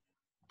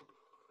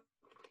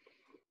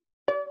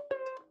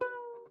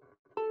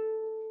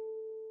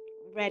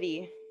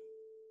 Ready.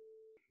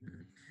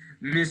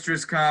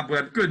 Mistress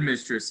Cobweb, good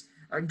mistress,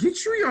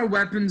 get you your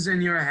weapons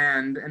in your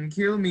hand and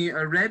kill me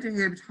a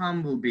red-hipped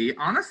humblebee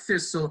on a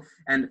thistle,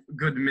 and,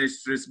 good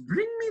mistress,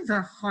 bring me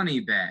the honey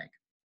bag.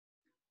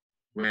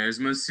 Where's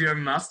Monsieur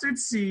Mustard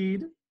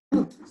Seed?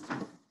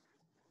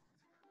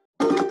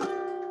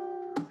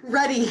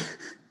 Ready.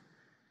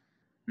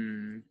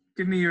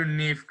 Give me your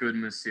knife, good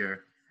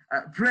monsieur.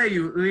 Pray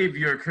you leave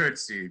your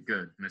curtsy,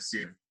 good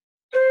monsieur.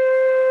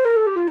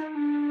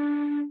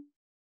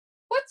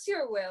 What's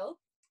your will?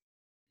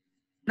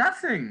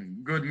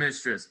 Nothing, good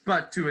mistress,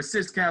 but to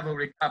assist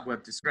cavalry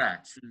Cobweb to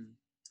scratch.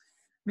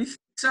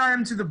 Methinks I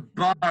am to the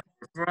bar,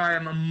 for I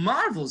am a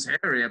marvel's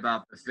hairy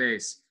about the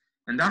face,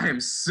 and I am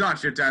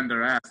such a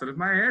tender ass that if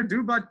my hair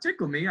do but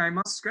tickle me, I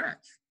must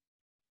scratch.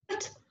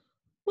 But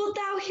wilt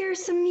thou hear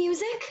some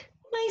music,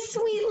 my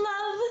sweet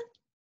love?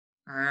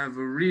 I have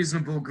a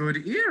reasonable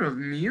good ear of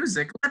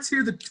music. Let's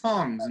hear the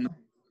tongs and the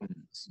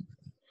bones.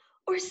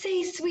 Or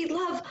say, sweet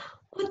love,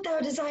 what thou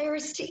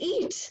desirest to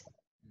eat?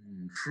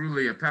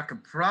 Truly a peck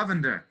of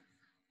provender.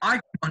 I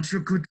want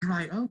your good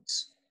dry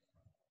oats.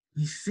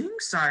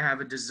 Methinks I have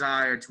a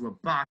desire to a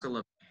bottle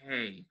of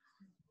hay.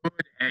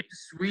 Good hay,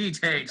 sweet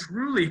hay,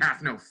 truly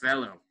hath no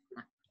fellow.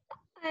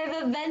 I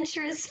have a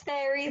venturous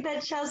fairy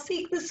that shall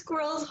seek the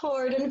squirrel's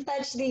hoard and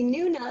fetch thee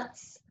new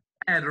nuts.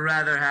 I'd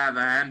rather have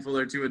a handful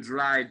or two of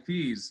dried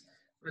peas.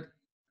 But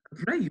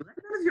pray you, let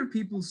none of your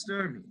people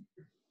stir me.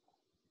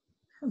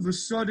 Have a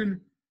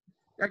sudden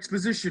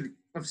exposition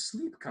of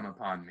sleep come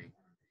upon me.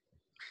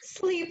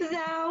 Sleep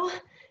thou,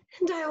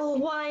 and I will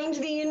wind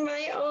thee in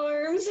my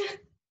arms.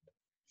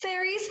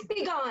 Fairies,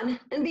 be gone,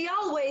 and be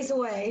always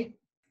away.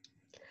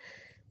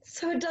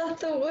 So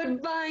doth the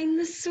woodbine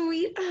the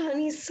sweet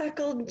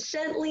honeysuckle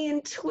gently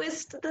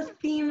entwist the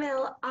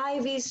female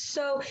ivy,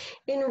 so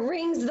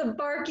enrings the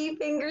barky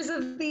fingers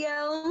of the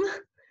elm.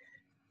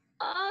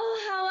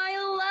 Oh, how I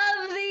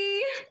love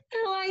thee,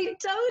 how I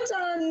dote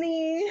on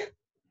thee.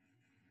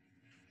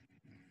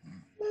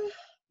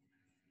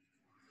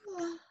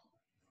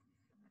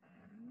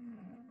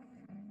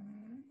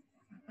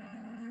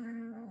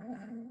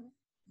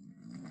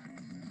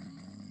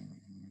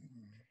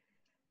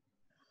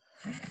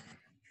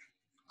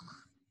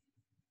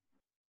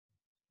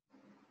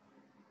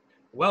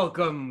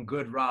 Welcome,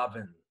 good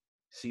Robin.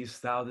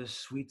 Seest thou this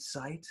sweet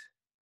sight?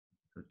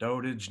 Her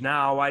dotage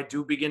now I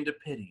do begin to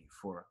pity,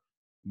 for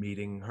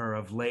meeting her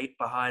of late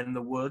behind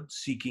the wood,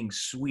 seeking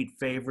sweet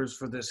favors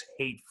for this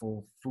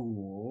hateful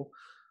fool,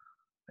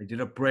 I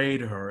did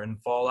upbraid her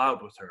and fall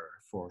out with her,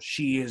 for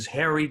she his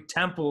hairy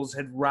temples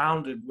had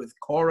rounded with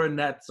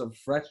coronets of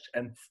fresh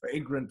and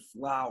fragrant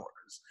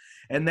flowers,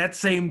 and that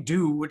same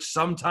dew which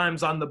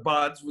sometimes on the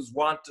buds was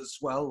wont to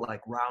swell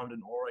like round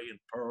and orient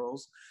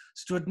pearls,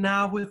 stood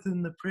now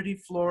within the pretty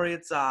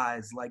Floriet's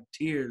eyes like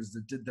tears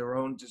that did their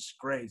own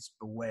disgrace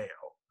bewail.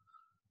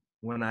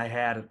 When I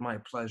had at my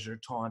pleasure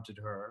taunted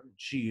her, and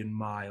she in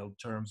mild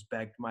terms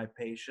begged my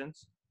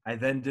patience, I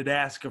then did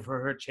ask of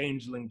her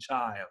changeling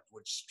child,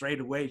 which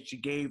straightway she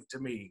gave to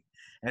me,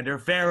 and her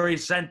fairy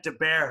sent to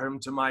bear him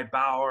to my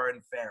bower in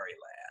fairyland.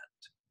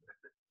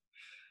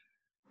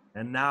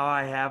 And now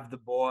I have the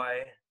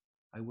boy,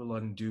 I will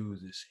undo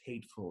this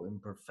hateful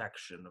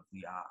imperfection of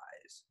the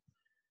eyes.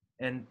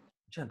 And,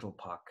 gentle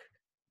Puck,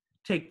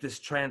 take this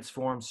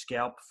transformed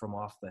scalp from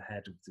off the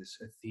head of this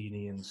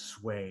Athenian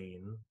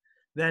swain.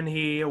 Then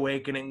he,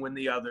 awakening when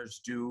the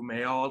others do,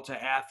 may all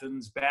to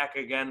Athens back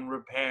again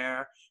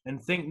repair, and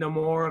think no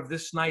more of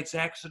this night's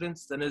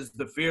accidents than is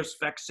the fierce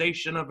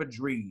vexation of a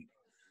dream.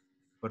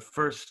 But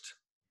first,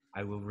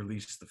 I will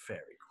release the fairy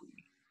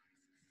queen.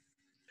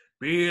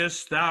 Be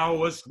as thou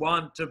wast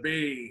wont to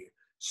be,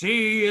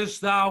 see as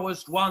thou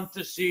wast wont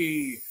to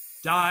see,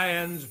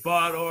 Dian's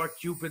bud or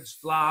Cupid's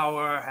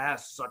flower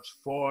hath such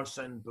force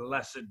and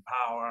blessed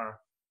power.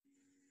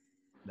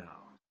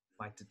 Now,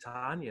 my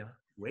Titania,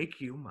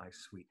 wake you, my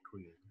sweet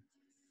queen.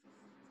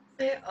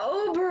 My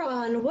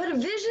Oberon, what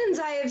visions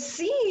I have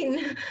seen!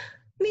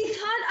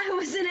 Methought I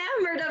was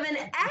enamored of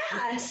an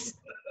ass!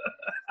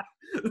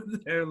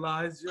 There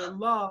lies your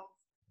love.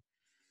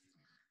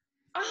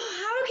 Oh,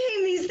 how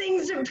came these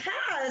things to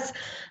pass?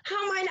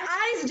 How mine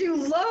eyes do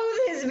loathe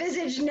his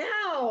visage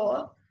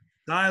now!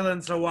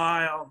 Silence a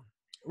while.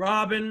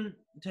 Robin,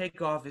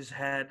 take off his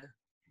head.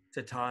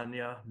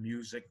 Titania,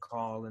 music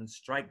call, and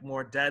strike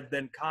more dead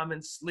than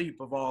common sleep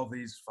of all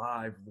these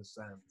five of the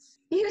sense.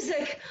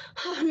 Music!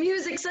 Oh,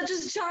 music such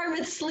as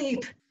charmeth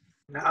sleep!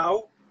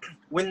 Now,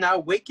 when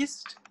thou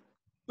wakest,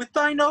 with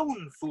thine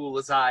own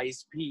fool's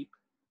eyes peep.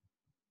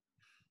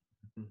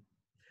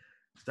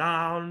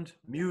 Sound,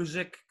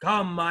 music,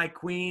 come, my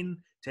queen,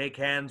 take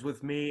hands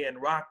with me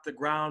and rock the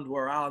ground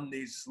whereon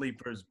these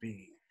sleepers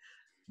be.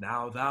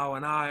 Now thou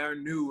and I are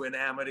new in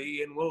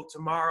amity, and will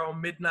tomorrow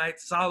midnight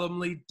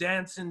solemnly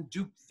dance in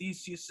Duke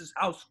Theseus'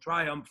 house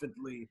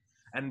triumphantly,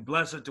 and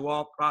bless it to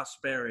all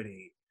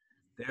prosperity.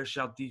 there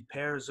shall these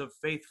pairs of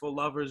faithful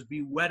lovers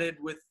be wedded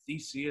with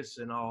Theseus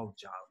and all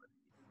jollity.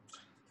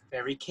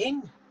 Very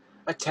king,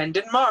 attend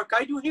and mark,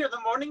 I do hear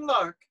the morning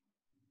lark.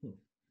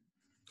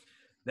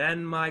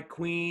 Then, my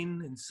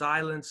queen, in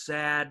silence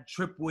sad,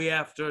 trip we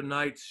after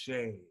night's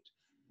shade.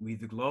 We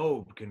the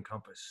globe can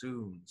compass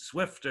soon,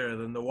 swifter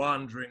than the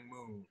wandering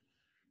moon.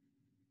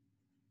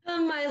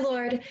 Oh, my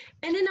lord,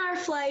 and in our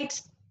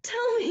flight,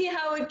 tell me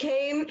how it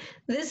came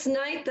this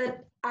night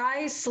that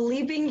I,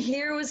 sleeping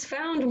here, was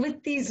found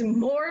with these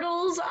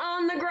mortals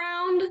on the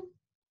ground.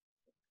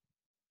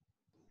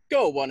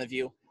 Go, one of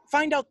you,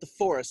 find out the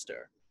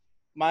forester.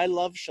 My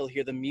love shall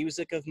hear the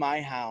music of my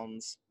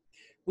hounds.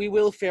 We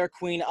will, fair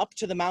queen, up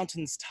to the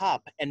mountain's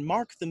top and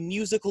mark the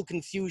musical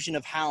confusion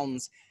of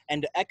hounds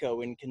and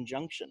echo in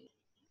conjunction.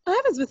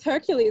 I was with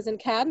Hercules and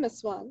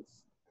Cadmus once,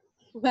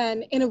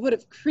 when in a wood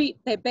of Crete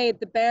they bayed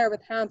the bear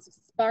with hounds of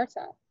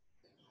Sparta.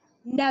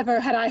 Never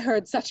had I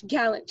heard such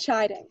gallant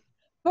chiding,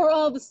 for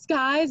all the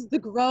skies, the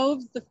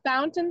groves, the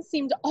fountains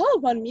seemed all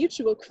one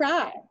mutual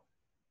cry.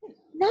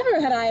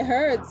 Never had I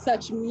heard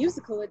such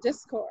musical a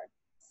discord,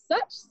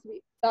 such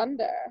sweet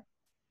thunder.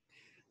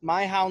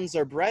 My hounds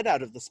are bred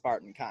out of the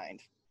Spartan kind.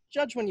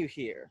 Judge when you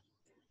hear.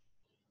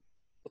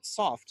 But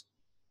soft,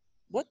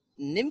 what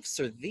nymphs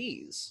are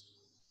these?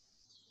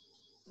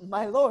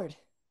 My lord,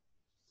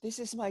 this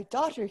is my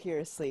daughter here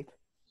asleep.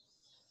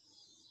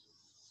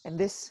 And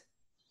this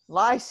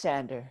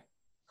Lysander.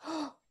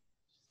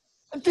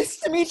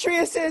 This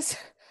Demetrius is...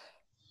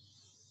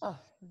 Oh,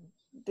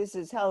 this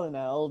is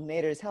Helena, old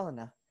Nader's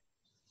Helena.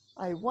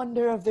 I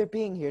wonder of their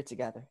being here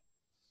together.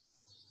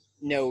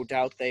 No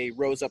doubt they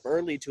rose up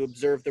early to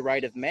observe the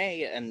rite of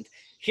May, and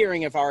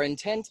hearing of our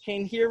intent,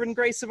 came here in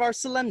grace of our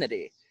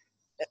solemnity.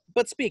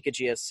 But speak,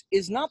 Aegeus,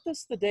 is not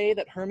this the day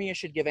that Hermia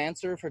should give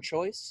answer of her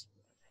choice?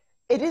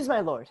 It is, my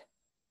lord.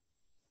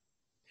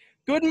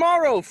 Good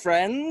morrow,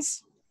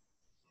 friends.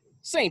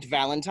 Saint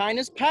Valentine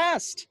is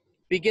past.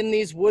 Begin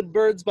these wood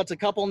birds but a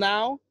couple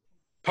now?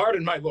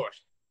 Pardon, my lord.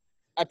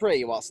 I pray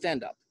you all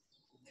stand up.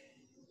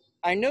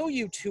 I know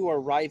you two are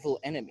rival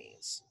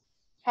enemies.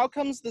 How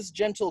comes this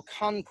gentle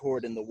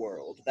concord in the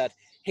world, that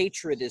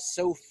hatred is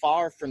so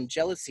far from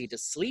jealousy to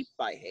sleep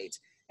by hate,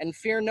 and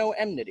fear no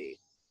enmity?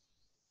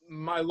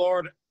 My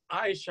lord,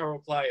 I shall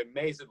reply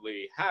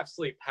amazedly, half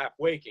sleep, half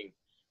waking,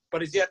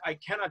 but as yet I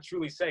cannot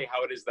truly say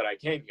how it is that I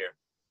came here.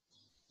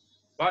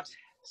 But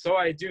so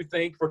I do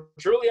think, for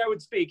truly I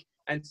would speak,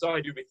 and so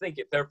I do bethink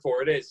it,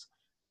 therefore it is.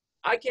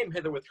 I came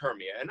hither with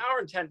Hermia, and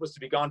our intent was to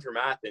be gone from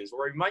Athens,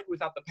 where we might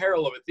without the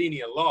peril of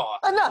Athenian law.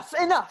 Enough,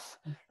 enough!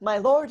 My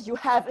lord, you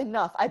have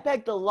enough. I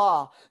beg the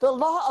law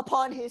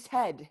upon his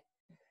head.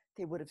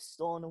 They would have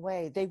stolen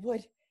away. They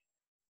would.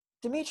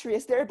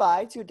 Demetrius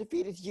thereby to have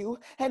defeated you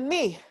and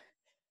me.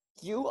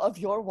 You of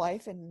your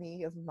wife and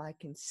me of my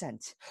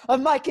consent.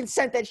 Of my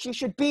consent that she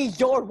should be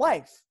your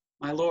wife.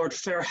 My lord,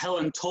 fair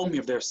Helen told me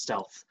of their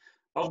stealth,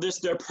 of this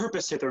their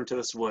purpose hither into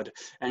this wood,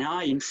 and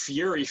I in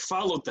fury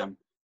followed them.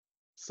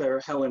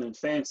 Fair Helen in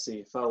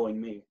fancy following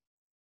me.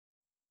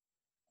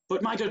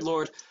 But my good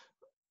lord,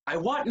 I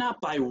wot not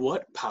by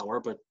what power,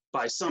 but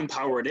by some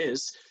power it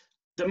is,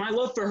 that my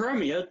love for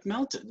Hermia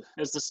melted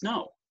as the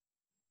snow.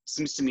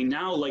 Seems to me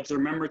now like the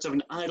remembrance of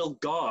an idle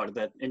god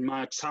that in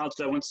my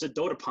childhood I once did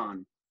dote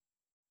upon.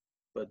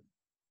 But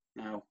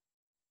now,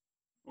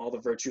 all the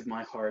virtue of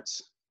my heart,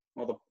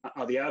 all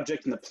the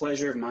object and the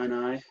pleasure of mine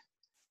eye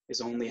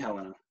is only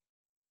Helena.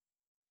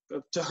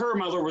 To her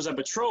my lord was I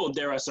betrothed,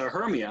 there I saw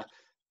Hermia,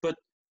 but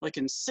like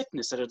in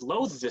sickness I did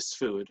loathe this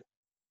food.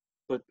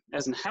 But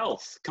as in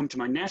health, come to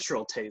my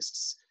natural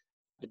tastes,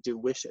 I do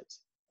wish it,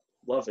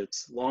 love it,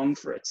 long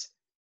for it,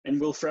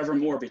 and will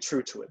forevermore be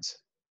true to it.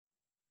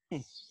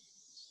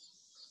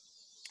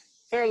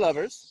 Fair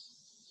lovers,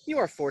 you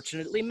are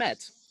fortunately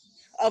met.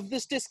 Of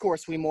this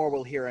discourse we more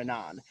will hear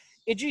anon.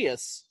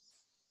 Aegeus,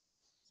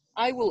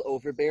 I will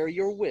overbear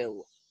your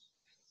will.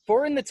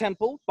 For in the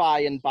temple,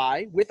 by and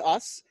by, with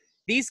us,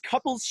 these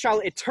couples shall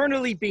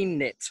eternally be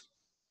knit.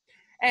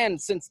 And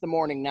since the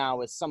morning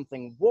now is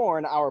something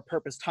worn, our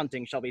purposed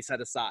hunting shall be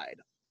set aside.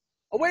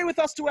 Away with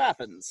us to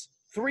Athens.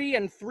 3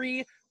 and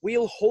 3,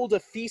 we'll hold a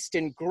feast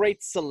in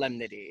great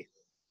solemnity.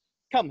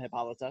 Come,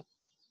 Hippolyta.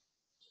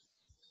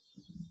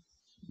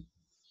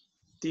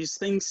 These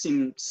things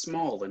seem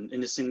small and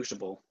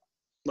indistinguishable,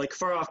 like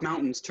far-off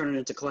mountains turning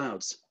into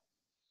clouds.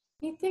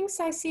 Methinks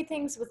I see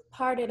things with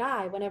parted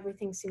eye when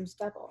everything seems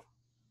double.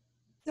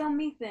 So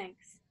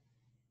methinks,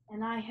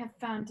 and I have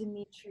found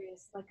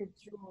Demetrius like a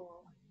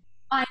jewel,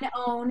 mine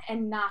own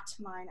and not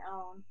mine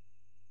own.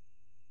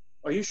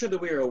 Are you sure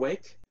that we are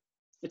awake?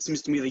 It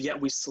seems to me that yet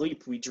we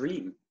sleep, we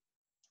dream.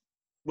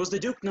 Was the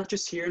Duke not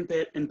just here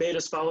and bade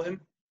us follow him?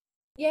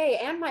 Yea,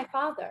 and my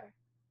father.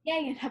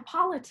 Yea, and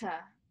Hippolyta.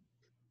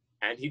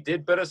 And he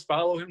did bid us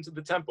follow him to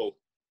the temple.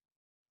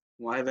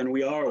 Why, then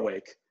we are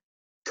awake.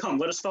 Come,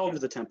 let us follow him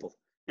to the temple.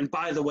 And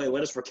by the way,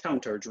 let us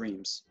recount our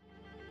dreams.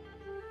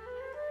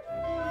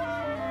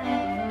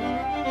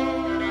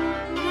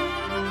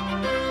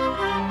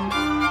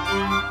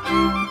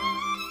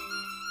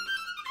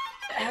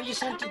 Have you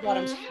sent to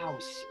Bottom's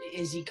house?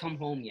 Is he come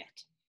home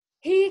yet?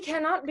 He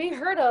cannot be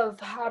heard of.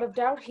 Out of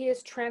doubt, he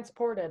is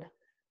transported.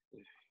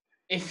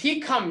 If he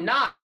come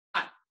not,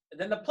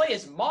 then the play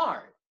is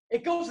marred.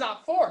 It goes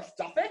not forth,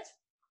 doth it?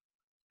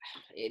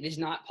 It is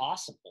not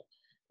possible.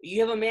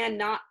 You have a man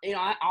not in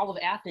all of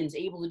Athens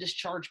able to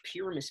discharge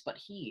Pyramus, but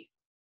he.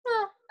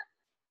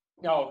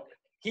 No,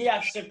 he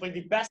hath simply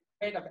the best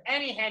trade of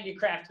any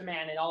handicraft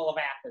man in all of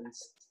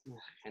Athens.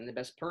 And the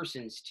best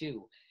persons,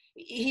 too.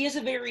 He has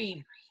a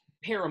very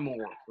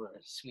paramour for a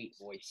sweet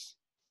voice.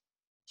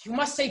 You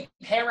must say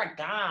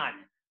paragon.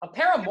 A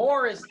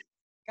paramour is,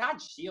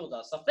 God shield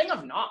us, a thing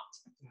of naught.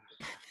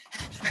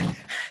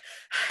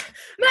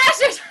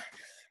 Masters!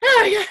 Oh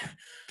my god!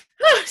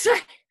 Oh,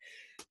 sorry.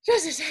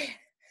 Just a second.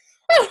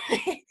 Oh,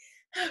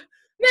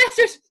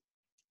 Masters!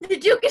 The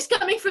Duke is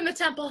coming from the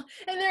temple,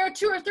 and there are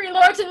 2 or 3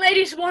 lords and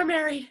ladies who are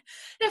married.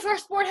 If our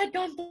sport had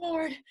gone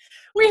forward,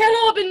 we had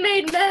all been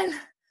made men.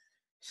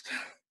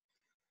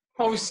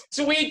 Oh,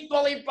 sweet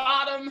bully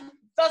Bottom!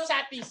 Thus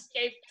hath he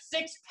escaped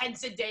 6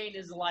 pence a day in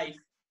his life.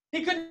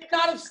 He could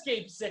not have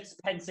escaped 6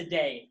 pence a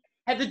day.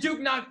 Had the Duke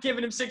not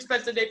given him 6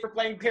 pence a day for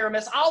playing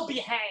Pyramus, I'll be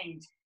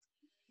hanged.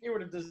 He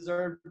would have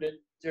deserved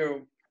it,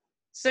 too.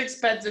 6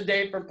 pence a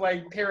day for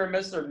playing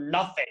Pyramus or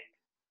nothing.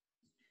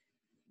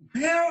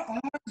 Where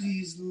are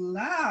these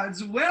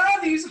lads? Where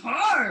are these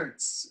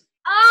hearts?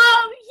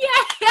 Oh,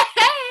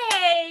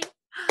 yay!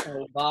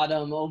 Oh,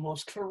 Bottom, oh,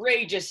 most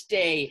courageous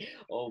day.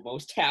 Oh,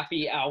 most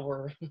happy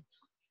hour.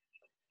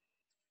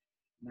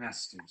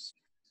 Masters,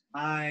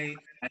 I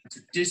am to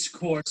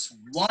discourse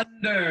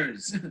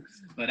wonders,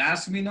 but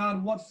ask me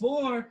not what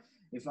for.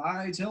 If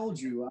I told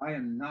you I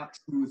am not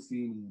true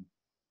Athenian,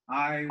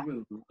 I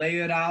will lay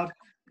it out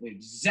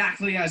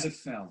exactly as it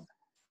fell.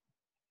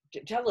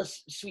 Tell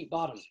us, sweet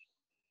Bottom.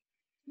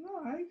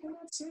 No, I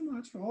cannot say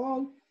much.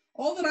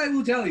 All that I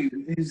will tell you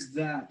is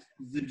that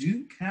the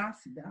Duke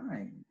hath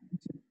dined.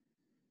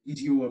 Get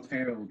your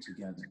apparel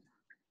together.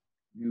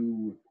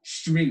 New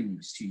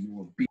strings to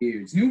your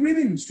beards, new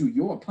ribbons to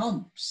your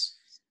pumps.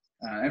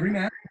 Every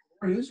man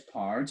for his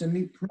part, and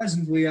meet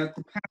presently at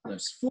the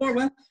palace. For,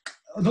 well,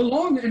 the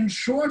long and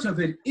short of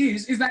it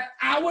is that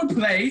our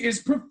play is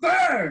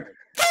preferred.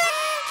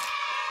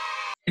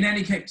 In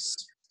any case,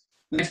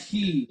 let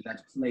he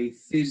that play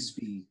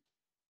Thisbe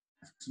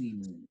have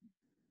clean linen.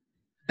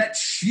 Let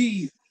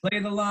she play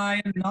the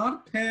lion,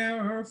 not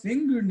pare her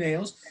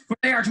fingernails, for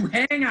they are to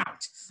hang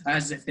out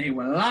as if they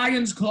were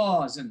lion's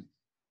claws,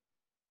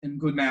 and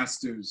good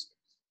masters,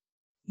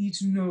 eat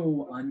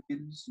no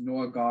onions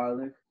nor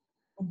garlic,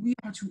 but we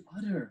are to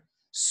utter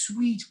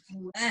sweet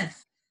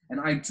breath, and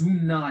I do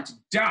not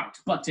doubt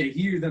but to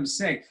hear them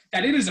say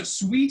that it is a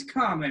sweet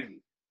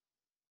comedy.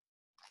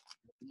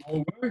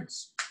 No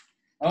words.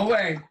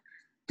 Away.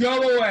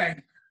 Go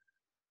away.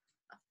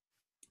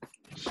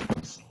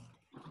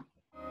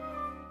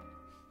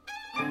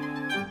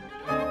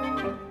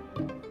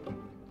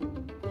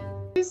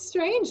 It is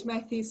strange, my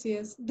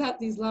Theseus, that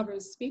these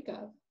lovers speak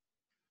of.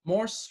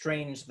 More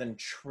strange than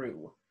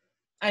true.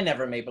 I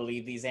never may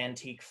believe these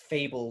antique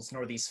fables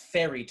nor these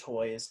fairy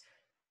toys.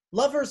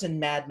 Lovers and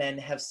madmen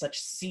have such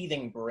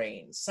seething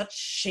brains, such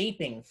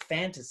shaping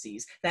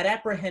fantasies that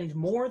apprehend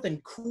more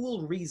than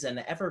cool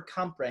reason ever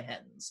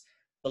comprehends.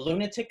 The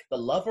lunatic, the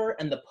lover,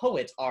 and the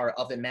poet are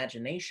of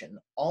imagination,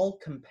 all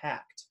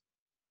compact.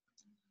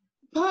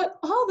 But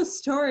all the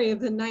story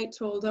of the night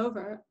told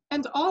over,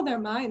 and all their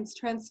minds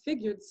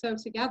transfigured so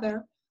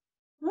together,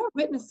 more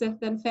witnesseth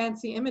than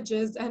fancy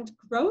images, and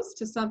grows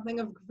to something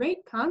of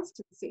great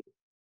constancy.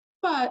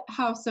 But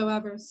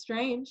howsoever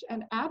strange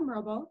and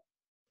admirable.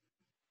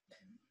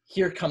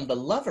 Here come the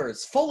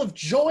lovers, full of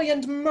joy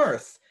and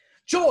mirth.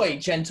 Joy,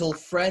 gentle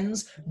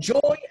friends, joy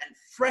and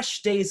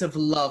fresh days of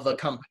love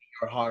accompany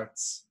your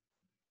hearts.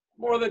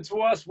 More than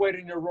to us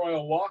waiting your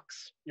royal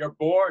walks, your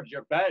board,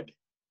 your bed.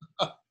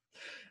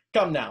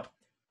 Come now.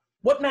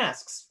 What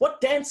masks, what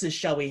dances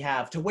shall we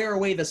have to wear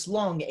away this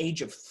long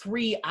age of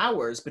 3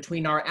 hours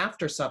between our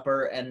after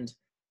supper and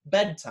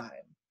bedtime?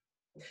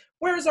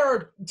 Where is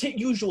our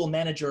usual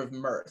manager of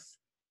mirth?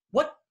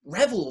 What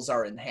revels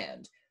are in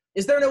hand?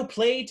 Is there no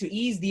play to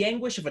ease the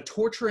anguish of a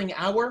torturing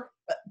hour?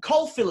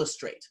 Call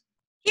Philostrate.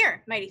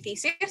 Here, mighty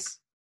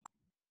Theseus.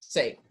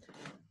 Say,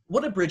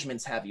 what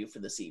abridgments have you for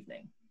this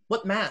evening?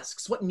 What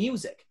masks, what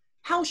music?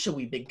 How shall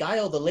we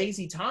beguile the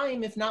lazy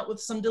time, if not with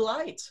some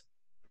delight?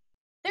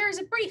 There is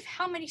a brief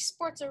how many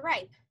sports are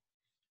ripe.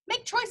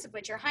 Make choice of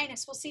which your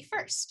highness will see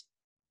first.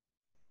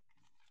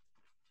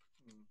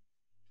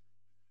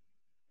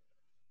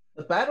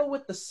 The battle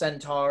with the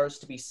centaurs,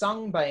 to be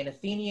sung by an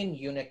Athenian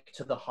eunuch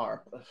to the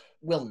harp.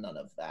 Will none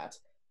of that.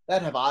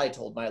 That have I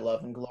told my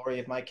love and glory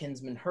of my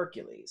kinsman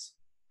Hercules.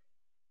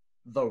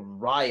 The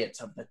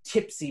riot of the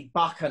tipsy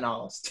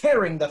bacchanals,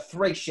 tearing the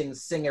Thracian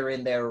singer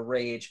in their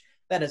rage.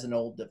 That is an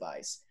old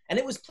device, and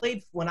it was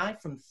played when I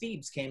from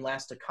Thebes came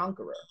last a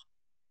conqueror.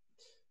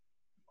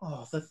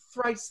 Oh, the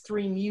thrice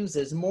 3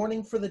 muses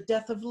mourning for the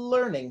death of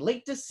learning,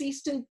 late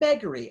deceased in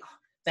beggary. Oh,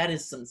 that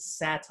is some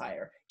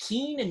satire,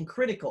 keen and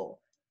critical,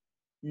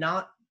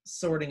 not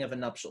sorting of a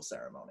nuptial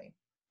ceremony.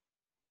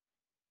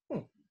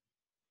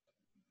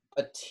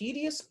 A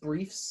tedious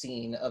brief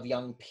scene of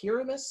young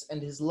Pyramus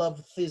and his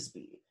love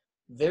Thisbe.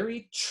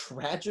 Very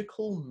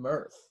tragical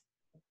mirth.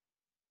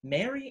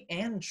 Merry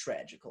and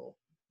tragical.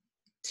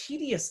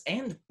 Tedious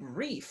and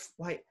brief.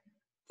 Why,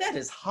 that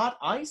is hot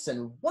ice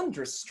and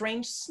wondrous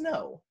strange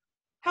snow.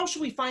 How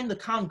shall we find the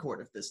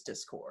concord of this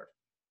discord?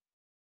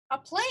 A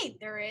play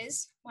there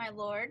is, my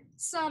lord,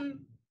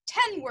 some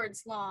 10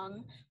 words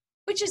long,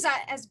 which is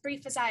as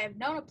brief as I have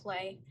known a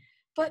play,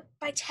 but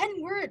by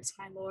 10 words,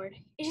 my lord,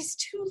 it is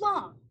too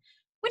long,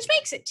 which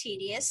makes it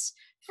tedious,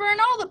 for in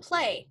all the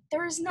play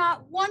there is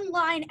not one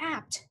line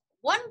apt,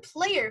 one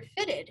player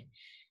fitted,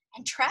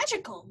 and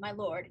tragical, my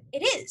lord, it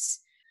is.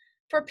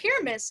 For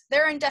Pyramus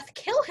therein doth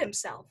kill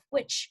himself,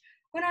 which,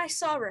 when I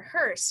saw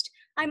rehearsed,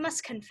 I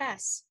must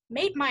confess,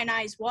 made mine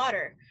eyes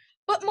water,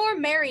 but more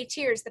merry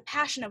tears the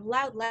passion of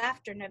loud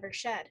laughter never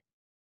shed.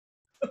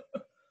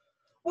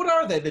 What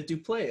are they that do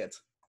play it?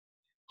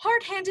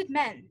 Hard-handed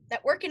men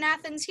that work in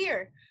Athens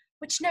here,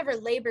 which never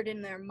labored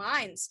in their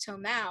minds till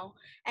now,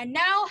 and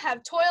now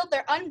have toiled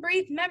their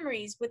unbreathed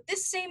memories with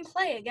this same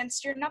play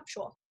against your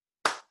nuptial.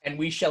 And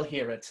we shall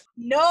hear it.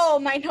 No,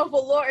 my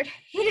noble lord,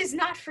 it is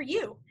not for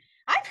you.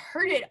 I've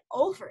heard it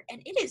over,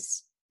 and it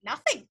is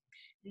nothing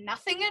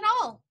at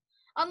all,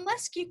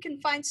 unless you can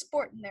find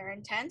sport in their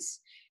intents,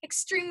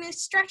 extremely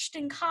stretched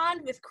and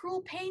conned with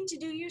cruel pain to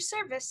do you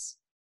service.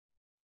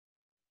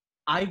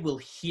 I will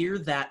hear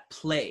that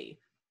play,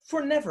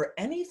 for never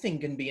anything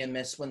can be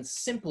amiss when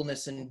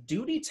simpleness and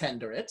duty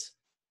tender it.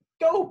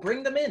 Go,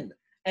 bring them in,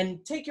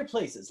 and take your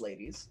places,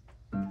 ladies.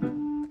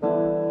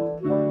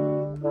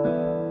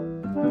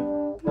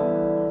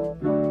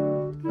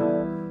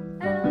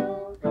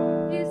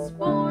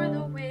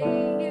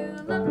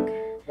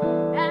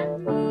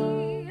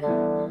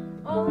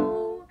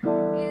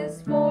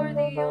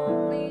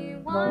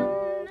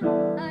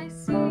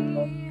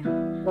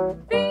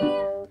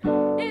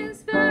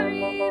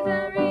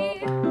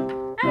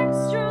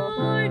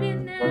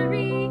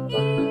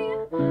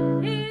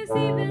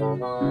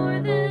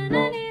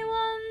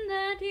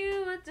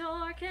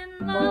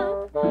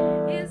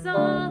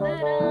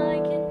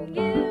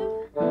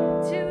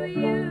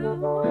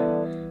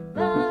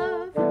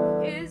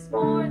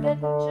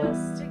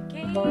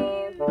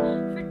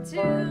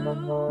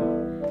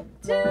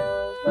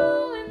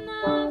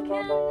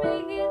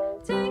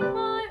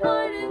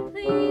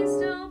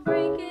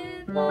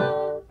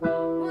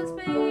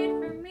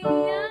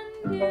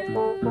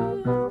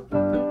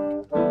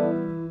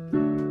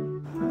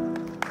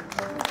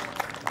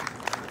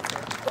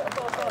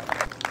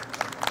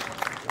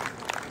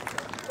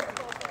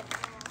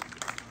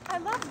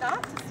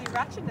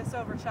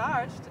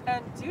 Overcharged,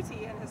 and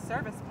duty in his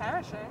service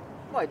perishing.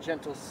 Why,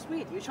 gentle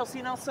sweet, you shall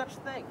see no such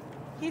thing.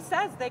 He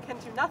says they can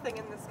do nothing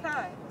in this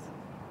kind.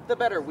 The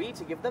better we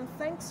to give them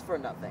thanks for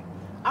nothing.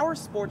 Our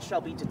sport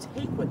shall be to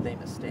take what they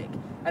mistake,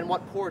 and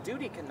what poor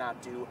duty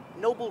cannot do,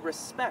 noble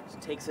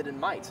respect takes it in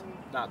might,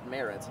 not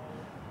merit.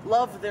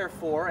 Love,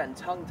 therefore, and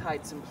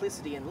tongue-tied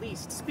simplicity in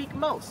least speak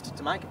most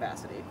to my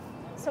capacity.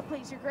 So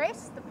please your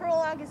grace, the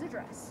prologue is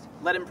addressed.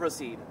 Let him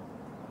proceed.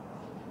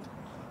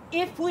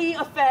 If we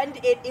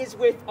offend, it is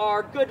with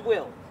our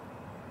goodwill.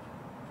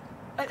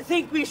 I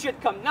think we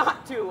should come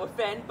not to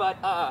offend,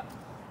 but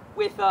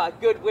with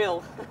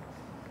goodwill.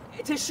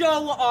 To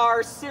show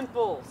our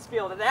simple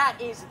spiel, that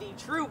is the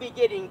true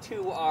beginning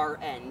to our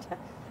end.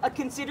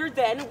 Consider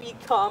then we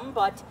come,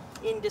 but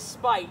in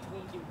despite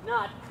we do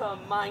not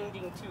come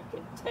minding to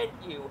content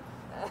you.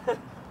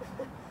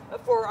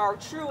 For our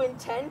true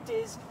intent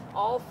is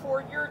all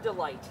for your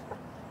delight.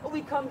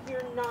 We come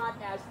here not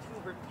as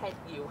to repent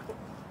you.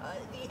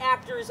 The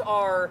actors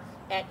are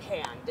at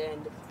hand,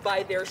 and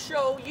by their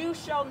show you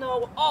shall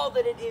know all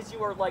that it is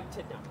you are like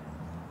to know.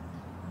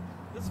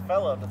 This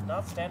fellow doth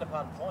not stand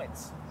upon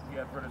points. He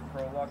hath read his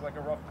prologue like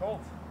a rough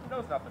colt. He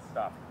knows not to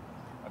stop.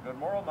 A good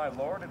moral, my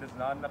lord, it is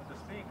not enough to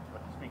speak, but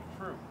to speak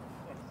true.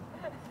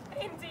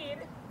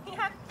 Indeed, he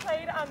hath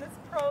played on this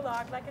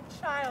prologue like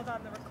a child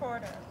on the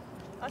recorder.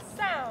 A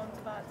sound,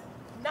 but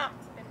not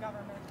in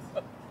government.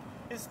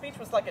 His speech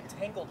was like a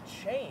tangled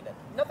chain,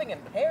 nothing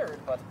impaired,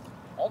 but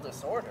all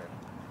disordered.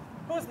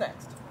 Who's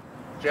next?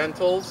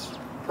 Gentles,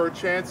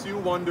 perchance you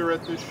wonder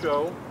at this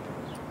show?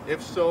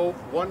 If so,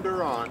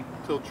 wonder on,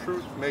 till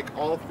truth make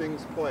all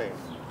things plain.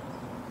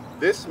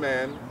 This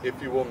man, if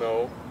you will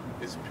know,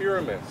 is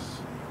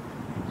Pyramus.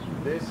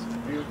 This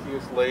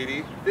beauteous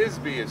lady,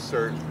 Thisbe is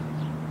certain.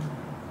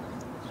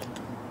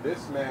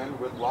 This man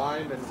with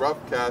lime and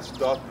rough cast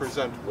doth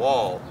present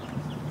wall,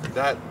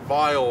 that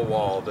vile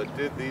wall that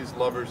did these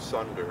lovers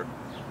sunder,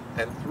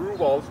 and through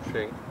wall's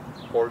chink,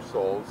 poor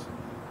souls,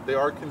 they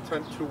are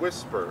content to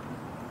whisper,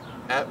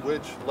 at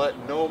which let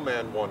no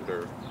man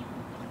wonder.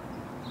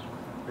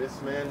 This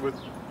man with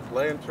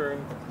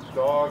lantern,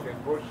 dog,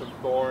 and bush of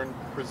thorn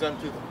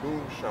presenteth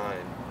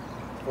moonshine,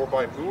 for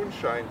by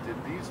moonshine did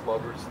these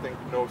lovers think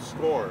no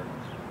scorn.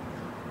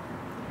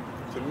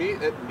 To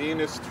meet at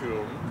Ninus'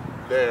 tomb,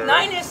 there,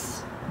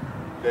 Ninus!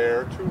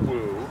 There to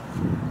woo,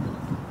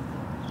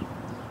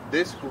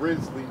 this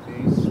grisly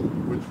beast,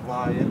 which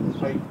lion,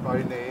 Pike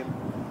by name,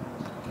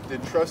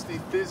 did trusty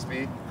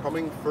Thisbe,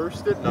 coming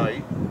first at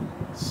night,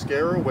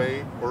 scare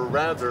away, or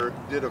rather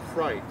did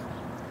affright.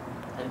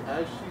 And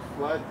as she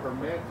fled, her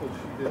mantle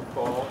she did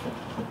fall,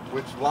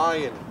 which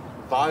lion,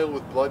 vile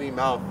with bloody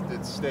mouth,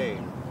 did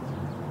stain.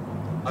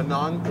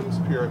 Anon comes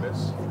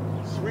Pyramus,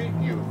 sweet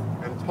youth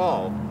and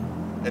tall,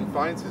 and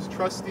finds his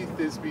trusty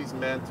Thisbe's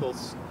mantle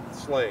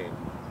slain,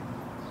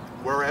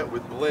 whereat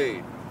with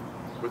bloody,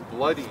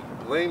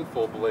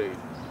 blameful blade,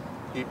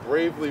 he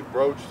bravely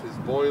broached his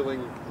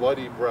boiling,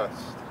 bloody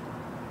breast.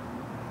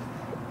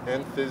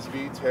 And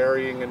Thisbe,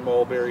 tarrying in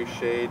mulberry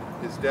shade,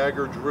 his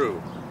dagger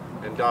drew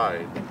and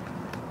died.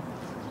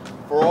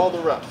 For all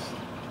the rest,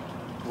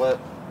 let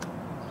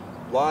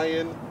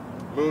lion,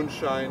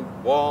 moonshine,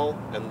 wall,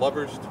 and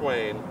lovers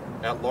twain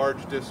at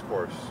large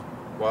discourse,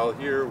 while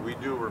here we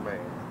do remain.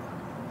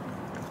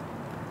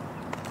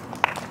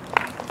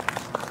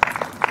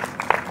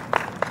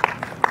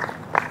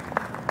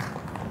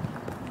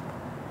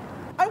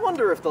 I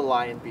wonder if the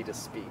lion be to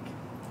speak.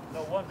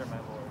 No wonder, my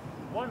lord.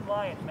 One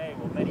lion may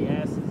what many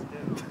asses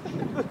do.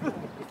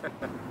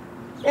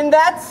 In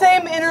that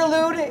same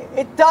interlude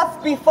it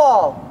doth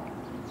befall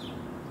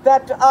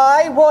that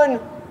I, one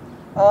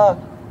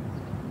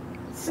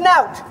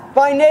Snout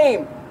by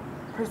name,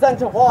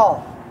 present a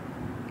wall.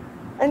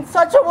 And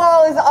such a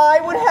wall as I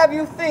would have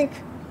you think,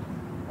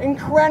 in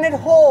granite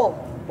hole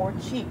or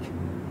cheek,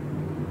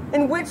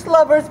 in which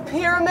lovers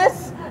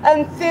Pyramus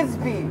and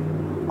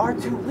Thisbe are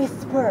to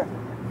whisper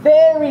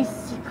very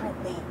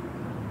secretly.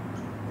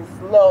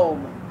 This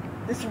loam,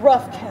 this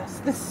rough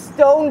cast, this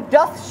stone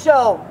doth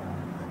show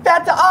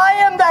that I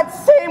am that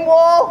same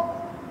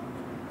wall.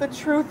 The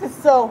truth is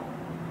so.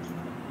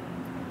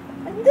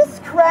 And this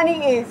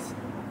cranny is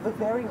the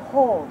very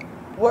hole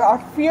where our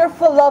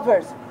fearful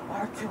lovers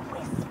are to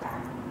whisper.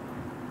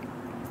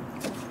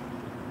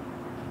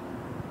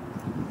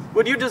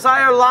 Would you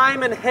desire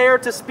lime and hair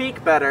to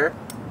speak better?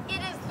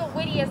 It is the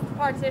wittiest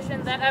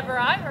partition that ever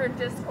I heard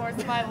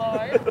discourse, my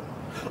lord.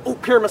 Oh,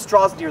 Pyramus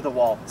draws near the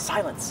wall.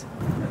 Silence.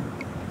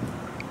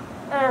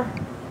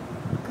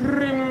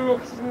 Grim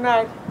looks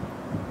night,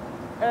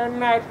 a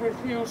night with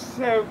you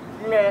so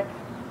black,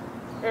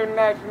 a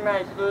night,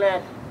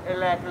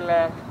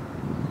 lack.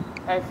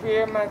 I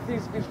fear my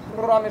Thisbe's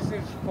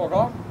promises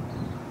forgot,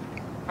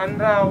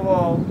 and thou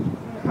wall,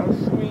 how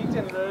sweet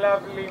and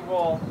lovely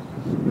wall,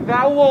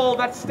 thou wall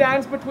that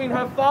stands between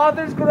her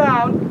father's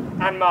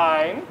ground and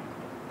mine,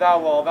 thou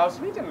wall, thou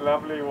sweet and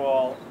lovely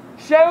wall,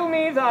 show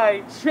me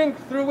thy chink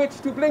through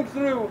which to blink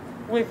through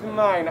with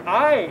mine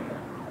eyne.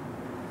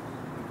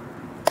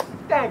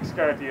 Thanks,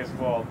 courteous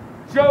wall.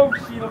 Jove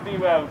shield thee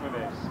well for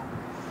this.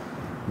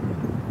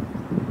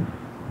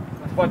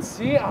 But what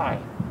see I?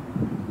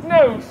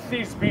 No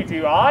Thisbe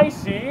do I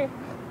see.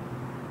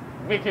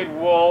 Wicked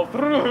wall,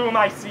 through whom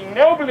I see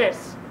no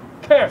bliss.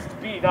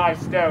 Cursed be thy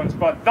stones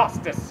for thus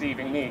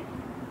deceiving me.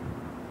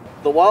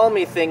 The wall,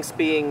 methinks,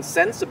 being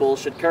sensible,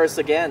 should curse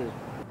again.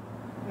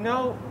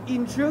 No,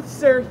 in truth,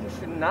 sir, you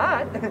should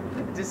not.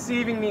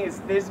 Deceiving me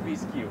is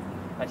Thisbe's cue.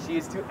 She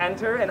is to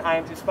enter, and I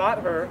am to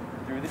spot her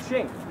through the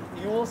chink.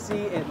 You will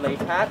see it lay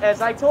pat,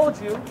 as I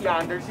told you,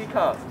 yonder she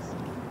comes.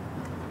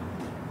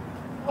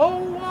 Oh,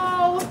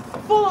 wall,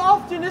 full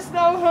often hast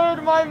thou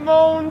heard my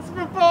moans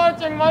for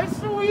parting, my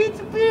sweet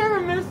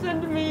Pyramus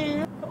and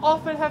me.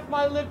 Often have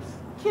my lips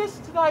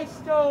kissed thy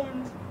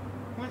stones,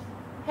 with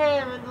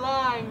hair and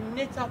lime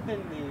knit up in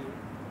me.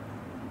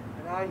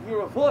 And I hear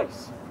a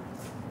voice.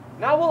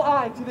 Now will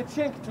I to the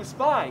chink to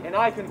spy, and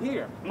I can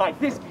hear my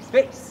Thisbe's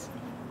face.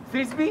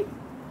 Thisbe,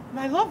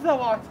 my love thou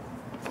art.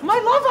 My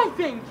love, I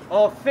think.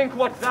 Oh, think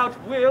what thou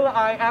will.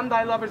 I am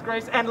thy lover's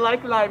grace, and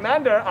like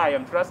Lymander, I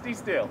am trusty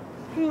still.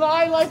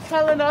 Lie like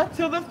Helena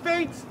till the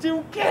fates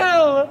do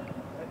kill.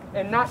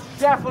 And not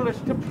Shafalus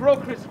to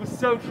Procris was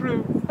so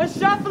true. A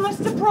Shafalus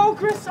to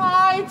Procris,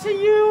 I to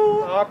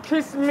you. Oh,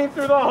 kiss me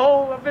through the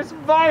hole of this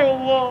vile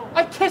wall.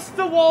 I kiss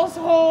the wall's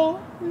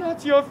hole,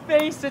 not your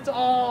face at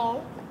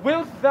all.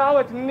 Wilt thou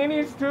at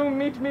Ninny's tomb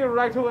meet me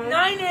right away?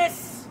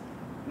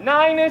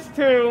 Ninus'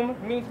 tomb,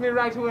 meet me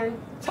right away.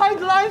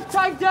 Tide life,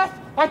 tide death,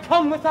 I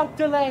come without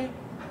delay.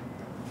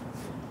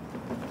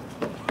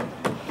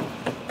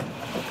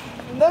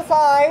 And thus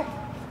I,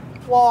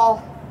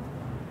 wall,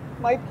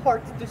 my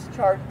part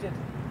discharged it.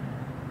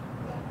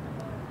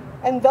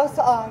 And thus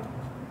I,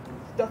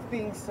 doth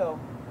being so,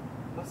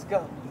 must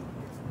go.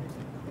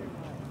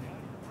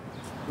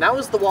 Now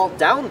is the wall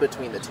down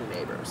between the two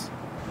neighbors.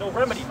 No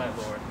remedy, my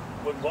lord,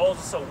 when walls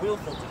are so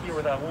willful to hear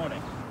without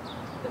warning.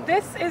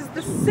 This is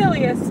the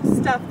silliest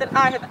stuff that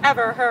I have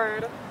ever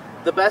heard.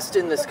 The best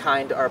in this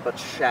kind are but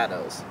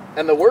shadows,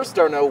 and the worst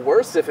are no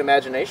worse if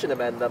imagination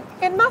amend them.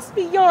 It must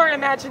be your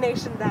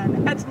imagination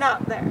then, and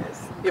not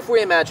theirs. If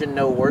we imagine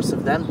no worse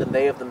of them than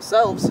they of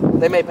themselves,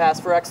 they may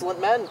pass for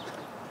excellent men.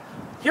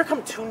 Here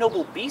come two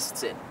noble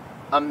beasts in,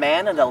 a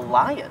man and a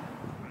lion.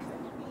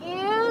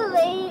 You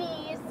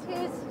ladies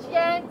whose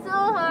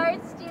gentle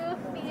hearts do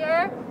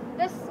fear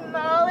the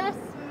smallest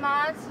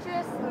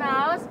monstrous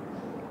mouse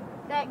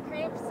that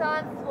creeps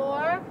on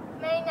floor,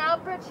 may now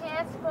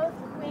perchance both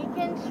quake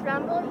and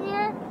tremble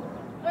here.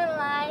 when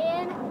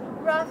lion,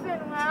 rough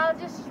and wild,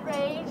 just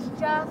rage,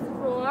 just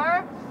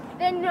roar,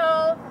 then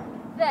know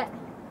that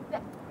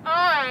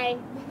I,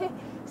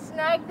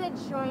 snug the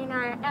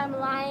joiner, am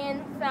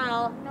lion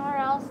fell, nor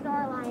else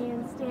nor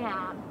lion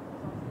stand.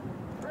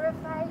 For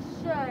if I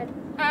should,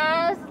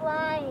 as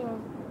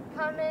lion,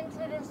 come into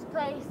this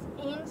place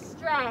in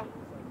strength,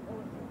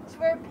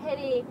 'twere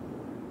pity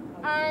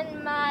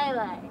on my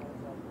life.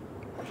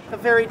 A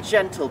very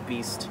gentle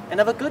beast, and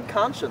of a good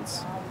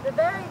conscience. The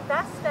very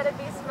best that a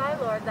beast, my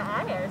lord,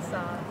 that I e'er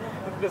saw.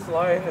 This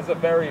lion is a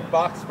very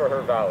fox for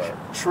her valor.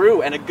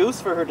 True, and a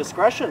goose for her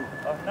discretion.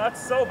 Not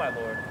so, my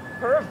lord.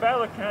 Her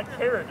valor cannot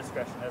carry her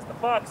discretion, as the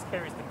fox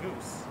carries the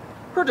goose.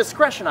 Her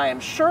discretion, I am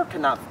sure,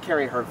 cannot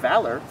carry her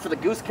valor, for the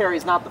goose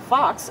carries not the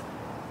fox.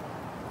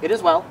 It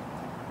is well.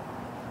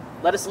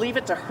 Let us leave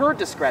it to her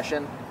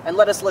discretion, and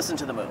let us listen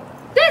to the moon.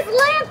 This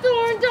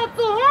lanthorn doth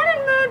the horn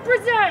and moon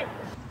present!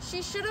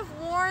 She should have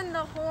worn the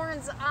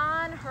horns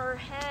on her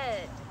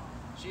head.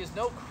 She is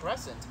no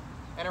crescent,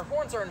 and her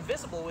horns are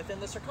invisible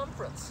within the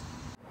circumference.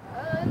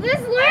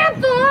 This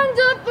lanthorn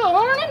doth the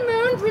horn and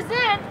moon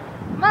present.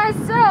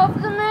 Myself,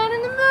 the man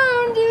in the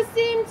moon, do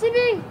seem to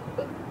be.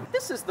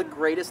 This is the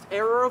greatest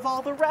error of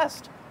all the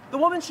rest. The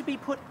woman should be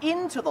put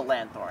into the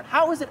lanthorn.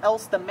 How is it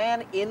else the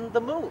man in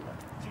the moon?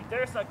 She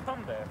dares not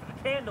come there, for the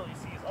candle, you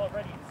see, is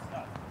already in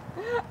snuff.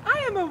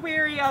 I am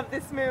aweary of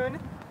this moon.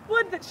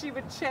 Would that she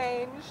would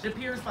change. It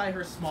appears by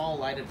her small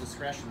light of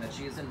discretion that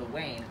she is in the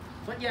wane,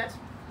 but yet,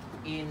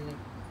 in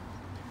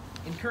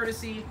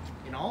courtesy,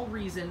 in all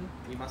reason,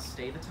 we must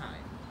stay the time.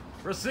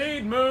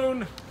 Proceed,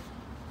 moon!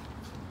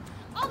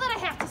 All that I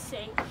have to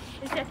say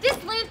is that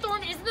this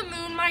lanthorn is the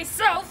moon,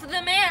 myself,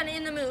 the man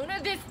in the moon,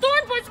 this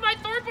thorn bush, my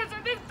thorn bush,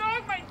 and this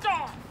dog, my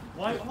dog.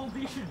 Why, all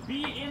these should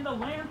be in the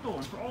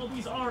lanthorn, for all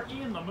these are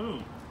in the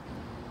moon.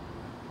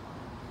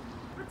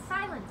 But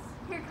silence,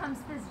 here comes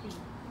Thisbe.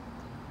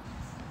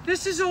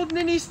 This is old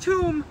Ninny's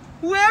tomb.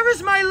 Where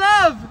is my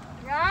love?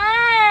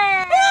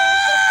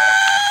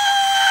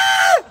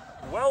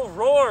 Well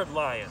roared,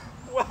 lion.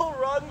 Well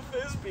run,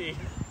 Thisbe.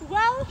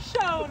 Well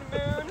shown,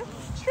 moon.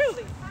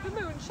 Truly, the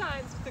moon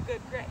shines with a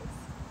good grace.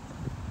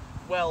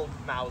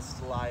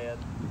 Well-moused lion.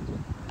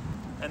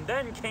 And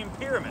then came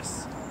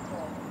Pyramus.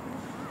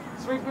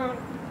 Sweet moon,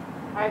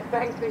 I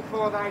thank thee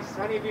for thy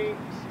sunny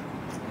beams.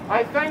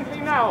 I thank thee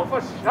now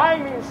for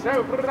shining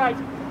so bright.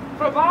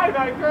 For by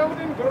thy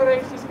golden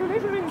graces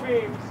glittering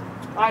beams,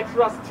 I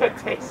trust to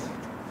taste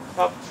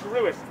of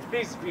truest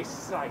Thisbe's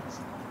sight.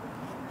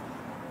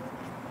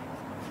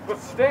 But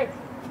stay,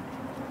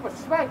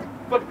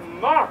 but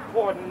mark,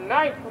 poor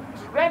night,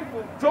 what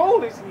dreadful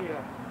dole is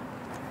here.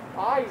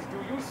 Eyes, do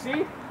you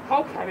see?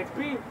 How can it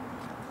be?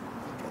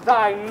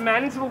 Thy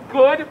mantle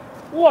good,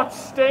 what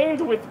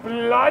stained with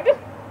blood?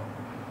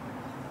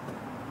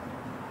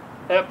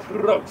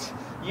 Approach,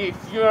 ye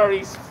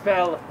furies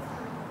fell.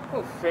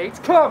 Oh, fate,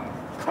 come,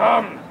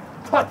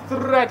 cut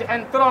thread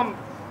and drum,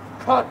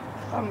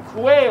 come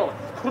quail,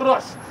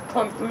 crush,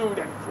 conclude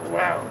and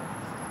quell.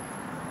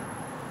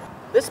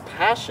 This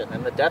passion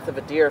and the death of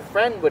a dear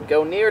friend would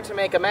go near to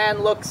make a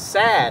man look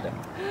sad.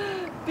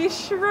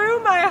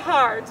 Beshrew my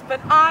heart, but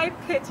I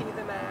pity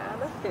the man.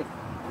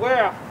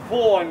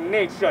 Wherefore,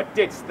 nature,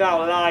 didst thou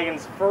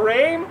lions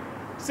frame?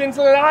 Since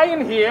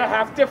lion here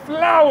hath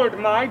deflowered,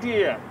 my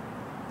dear,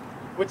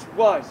 which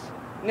was,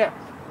 no,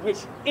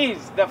 which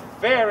is the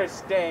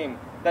fairest dame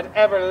that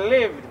ever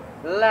lived,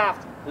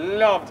 laughed,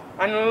 loved,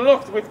 and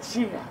looked with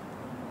cheer.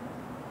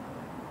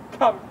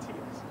 Come,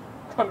 tears,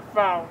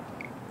 confound.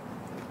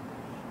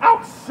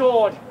 Out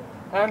sword,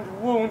 and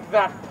wound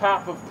that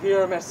pap of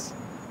Pyramus.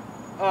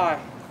 Aye,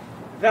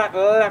 that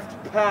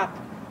left pap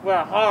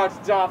where heart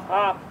doth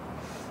hap,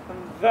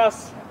 and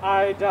thus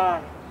I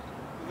die.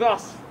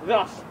 Thus.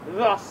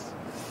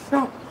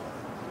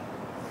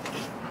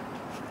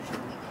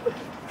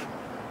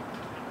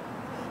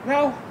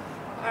 Now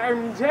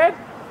I'm dead.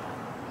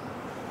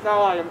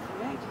 Now I am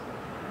fled.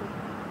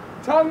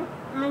 Tongue,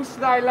 loose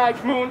thy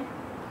light, moon.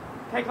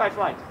 Take thy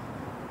flight.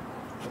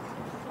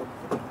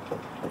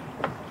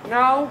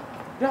 Now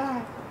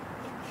die.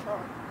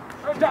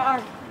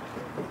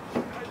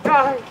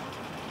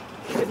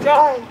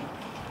 Die.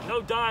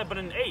 No die but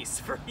an ace,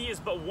 for he is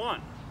but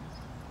one.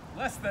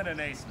 Less than an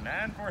ace,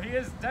 man, for he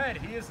is dead,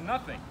 he is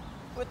nothing.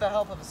 With the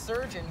help of a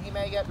surgeon, he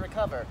may yet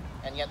recover,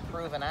 and yet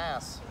prove an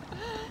ass.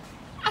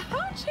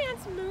 How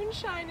chance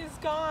moonshine is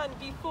gone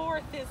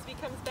before Thisbe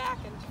comes back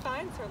and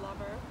finds her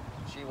lover?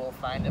 She will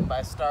find him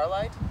by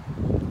starlight.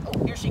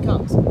 Oh, here she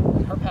comes.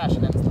 Her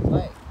passion ends the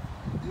play.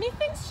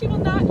 Methinks she will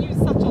not use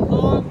such a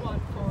long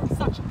one for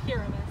such a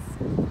Pyramus.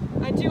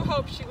 I do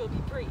hope she will be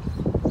brief.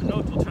 The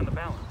note will turn the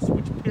balance,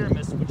 which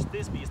Pyramus, which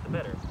Thisbe is the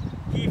better.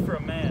 He for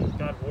a man,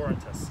 God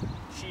warrant us.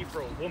 She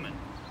for a woman,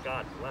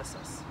 God bless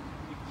us.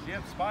 She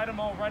hath spied him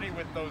already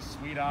with those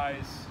sweet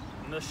eyes.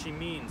 And thus she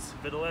means,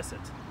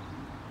 videlicet.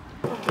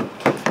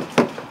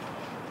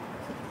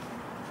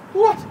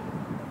 What?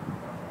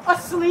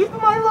 Asleep,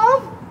 my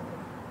love?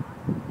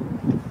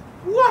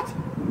 What?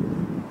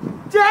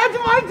 Dead,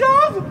 my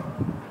dove?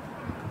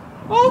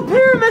 Oh,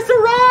 Pyramus,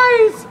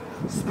 arise!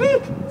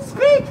 Speak!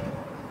 Speak!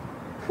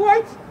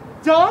 Quite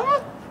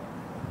dumb?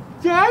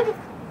 Dead?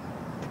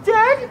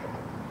 Dead?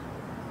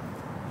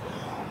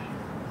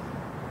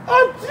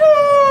 A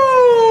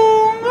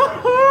doom!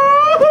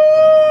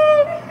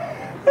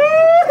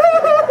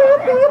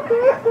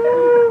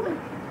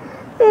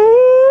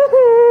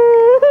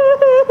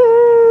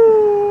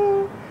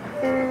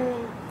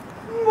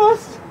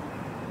 Must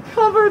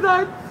cover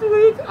thy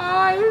sweet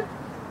eyes,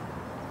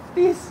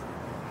 these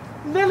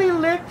lily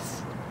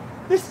lips,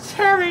 this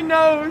cherry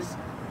nose,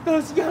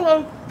 those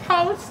yellow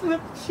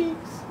cowslip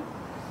cheeks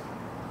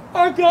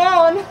are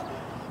gone,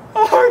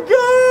 are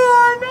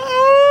gone!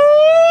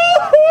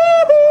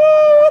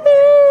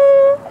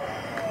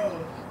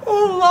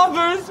 Oh,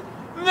 lovers,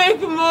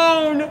 make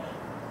moan!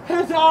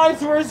 His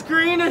eyes were as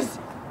green as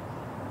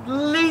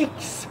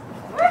leeks.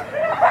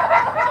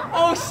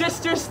 Oh,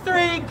 sisters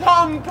three,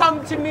 come,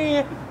 come to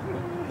me,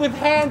 with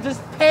hands as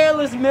pale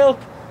as milk.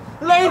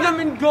 Lay them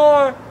in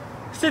gore,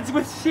 since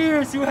with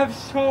shears you have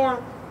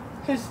shore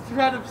his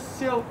thread of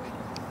silk.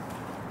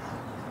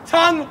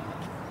 Tongue,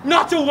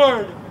 not a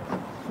word.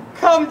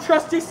 Come,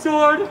 trusty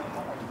sword.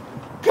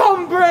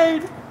 Come,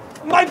 braid,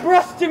 my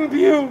breast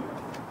imbue.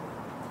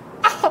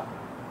 Ow!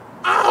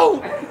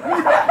 Ow!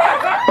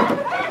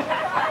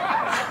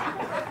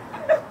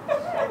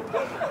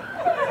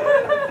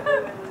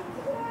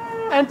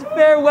 And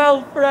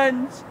farewell,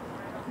 friends.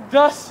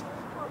 Thus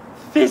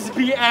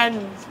Thisbe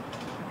ends.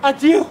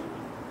 Adieu,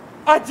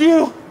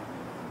 adieu,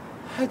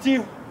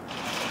 adieu.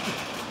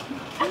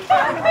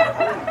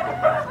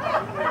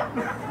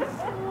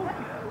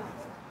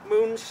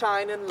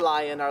 Moonshine and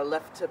Lion are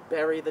left to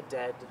bury the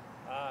dead.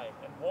 Aye,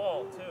 and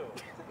Wall, too.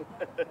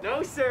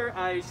 No, sir,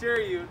 I assure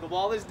you, the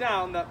wall is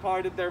down that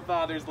parted their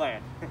father's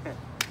land.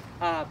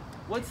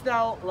 Wouldst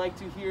thou like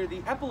to hear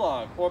the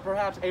epilogue, or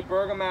perhaps a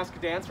burgomask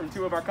dance from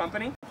two of our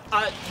company?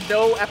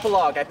 No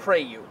epilogue, I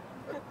pray you.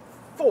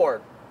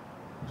 For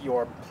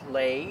your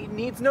play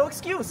needs no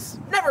excuse,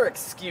 never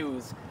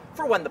excuse.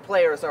 For when the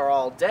players are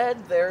all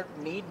dead, there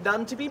need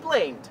none to be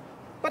blamed.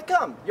 But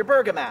come, your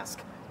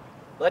burgomask,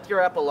 let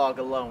your epilogue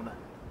alone.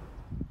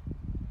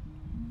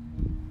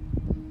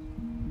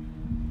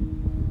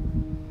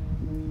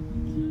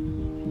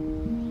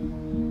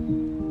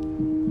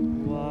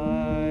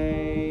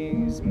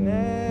 Wise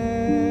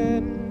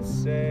men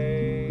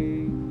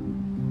say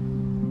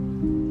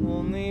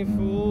only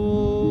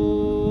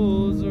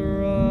fools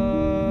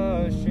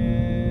rush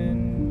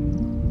in,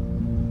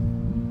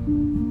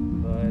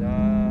 but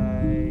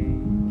I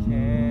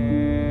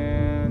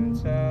can't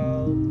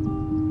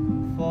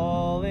help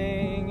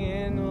falling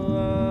in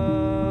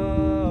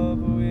love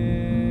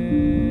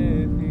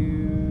with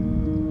you.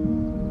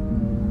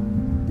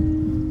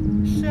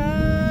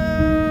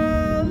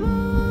 Shall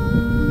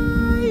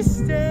I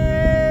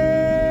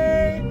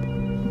stay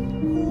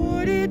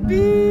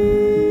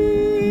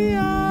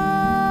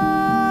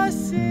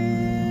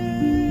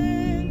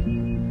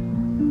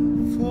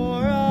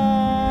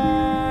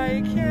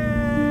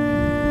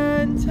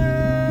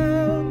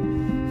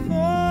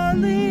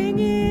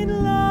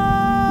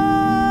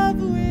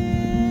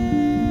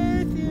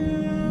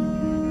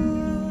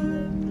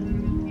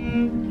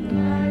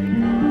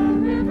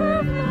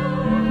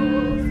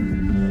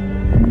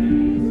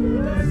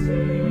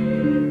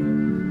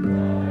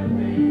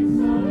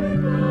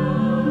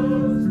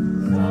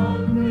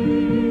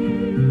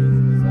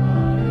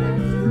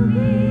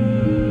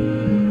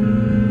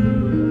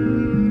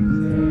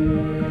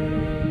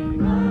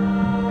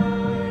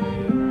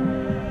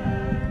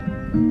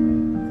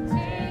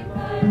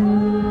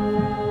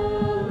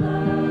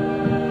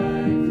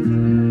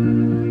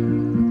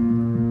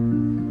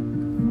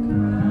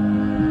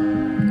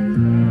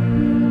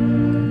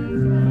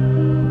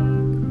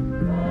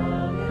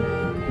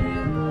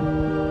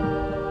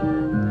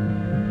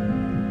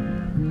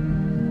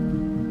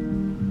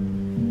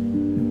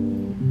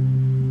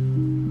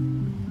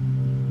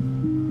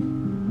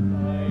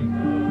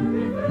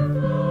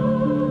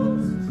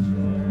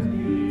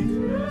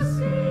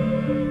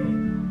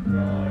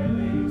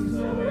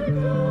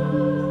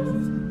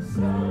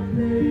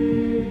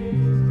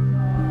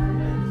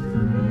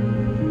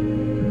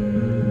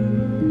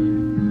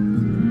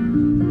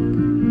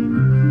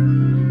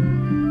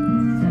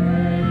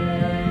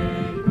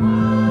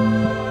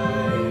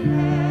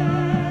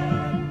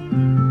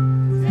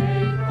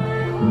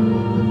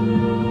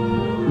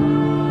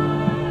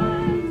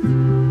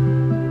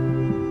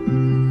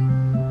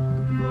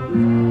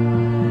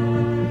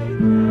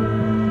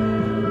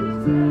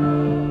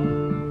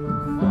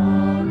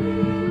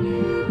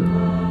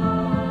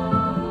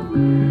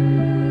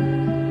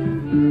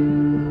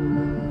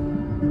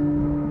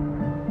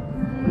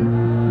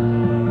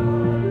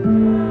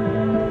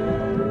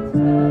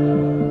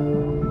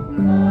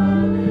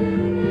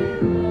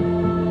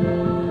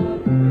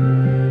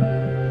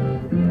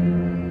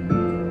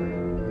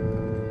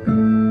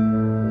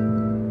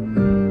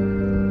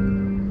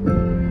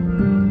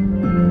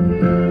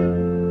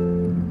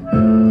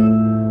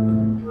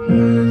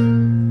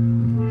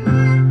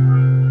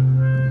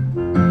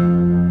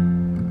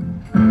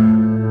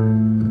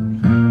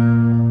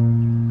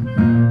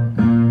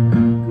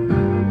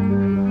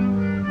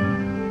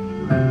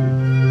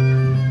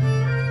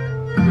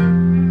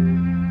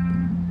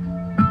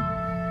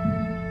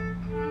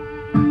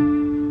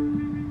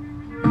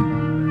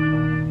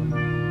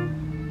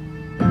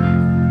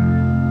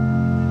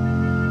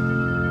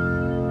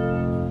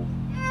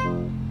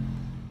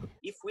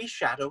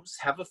shadows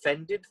have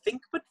offended,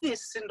 think but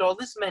this, and all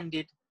is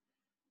mended,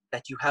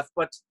 that you have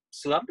but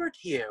slumbered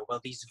here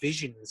while these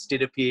visions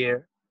did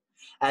appear,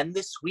 and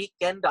this weak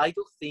and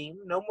idle theme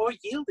no more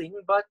yielding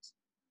but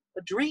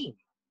a dream.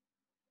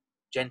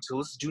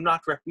 Gentles, do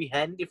not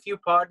reprehend, if you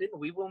pardon,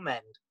 we will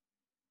mend.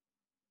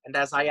 And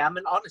as I am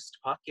an honest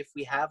puck, if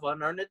we have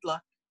unearned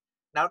luck,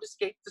 now to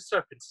escape the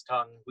serpent's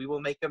tongue, we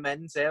will make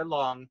amends ere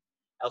long,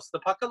 else the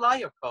puck a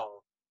liar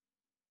call.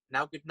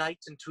 Now good night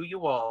unto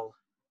you all.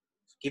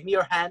 Give me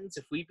your hands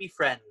if we be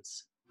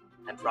friends,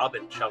 and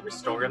Robin shall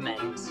restore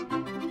amends.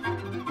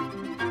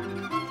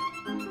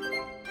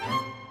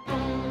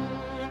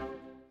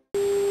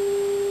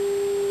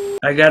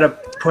 I gotta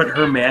put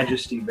Her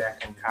Majesty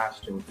back in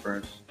costume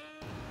first.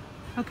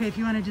 Okay, if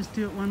you want to just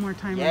do it one more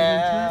time,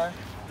 Yeah. into it,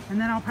 and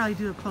then I'll probably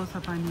do a close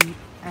up on you.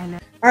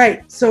 All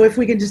right, so if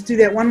we can just do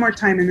that one more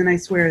time, and then I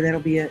swear that'll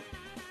be it.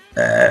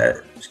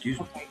 Excuse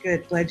me. Okay,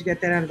 good. Glad you got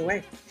that out of the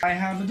way. I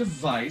have a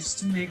device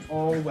to make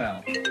all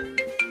well.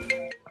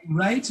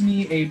 Write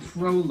me a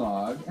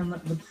prologue, and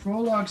let the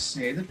prologue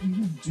say that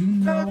you do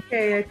know.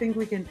 Okay, I think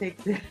we can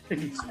take this.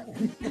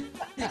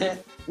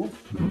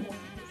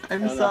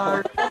 I'm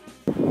sorry.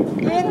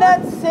 In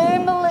that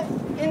same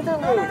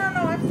interlude.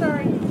 No, I'm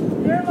sorry.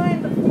 Your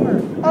line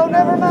before. Oh,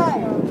 never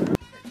mind.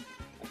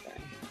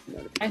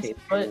 Nice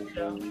foot,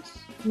 Joe.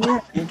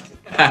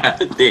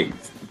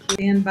 Thanks.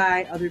 Stand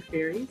by, other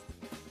fairies.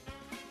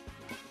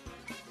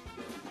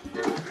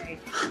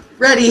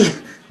 Ready.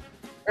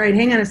 All right,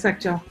 hang on a sec,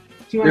 Joe.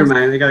 Do you Never want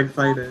mind, I got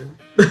excited.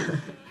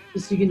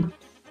 Just you can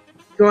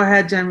go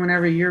ahead, Jen,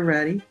 whenever you're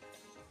ready.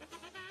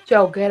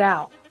 Joe, get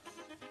out.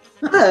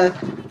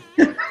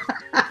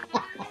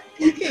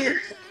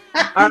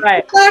 All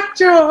right. Knock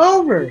Joe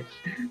over.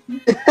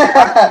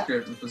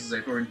 This is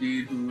a for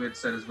indeed who had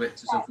set his wit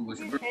to so foolish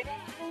a bird.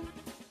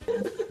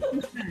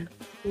 The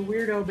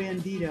weirdo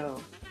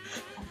bandito.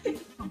 Oh,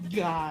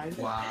 God.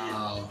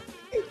 Wow.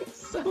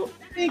 So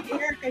big,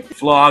 Eric. I think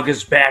Flog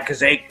as back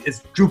as ache,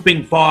 as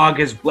drooping fog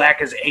as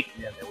black as ache.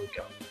 Yeah, there we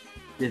go.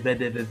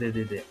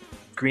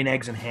 Green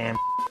eggs and ham.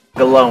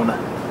 Alone.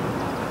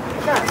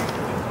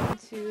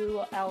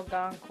 To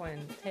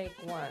Algonquin, take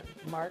 1.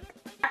 Mark.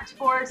 Act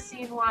 4,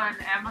 Scene 1,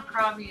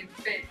 Abercrombie and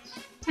Fitch.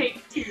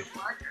 Take 2,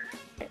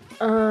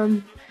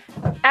 Marker.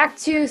 Act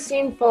 2,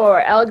 Scene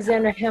 4,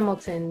 Alexander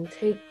Hamilton,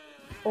 take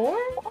 4?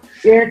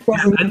 Eric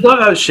I love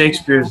how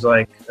Shakespeare's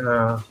like,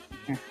 you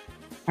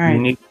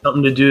need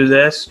something to do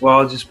this? Well,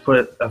 I'll just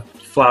put a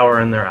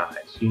flower in their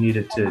eyes. You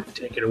needed to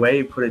take it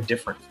away, put a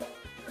different flower.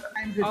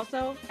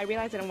 Also, I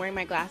realized that I'm wearing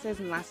my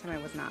glasses, and last time I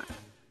was not.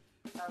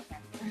 Okay.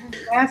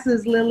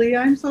 Glasses, Lily.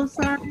 I'm so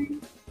sorry.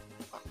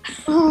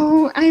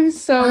 Oh, I'm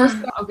so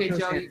sorry. Okay,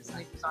 Joe, Okay. you can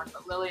sleep song,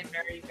 but Lily and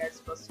Mary, you guys are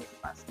supposed to take the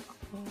class.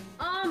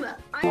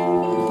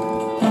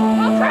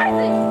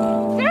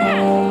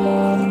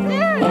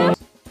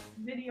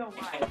 Video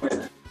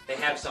wise. They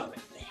have something.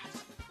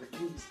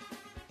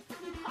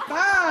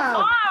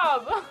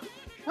 Bob!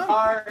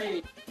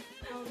 Sorry.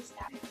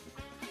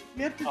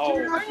 You have to Oh.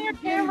 turn off your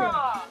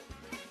camera.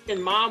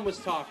 And Mom was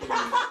talking.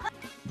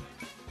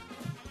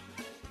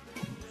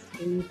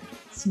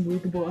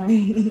 Smooth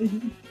boy.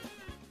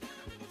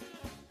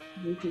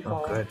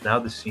 Oh, good. Now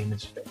the scene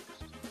is fixed.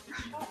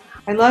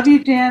 I love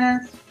you,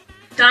 Janice.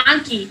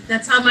 Donkey.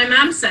 That's how my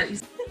mom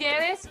says.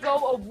 Janice,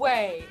 go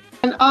away.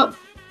 And up.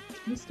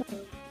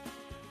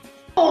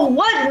 Oh,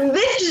 what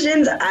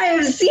visions I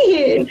have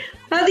seen!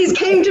 How these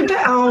came to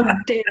pass. Oh,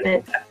 damn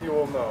it. You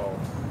will know.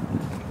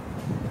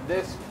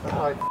 This.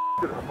 Oh, I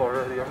f***ed it up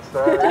already. I'm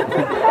sorry.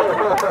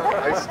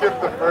 I skipped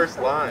the first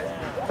line.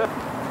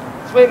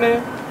 Wait a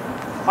minute.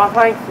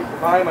 Why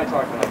am I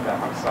talking like that?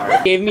 I'm sorry.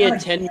 It gave me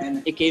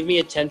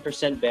a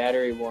 10%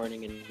 battery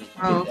warning and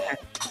Oh, okay.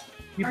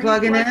 You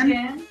plugging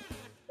in?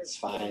 It's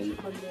fine.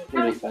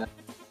 Really fine.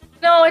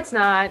 No, it's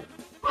not.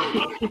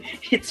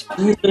 It's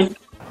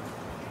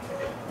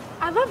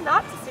I'd love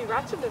not to see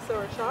wretchedness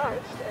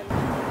overcharged. And...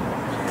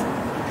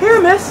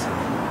 Pyramus!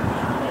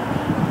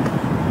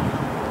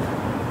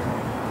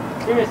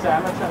 Give me a sec,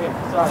 I'm not trying.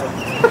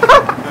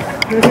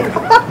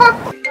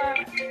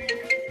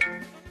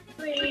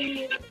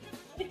 Please.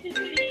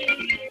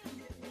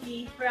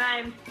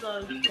 I'm so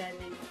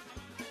excited.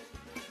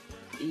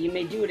 You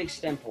may do it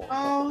extempore.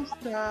 Oh,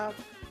 stop.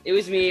 It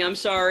was me. I'm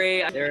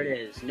sorry. There it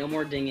is. No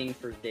more dinging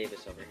for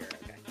Davis over here.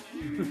 Okay.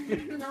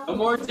 No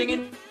more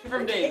dinging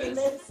from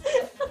Davis.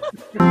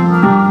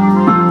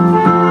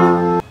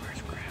 Oh,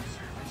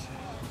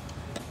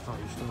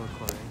 you're still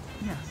recording?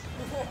 Yes.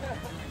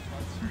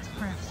 It's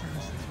craft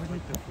services. What do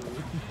you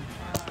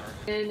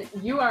And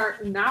you are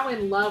now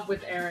in love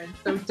with Erin,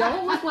 so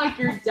don't look like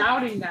you're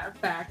doubting that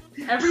fact.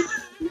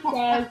 Everything she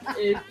says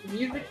is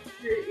music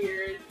to your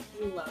ears.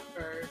 You love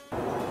her.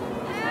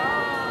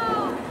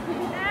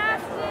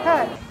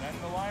 Cut. And then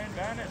the lion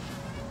vanished.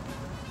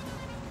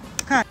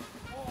 Cut.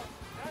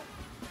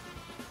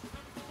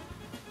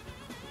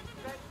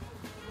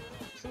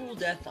 Cruel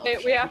death. Hey,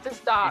 we have to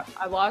stop.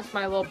 I lost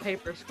my little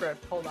paper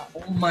script. Hold on.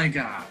 Oh my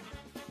god.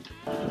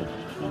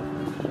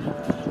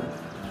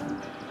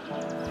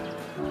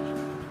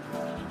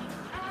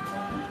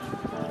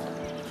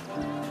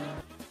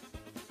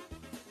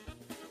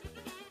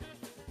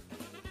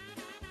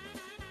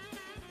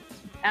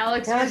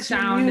 Alex, your Alex, you're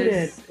sound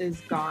muted.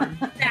 is gone.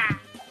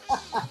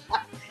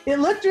 It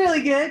looked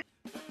really good.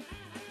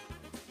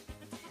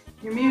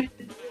 You're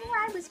muted.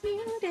 I was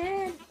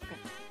muted.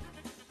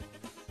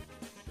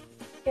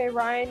 Okay,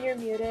 Ryan, you're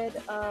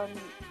muted.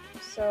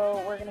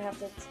 So we're gonna have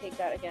to take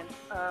that again.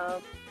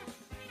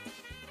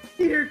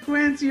 Here,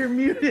 Quince, you're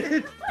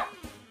muted.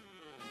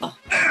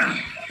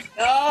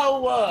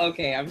 Oh,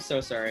 okay. I'm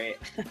so sorry.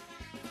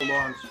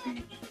 Long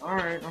speech. All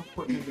right, I'm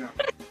putting it down.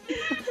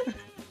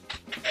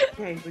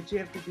 Okay, but you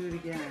have to do it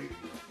again.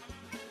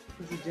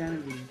 This is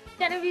Genevieve.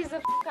 Genevieve's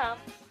a up.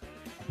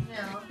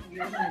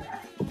 No.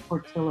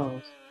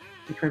 Portillos.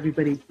 If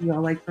everybody, you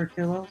all like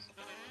Portillos?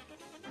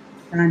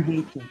 John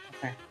hates it.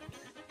 Okay.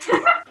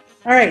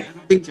 All right. I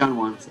don't think John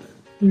wants it.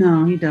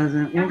 No, he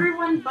doesn't.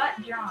 Everyone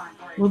but John.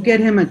 We'll get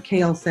him a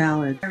kale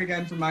salad.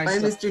 Again for my Bye,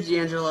 Mr.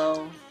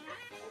 DeAngelo.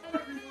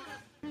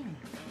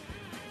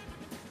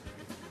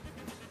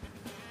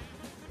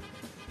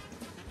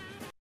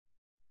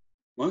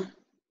 What?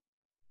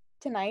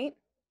 Tonight,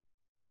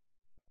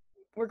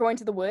 we're going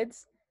to the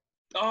woods.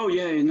 Oh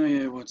yeah, no,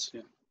 yeah, what's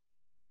yeah.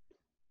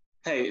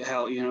 Hey,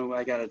 Hal, you know,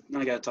 I gotta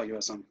talk to you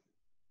about something.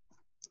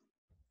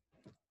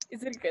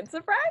 Is it a good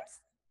surprise?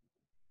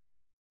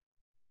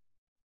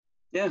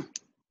 Yeah,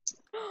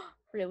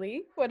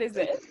 Really? What is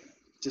it?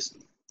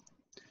 just,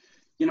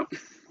 you know,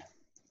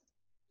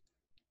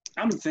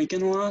 I've been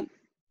thinking a lot,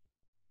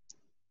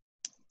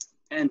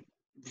 and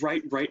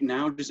right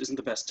now just isn't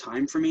the best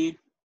time for me.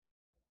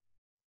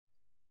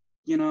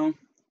 You know?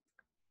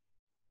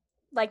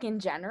 Like in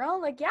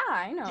general? Like, yeah,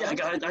 I know. Yeah, I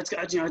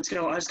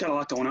just got a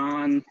lot going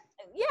on.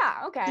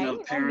 Yeah, okay. You know,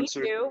 the parents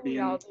me are too. We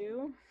being- all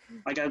do.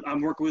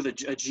 I'm working with a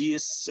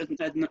Geus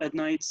at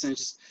nights, and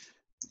it's just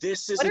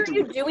this isn't. What are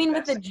you doing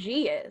with the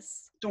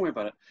Geus? Don't worry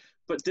about it.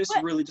 But this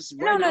What? really just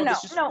No, right no, now. no,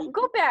 This just, no.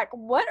 Go back.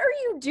 What are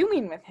you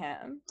doing with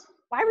him?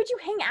 Why would you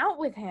hang out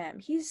with him?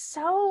 He's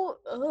so.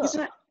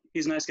 Ugh.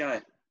 He's a nice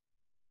guy.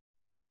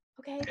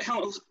 Okay.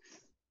 Hell,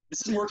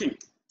 this isn't working.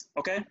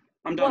 Okay,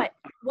 I'm done. What?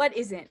 What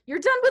isn't? You're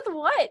done with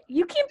what?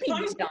 You can't be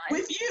done.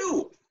 With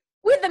you.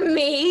 With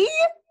me?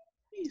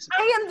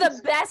 I am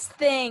the best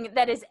thing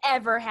that has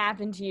ever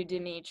happened to you,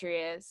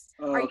 Demetrius.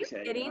 Are you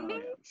Okay, kidding me?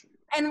 yeah,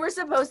 And we're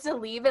supposed to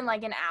leave in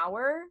like an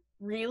hour?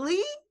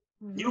 Really?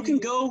 You can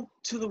go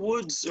to the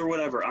woods or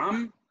whatever.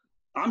 I'm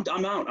out.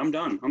 I'm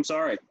done. I'm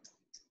sorry.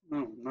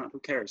 No, not. Who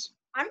cares?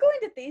 I'm going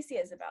to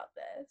Theseus about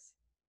this.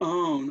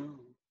 Oh no.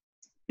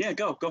 Yeah,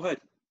 go ahead.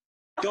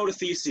 Go to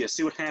Theseus.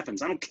 See what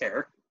happens. I don't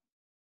care.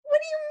 What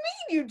do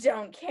you mean you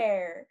don't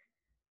care?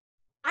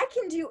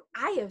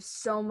 I have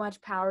so much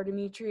power,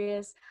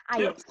 Demetrius.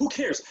 Yeah, who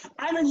cares?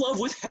 I'm in love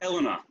with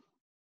Helena.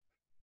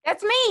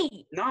 That's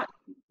me.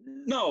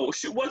 No.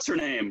 What's her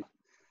name?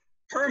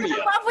 Hermia. You're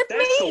in love with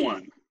That's me. the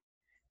one.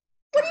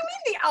 What do you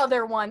mean the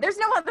other one? There's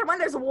no other one.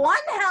 There's one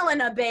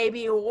Helena,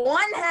 baby.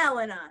 One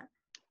Helena.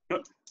 I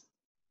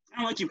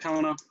don't like you,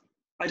 Helena.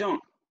 I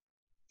don't.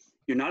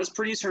 You're not as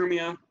pretty as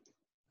Hermia.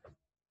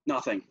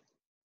 Nothing.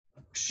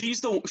 She's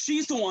the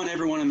one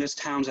everyone in this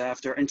town's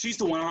after, and she's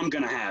the one I'm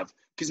gonna have.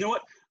 Cause you know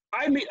what?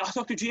 I'll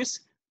talk to Geus.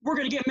 We're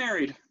gonna get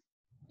married.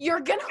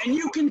 And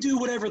you can do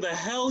whatever the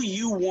hell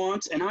you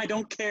want, and I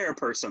don't care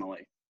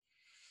personally.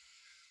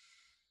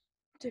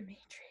 Demetrius,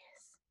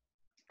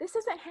 this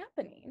isn't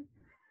happening.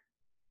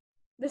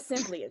 This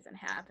simply isn't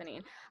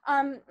happening.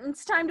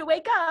 It's time to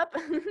wake up.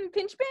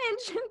 Pinch,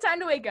 pinch. Time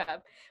to wake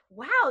up.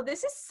 Wow,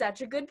 this is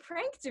such a good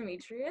prank,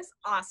 Demetrius.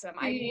 Awesome.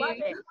 I love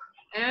it.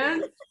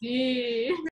 And see.